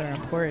and words are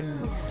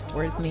important.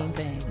 Words mean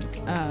things.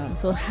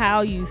 So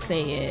how you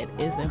say it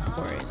is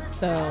important.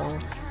 So,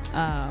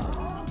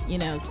 you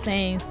know,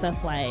 saying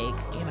stuff like,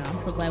 you know, I'm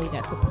so glad we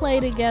got to play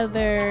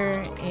together,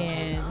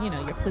 and, you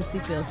know, your pussy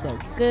feels so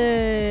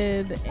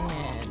good,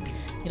 and,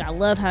 you know, I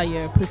love how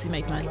your pussy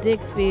makes my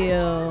dick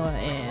feel,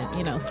 and,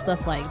 you know,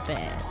 stuff like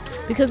that.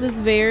 Because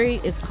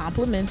it's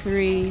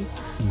complimentary,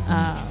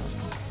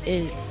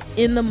 it's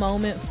in the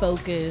moment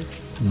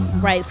focused,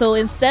 right? So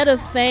instead of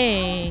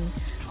saying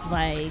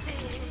like,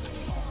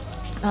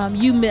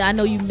 I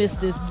know you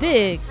missed this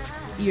dick,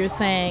 you're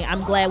saying,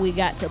 I'm glad we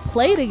got to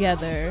play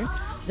together.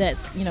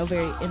 That's, you know,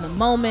 very in the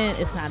moment.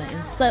 It's not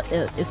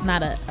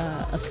a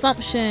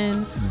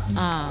assumption.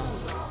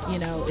 You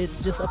know,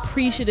 it's just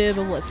appreciative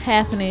of what's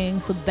happening,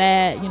 so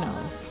that, you know,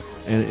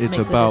 and it's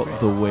about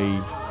the way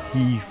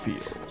he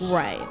feels,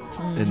 right?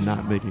 And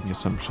not making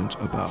assumptions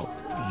about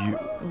you,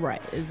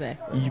 right?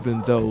 Exactly.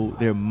 Even though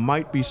there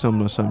might be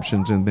some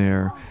assumptions in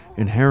there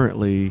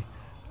inherently,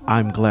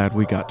 I'm glad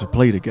we got to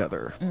play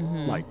together.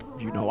 Like,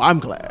 you know, I'm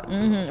glad.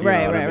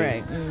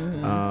 Right.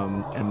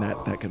 And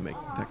that can make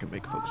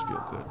folks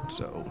feel good.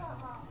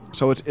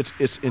 So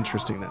it's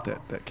interesting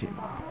that came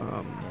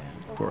up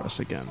for us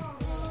again.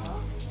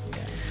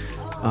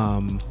 I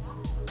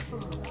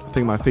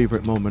think my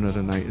favorite moment of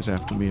the night is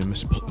after me and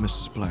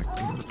Mrs. Black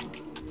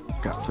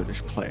got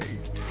finished playing.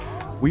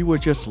 We were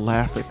just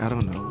laughing. I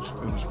don't know.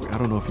 I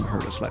don't know if you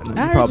heard us laughing.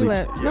 I heard you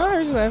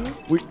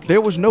laughing.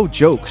 There was no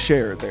joke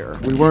shared there.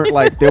 We weren't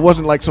like, there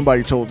wasn't like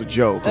somebody told a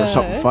joke or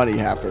something funny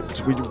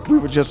happened. We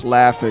were just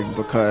laughing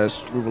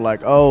because we were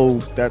like, oh,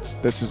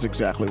 this is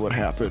exactly what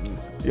happened.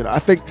 You know, I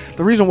think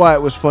the reason why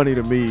it was funny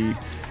to me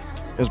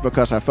is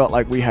because I felt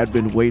like we had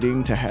been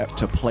waiting to have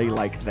to play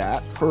like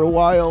that for a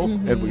while,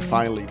 and we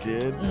finally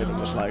did, and it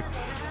was like,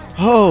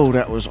 oh,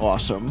 that was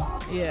awesome.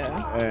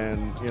 Yeah.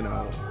 And, you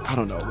know, I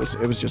don't know.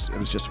 It was just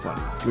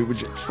funny. We were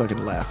just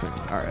fucking laughing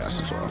our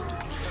asses off.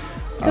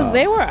 Because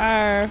they were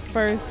our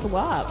first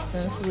swap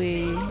since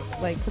we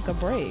like took a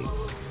break.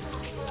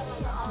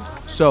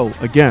 So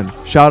again,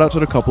 shout out to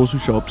the couples who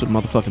show up to the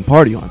motherfucking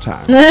party on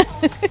time.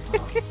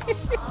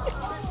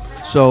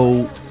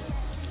 So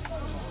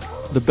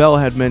the Belle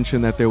had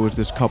mentioned that there was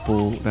this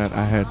couple that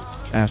I had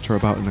asked her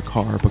about in the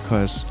car,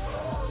 because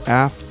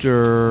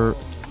after,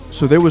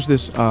 so there was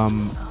this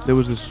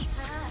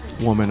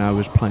woman I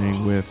was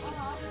playing with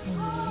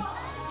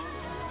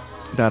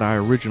that I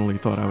originally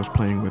thought I was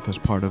playing with as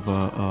part of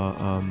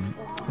a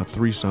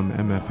threesome,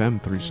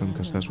 MFM threesome,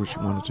 because that's what she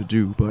wanted to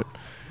do, but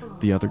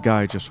the other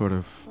guy just sort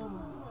of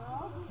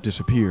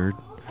disappeared.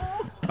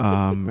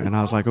 And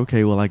I was like,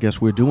 okay, well, I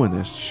guess we're doing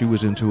this. She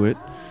was into it,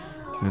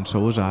 and so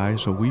was I,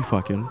 so we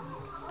fucking.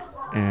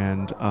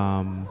 And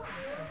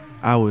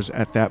I was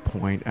at that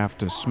point,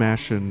 after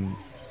smashing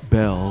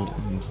Belle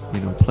and,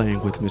 you know,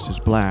 playing with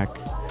Mrs. Black,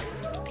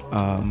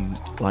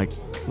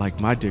 like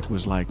my dick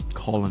was like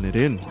calling it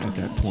in at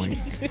that point.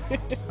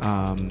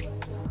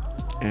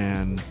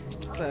 And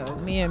so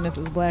me and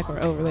Mrs. Black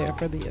were over there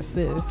for the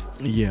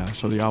assist. Yeah,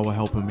 so y'all were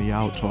helping me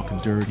out, talking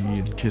dirty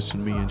and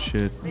kissing me and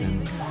shit,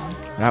 and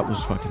that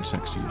was fucking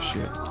sexy as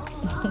shit.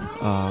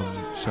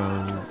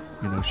 So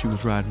you know, she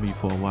was riding me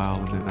for a while,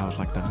 and then I was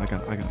like, nah, I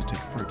got to take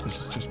a break. This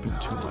has just been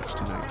too much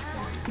tonight.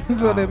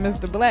 So then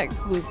Mr. Black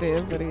swooped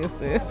in for the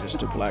assist.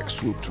 Mr. Black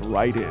swooped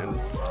right in.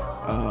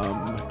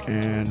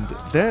 And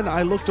then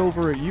I looked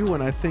over at you,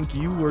 and I think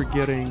you were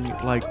getting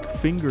like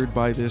fingered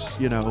by this,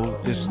 you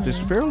know, this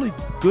fairly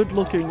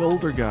good-looking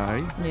older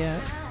guy. Yeah.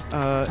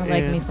 I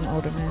like me some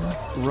older men.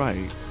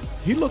 Right.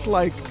 He looked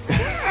like,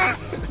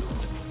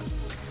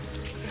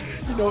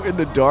 you know, in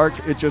the dark,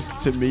 it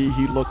just, to me,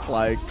 he looked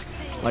like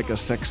a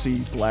sexy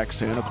black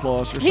Santa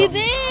Claus or something. He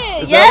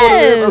did. Is yes. that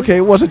what it is? Okay,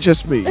 it wasn't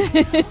just me.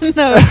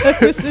 No,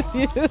 it was just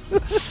you.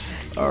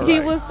 All right. He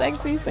was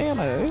sexy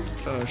Santa.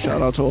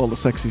 Shout out to all the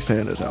sexy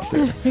Santas out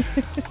there.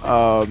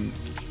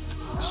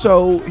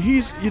 So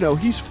he's, you know,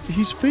 he's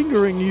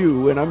fingering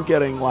you, and I'm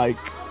getting like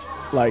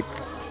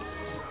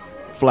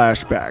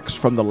flashbacks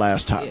from the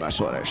last time I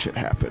saw that shit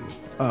happen.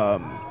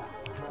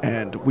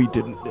 And we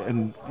didn't,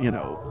 and you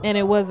know. And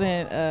it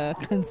wasn't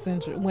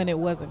consensual. When it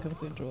wasn't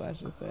consensual, I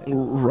should say.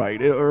 Right.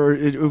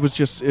 It was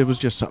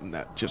just something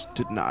that just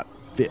did not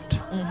fit.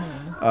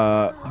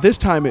 This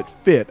time it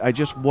fit. I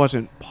just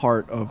wasn't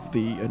part of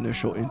the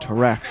initial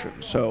interaction.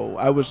 So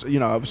I was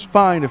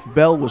fine if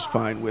Belle was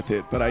fine with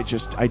it, but I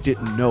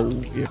didn't know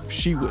if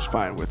she was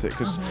fine with it,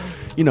 because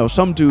you know,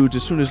 some dudes,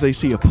 as soon as they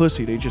see a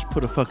pussy, they just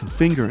put a fucking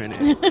finger in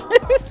it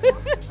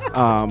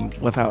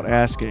without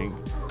asking.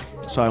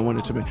 So I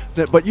wanted to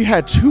but you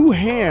had two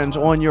hands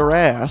on your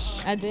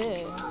ass. I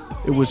did.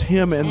 It was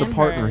him and the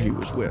partner hers. he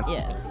was with.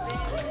 Yes.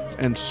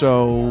 And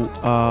so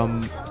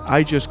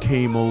I just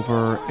came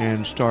over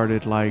and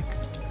started like,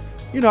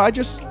 you know, I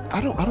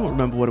don't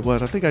remember what it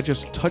was. I think I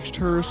just touched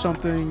her or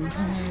something,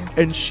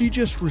 and she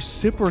just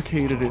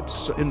reciprocated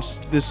it in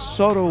this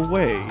subtle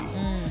way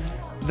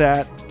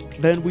that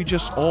then we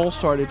just all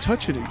started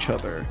touching each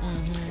other.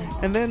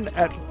 And then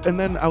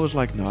I was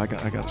like, no, I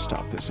got to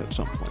stop this at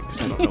some point,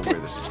 because I don't know where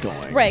this is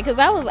going. Right, because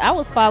I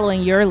was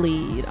following your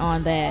lead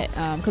on that,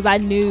 because I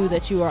knew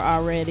that you were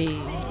already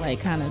like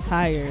kind of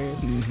tired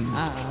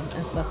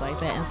and stuff like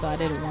that, and so I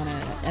didn't want to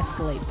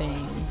escalate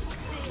things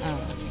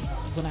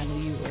when I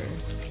knew you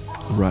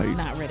were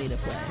not ready to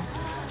play.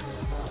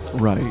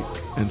 Right.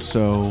 And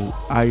so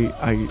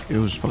it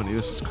was funny.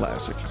 This is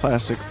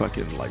classic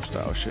fucking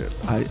lifestyle shit.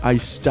 I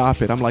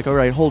stop it. I'm like, all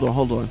right, hold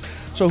on.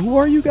 So who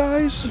are you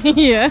guys?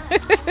 Yeah.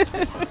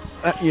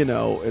 You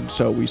know, and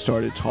so we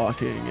started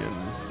talking, and,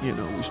 you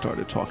know, we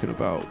started talking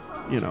about,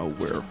 you know,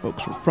 where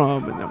folks were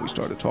from, and then we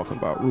started talking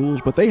about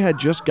rules, but they had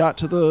just got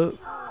to the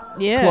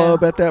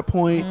club at that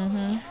point.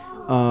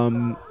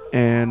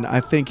 And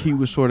I think he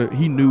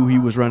knew he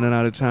was running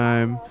out of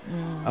time.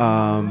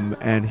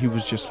 And he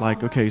was just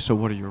like, okay, so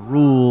what are your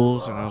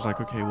rules? And I was like,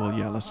 okay, well,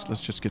 yeah,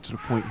 let's just get to the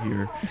point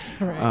here.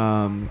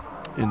 Right.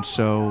 And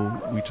so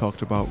we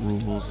talked about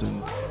rules,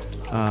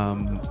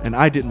 and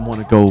I didn't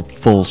want to go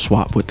full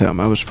swap with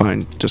them. I was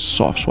fine just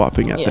soft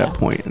swapping at that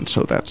point. And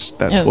so that's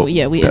what.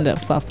 Yeah, we ended up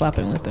soft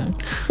swapping with them,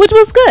 which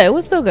was good. It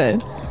was still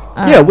good.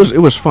 Yeah, it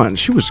was fun.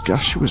 She was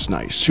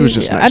nice. She was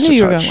just nice. I knew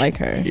you were gonna like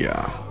her.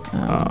 Yeah.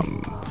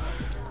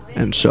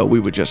 And so we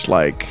would just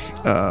like,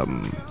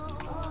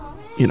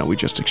 you know, we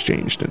just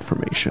exchanged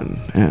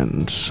information,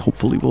 and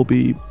hopefully we'll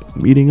be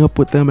meeting up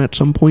with them at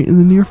some point in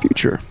the near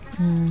future.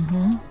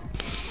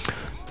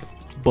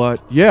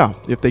 But yeah,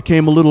 if they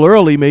came a little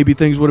early, maybe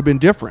things would have been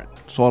different.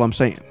 That's all I'm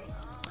saying.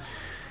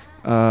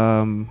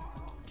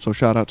 So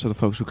shout out to the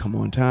folks who come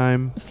on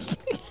time.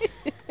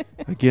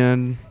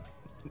 Again,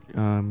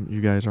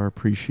 you guys are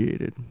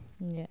appreciated.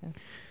 Yeah.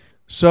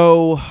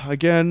 So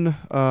again,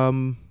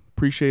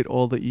 appreciate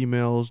all the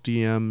emails,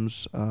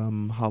 DMs,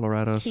 holler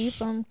at us. Keep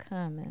them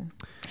coming.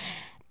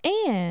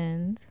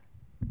 And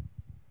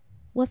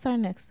what's our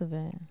next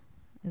event?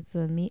 It's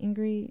a meet and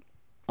greet.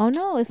 Oh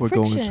no, it's Friction.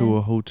 We're going to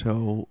a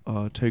hotel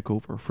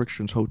takeover,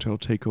 Friction's hotel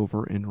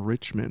takeover in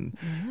Richmond,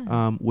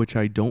 which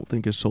I don't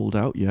think is sold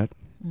out yet.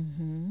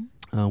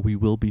 We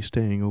will be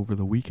staying over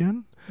the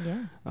weekend.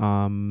 Yeah.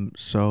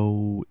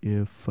 So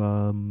if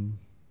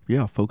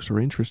folks are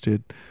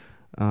interested,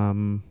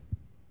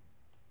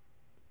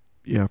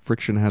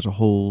 Friction has a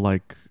whole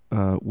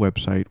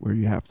website where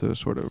you have to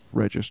sort of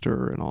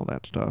register and all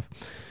that stuff,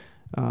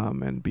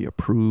 and be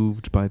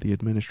approved by the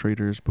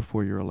administrators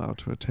before you're allowed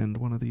to attend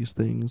one of these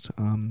things.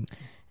 And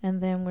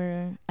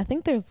then I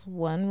think there's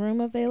one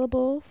room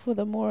available for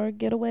the more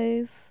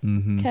getaways,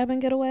 cabin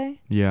getaway.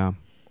 Yeah.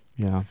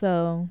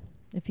 So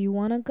if you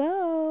want to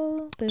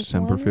go,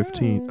 December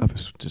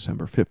 15th,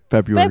 December 5th,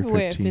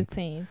 February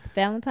 15th,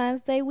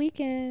 Valentine's Day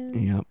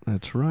weekend. Yep,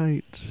 that's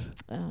right.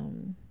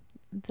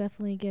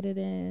 Definitely get it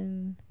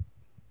in.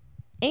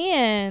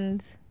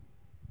 And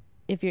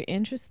if you're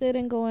interested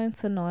in going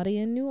to Naughty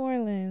in New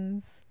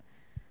Orleans,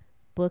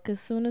 book as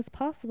soon as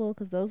possible,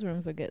 because those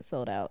rooms will get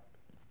sold out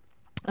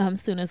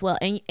soon as well.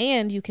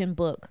 And you can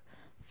book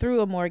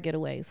through Amore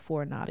Getaways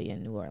for Naughty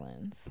in New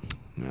Orleans.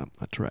 Yeah,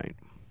 that's right.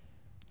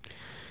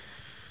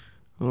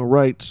 All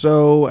right,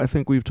 so I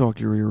think we've talked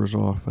your ears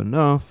off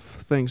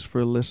enough. Thanks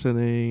for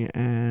listening,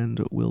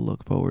 and we'll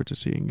look forward to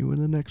seeing you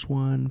in the next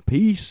one.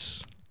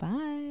 Peace.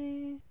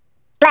 Bye.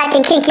 Black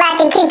and kinky,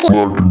 black and kinky.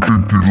 Black and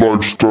kinky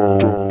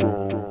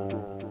lifestyle.